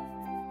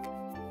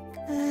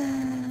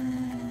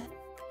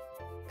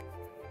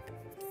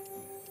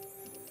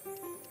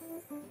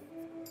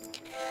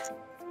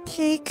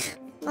 Take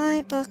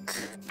my book.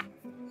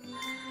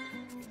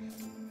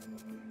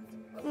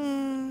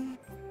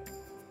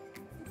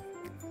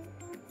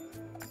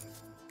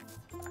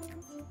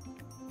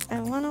 I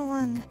want a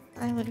 1.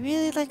 I would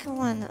really like a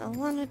 1. A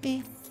 1 would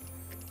be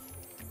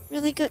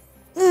really good.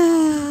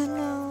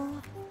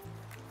 No.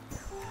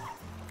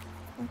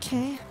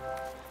 Okay.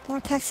 More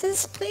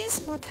taxes,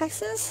 please? More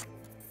taxes?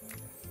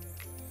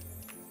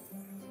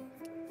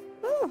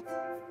 Ooh.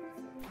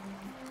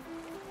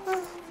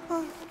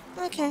 Oh,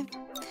 okay.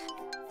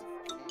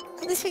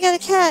 At least we got a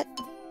cat.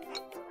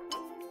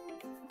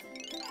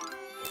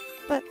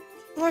 But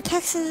more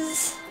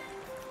taxes.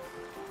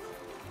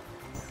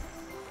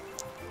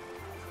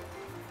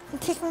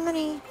 And take my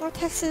money. More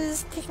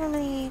taxes. Take my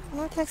money.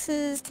 More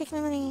taxes. Take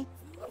my money.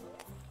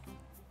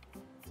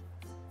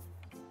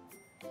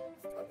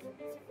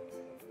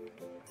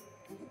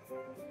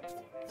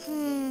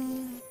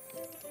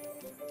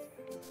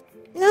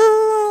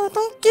 No!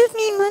 Don't give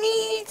me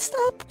money!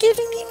 Stop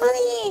giving me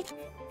money!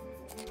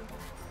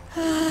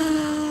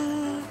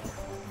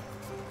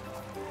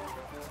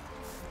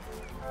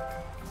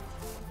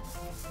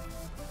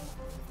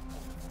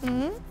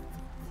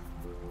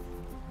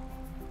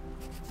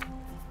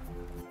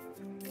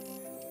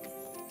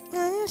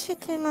何をし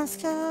てます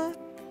か?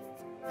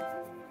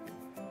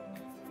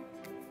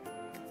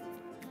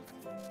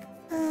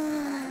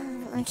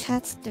 My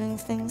cat's doing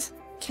things.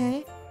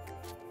 Okay.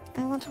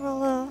 I want to roll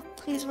low.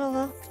 Please roll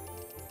low.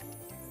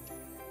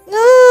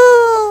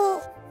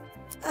 No!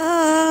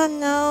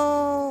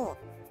 No.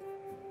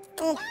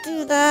 Don't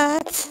do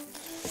that.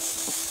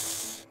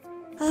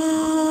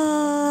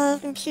 The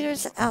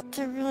computer's out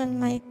to ruin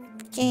my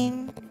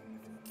game.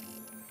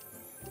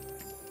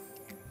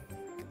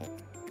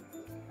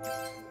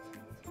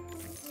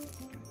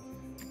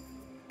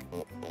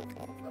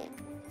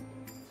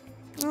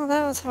 Oh,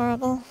 that was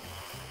horrible.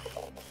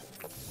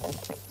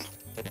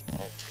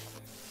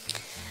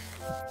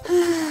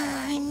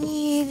 I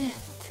need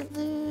to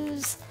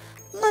lose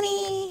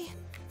money,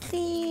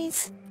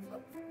 please.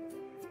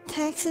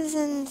 Taxes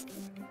and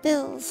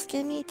bills.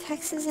 Give me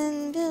taxes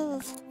and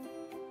bills.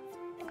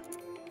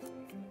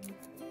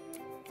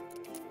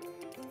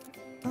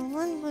 A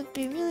 1 would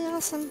be really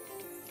awesome.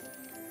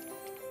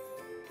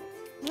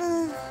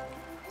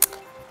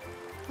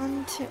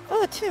 1, 2.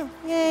 Oh, 2.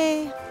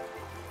 Yay.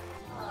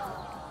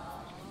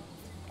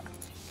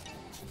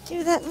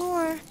 Do that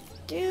more.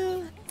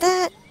 Do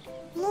that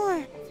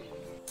more.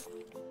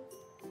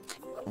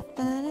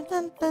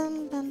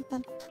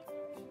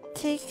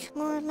 Take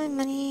more of my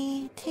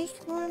money.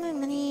 Take more of my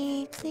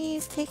money.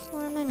 Please take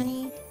more of my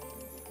money.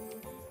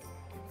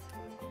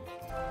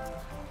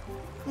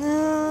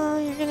 No,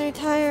 you're gonna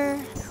retire.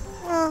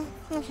 Well,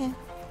 okay.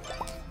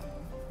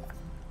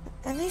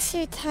 At least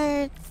you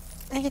retired.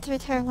 I get to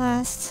retire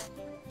last.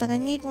 But I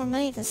need more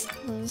money to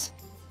lose.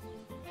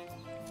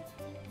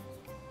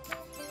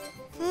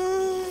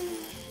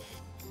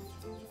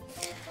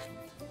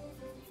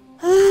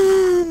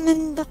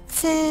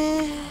 Mendokse.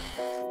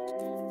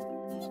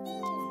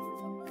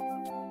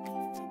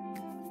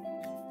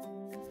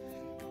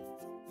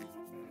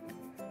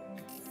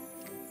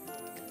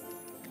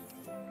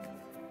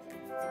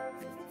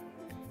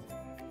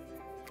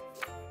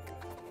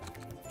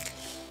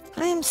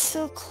 I am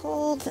so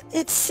cold.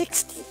 It's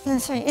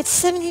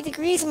 70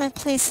 degrees in my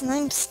place and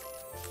I'm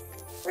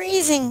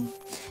freezing.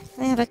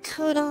 I have a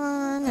coat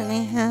on and I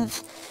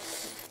have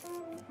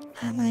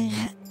my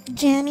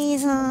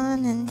jammies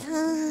on and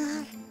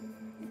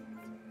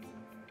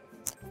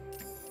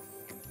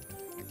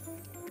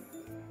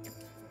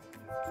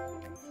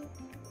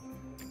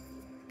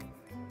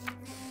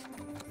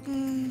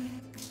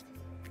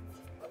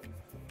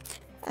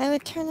I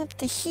would turn up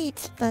the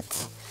heat,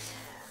 but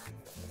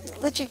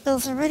electric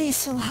bills are already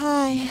so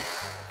high.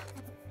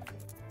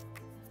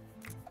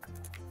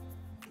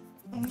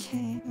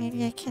 Okay,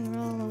 maybe I can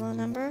roll a low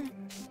number,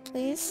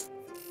 please.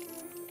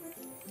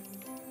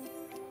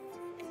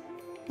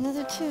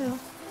 Another 2.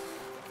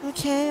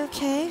 Okay,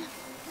 okay.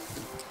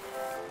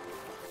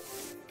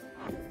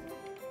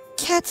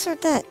 Cats or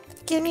debt.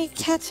 Give me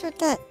cats or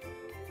debt.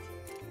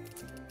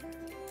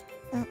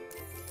 Oh.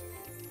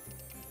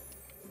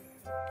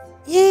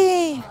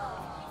 Yay!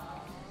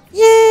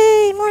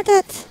 Yay! More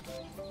debt!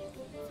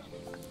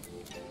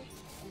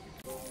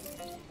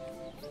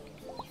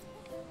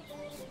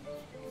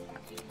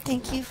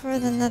 Thank you for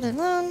another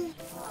loan.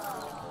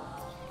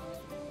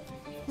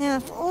 Now,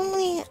 if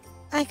only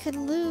I could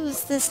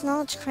lose this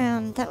knowledge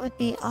crown, that would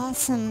be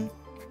awesome.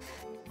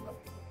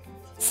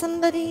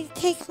 Somebody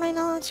take my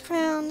knowledge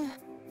crown.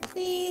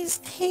 Please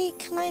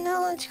take my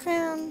knowledge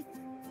crown.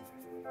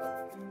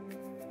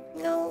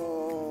 No.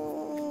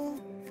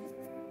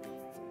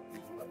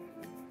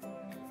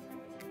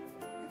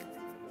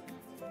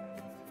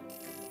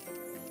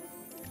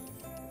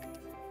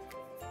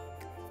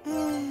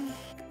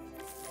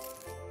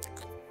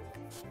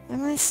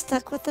 Am I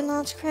stuck with the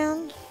knowledge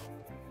crown?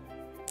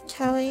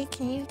 Kelly,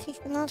 can you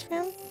take the knowledge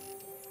crown?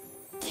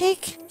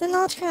 Take the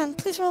knowledge crown.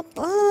 Please roll.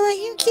 Oh,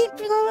 you keep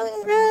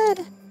rolling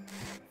red.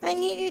 I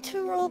need you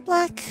to roll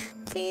black.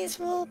 Please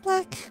roll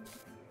black.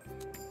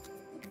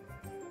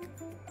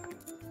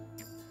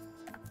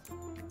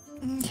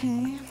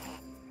 Okay.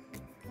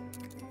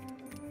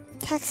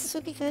 Taxes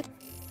would be good.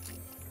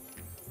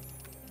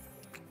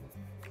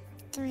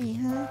 3,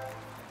 huh?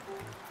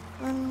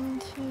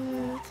 1,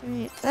 2,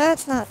 3.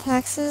 That's not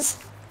taxes.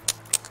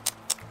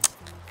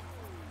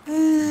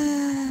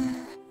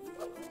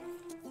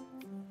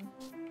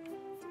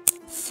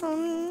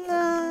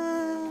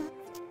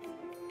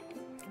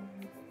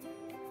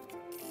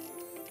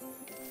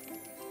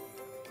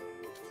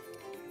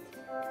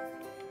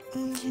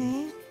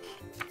 Okay.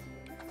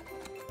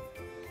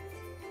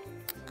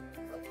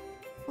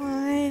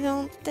 Why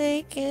don't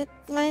they get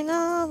my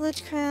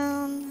knowledge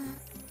crown?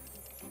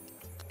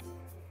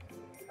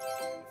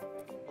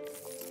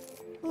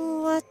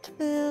 What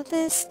will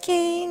this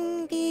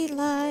game be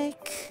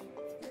like?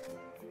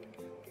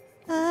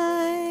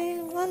 I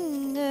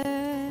wonder.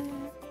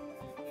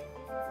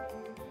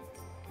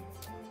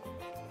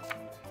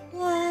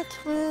 What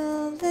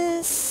will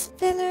this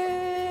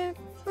spinner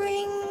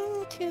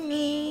bring to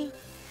me?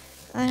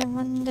 I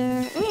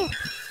wonder. Ooh,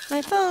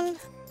 my phone.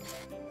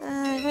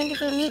 I'm going to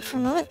go mute for a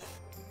moment.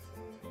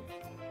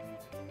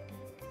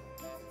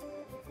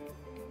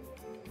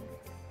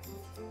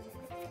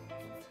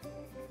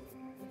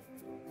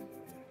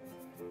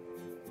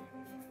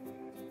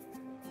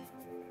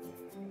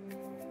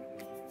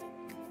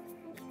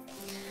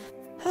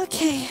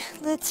 Okay,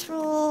 let's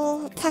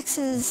roll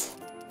taxes.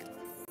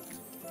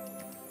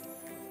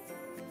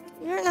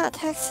 You're not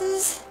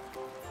taxes.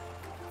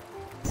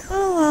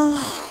 Oh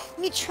well,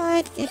 we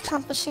tried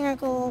accomplishing our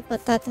goal,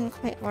 but that didn't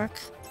quite work.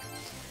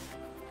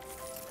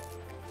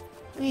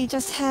 We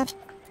just have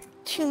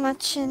too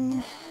much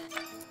in...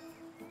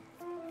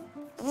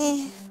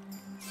 We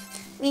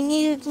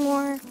needed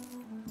more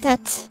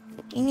debt.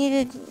 We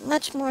needed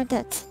much more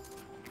debt.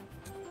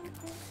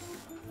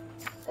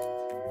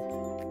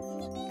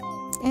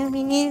 And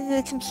we needed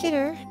the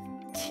computer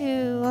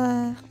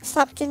to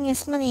stop giving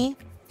us money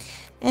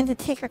and to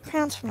take our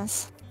crowns from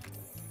us.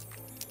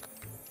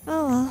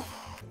 Oh well.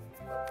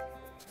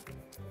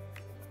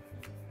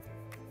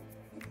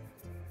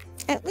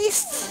 At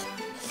least,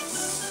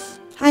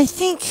 I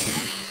think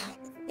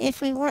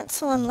if we weren't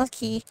so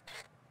unlucky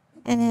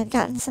and had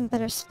gotten some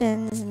better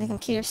spins and the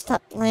computer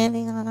stopped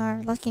landing on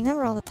our lucky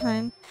number all the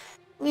time,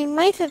 we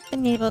might have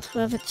been able to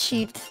have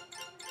achieved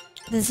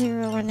the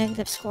 0 or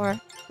negative score,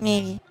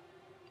 maybe.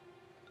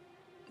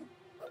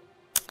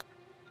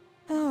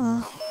 Oh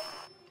well.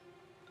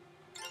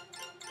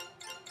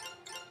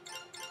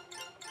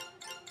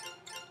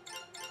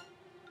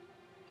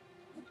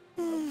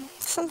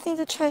 Something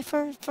to try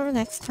for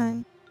next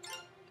time.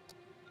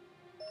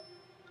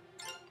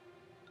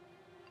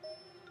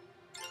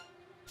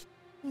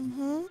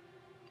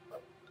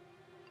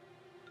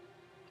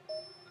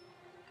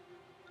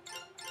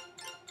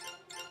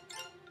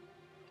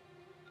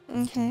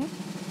 Okay.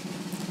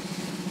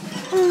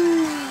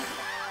 Oh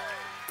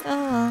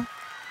well.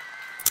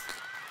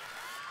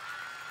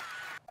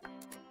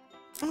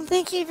 Well,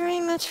 thank you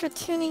very much for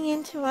tuning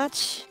in to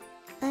watch.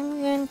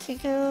 I'm going to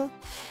go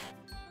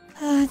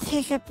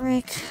take a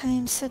break. I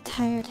am so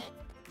tired.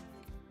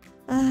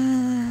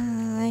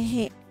 I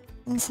hate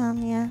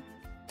insomnia.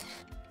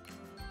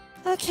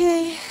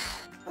 Okay.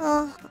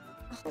 Well,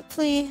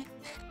 hopefully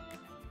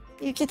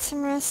you get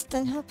some rest,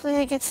 and hopefully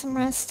I get some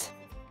rest.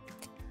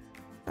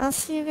 I'll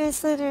see you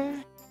guys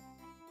later.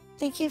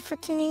 Thank you for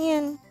tuning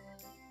in.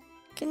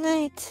 Good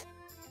night.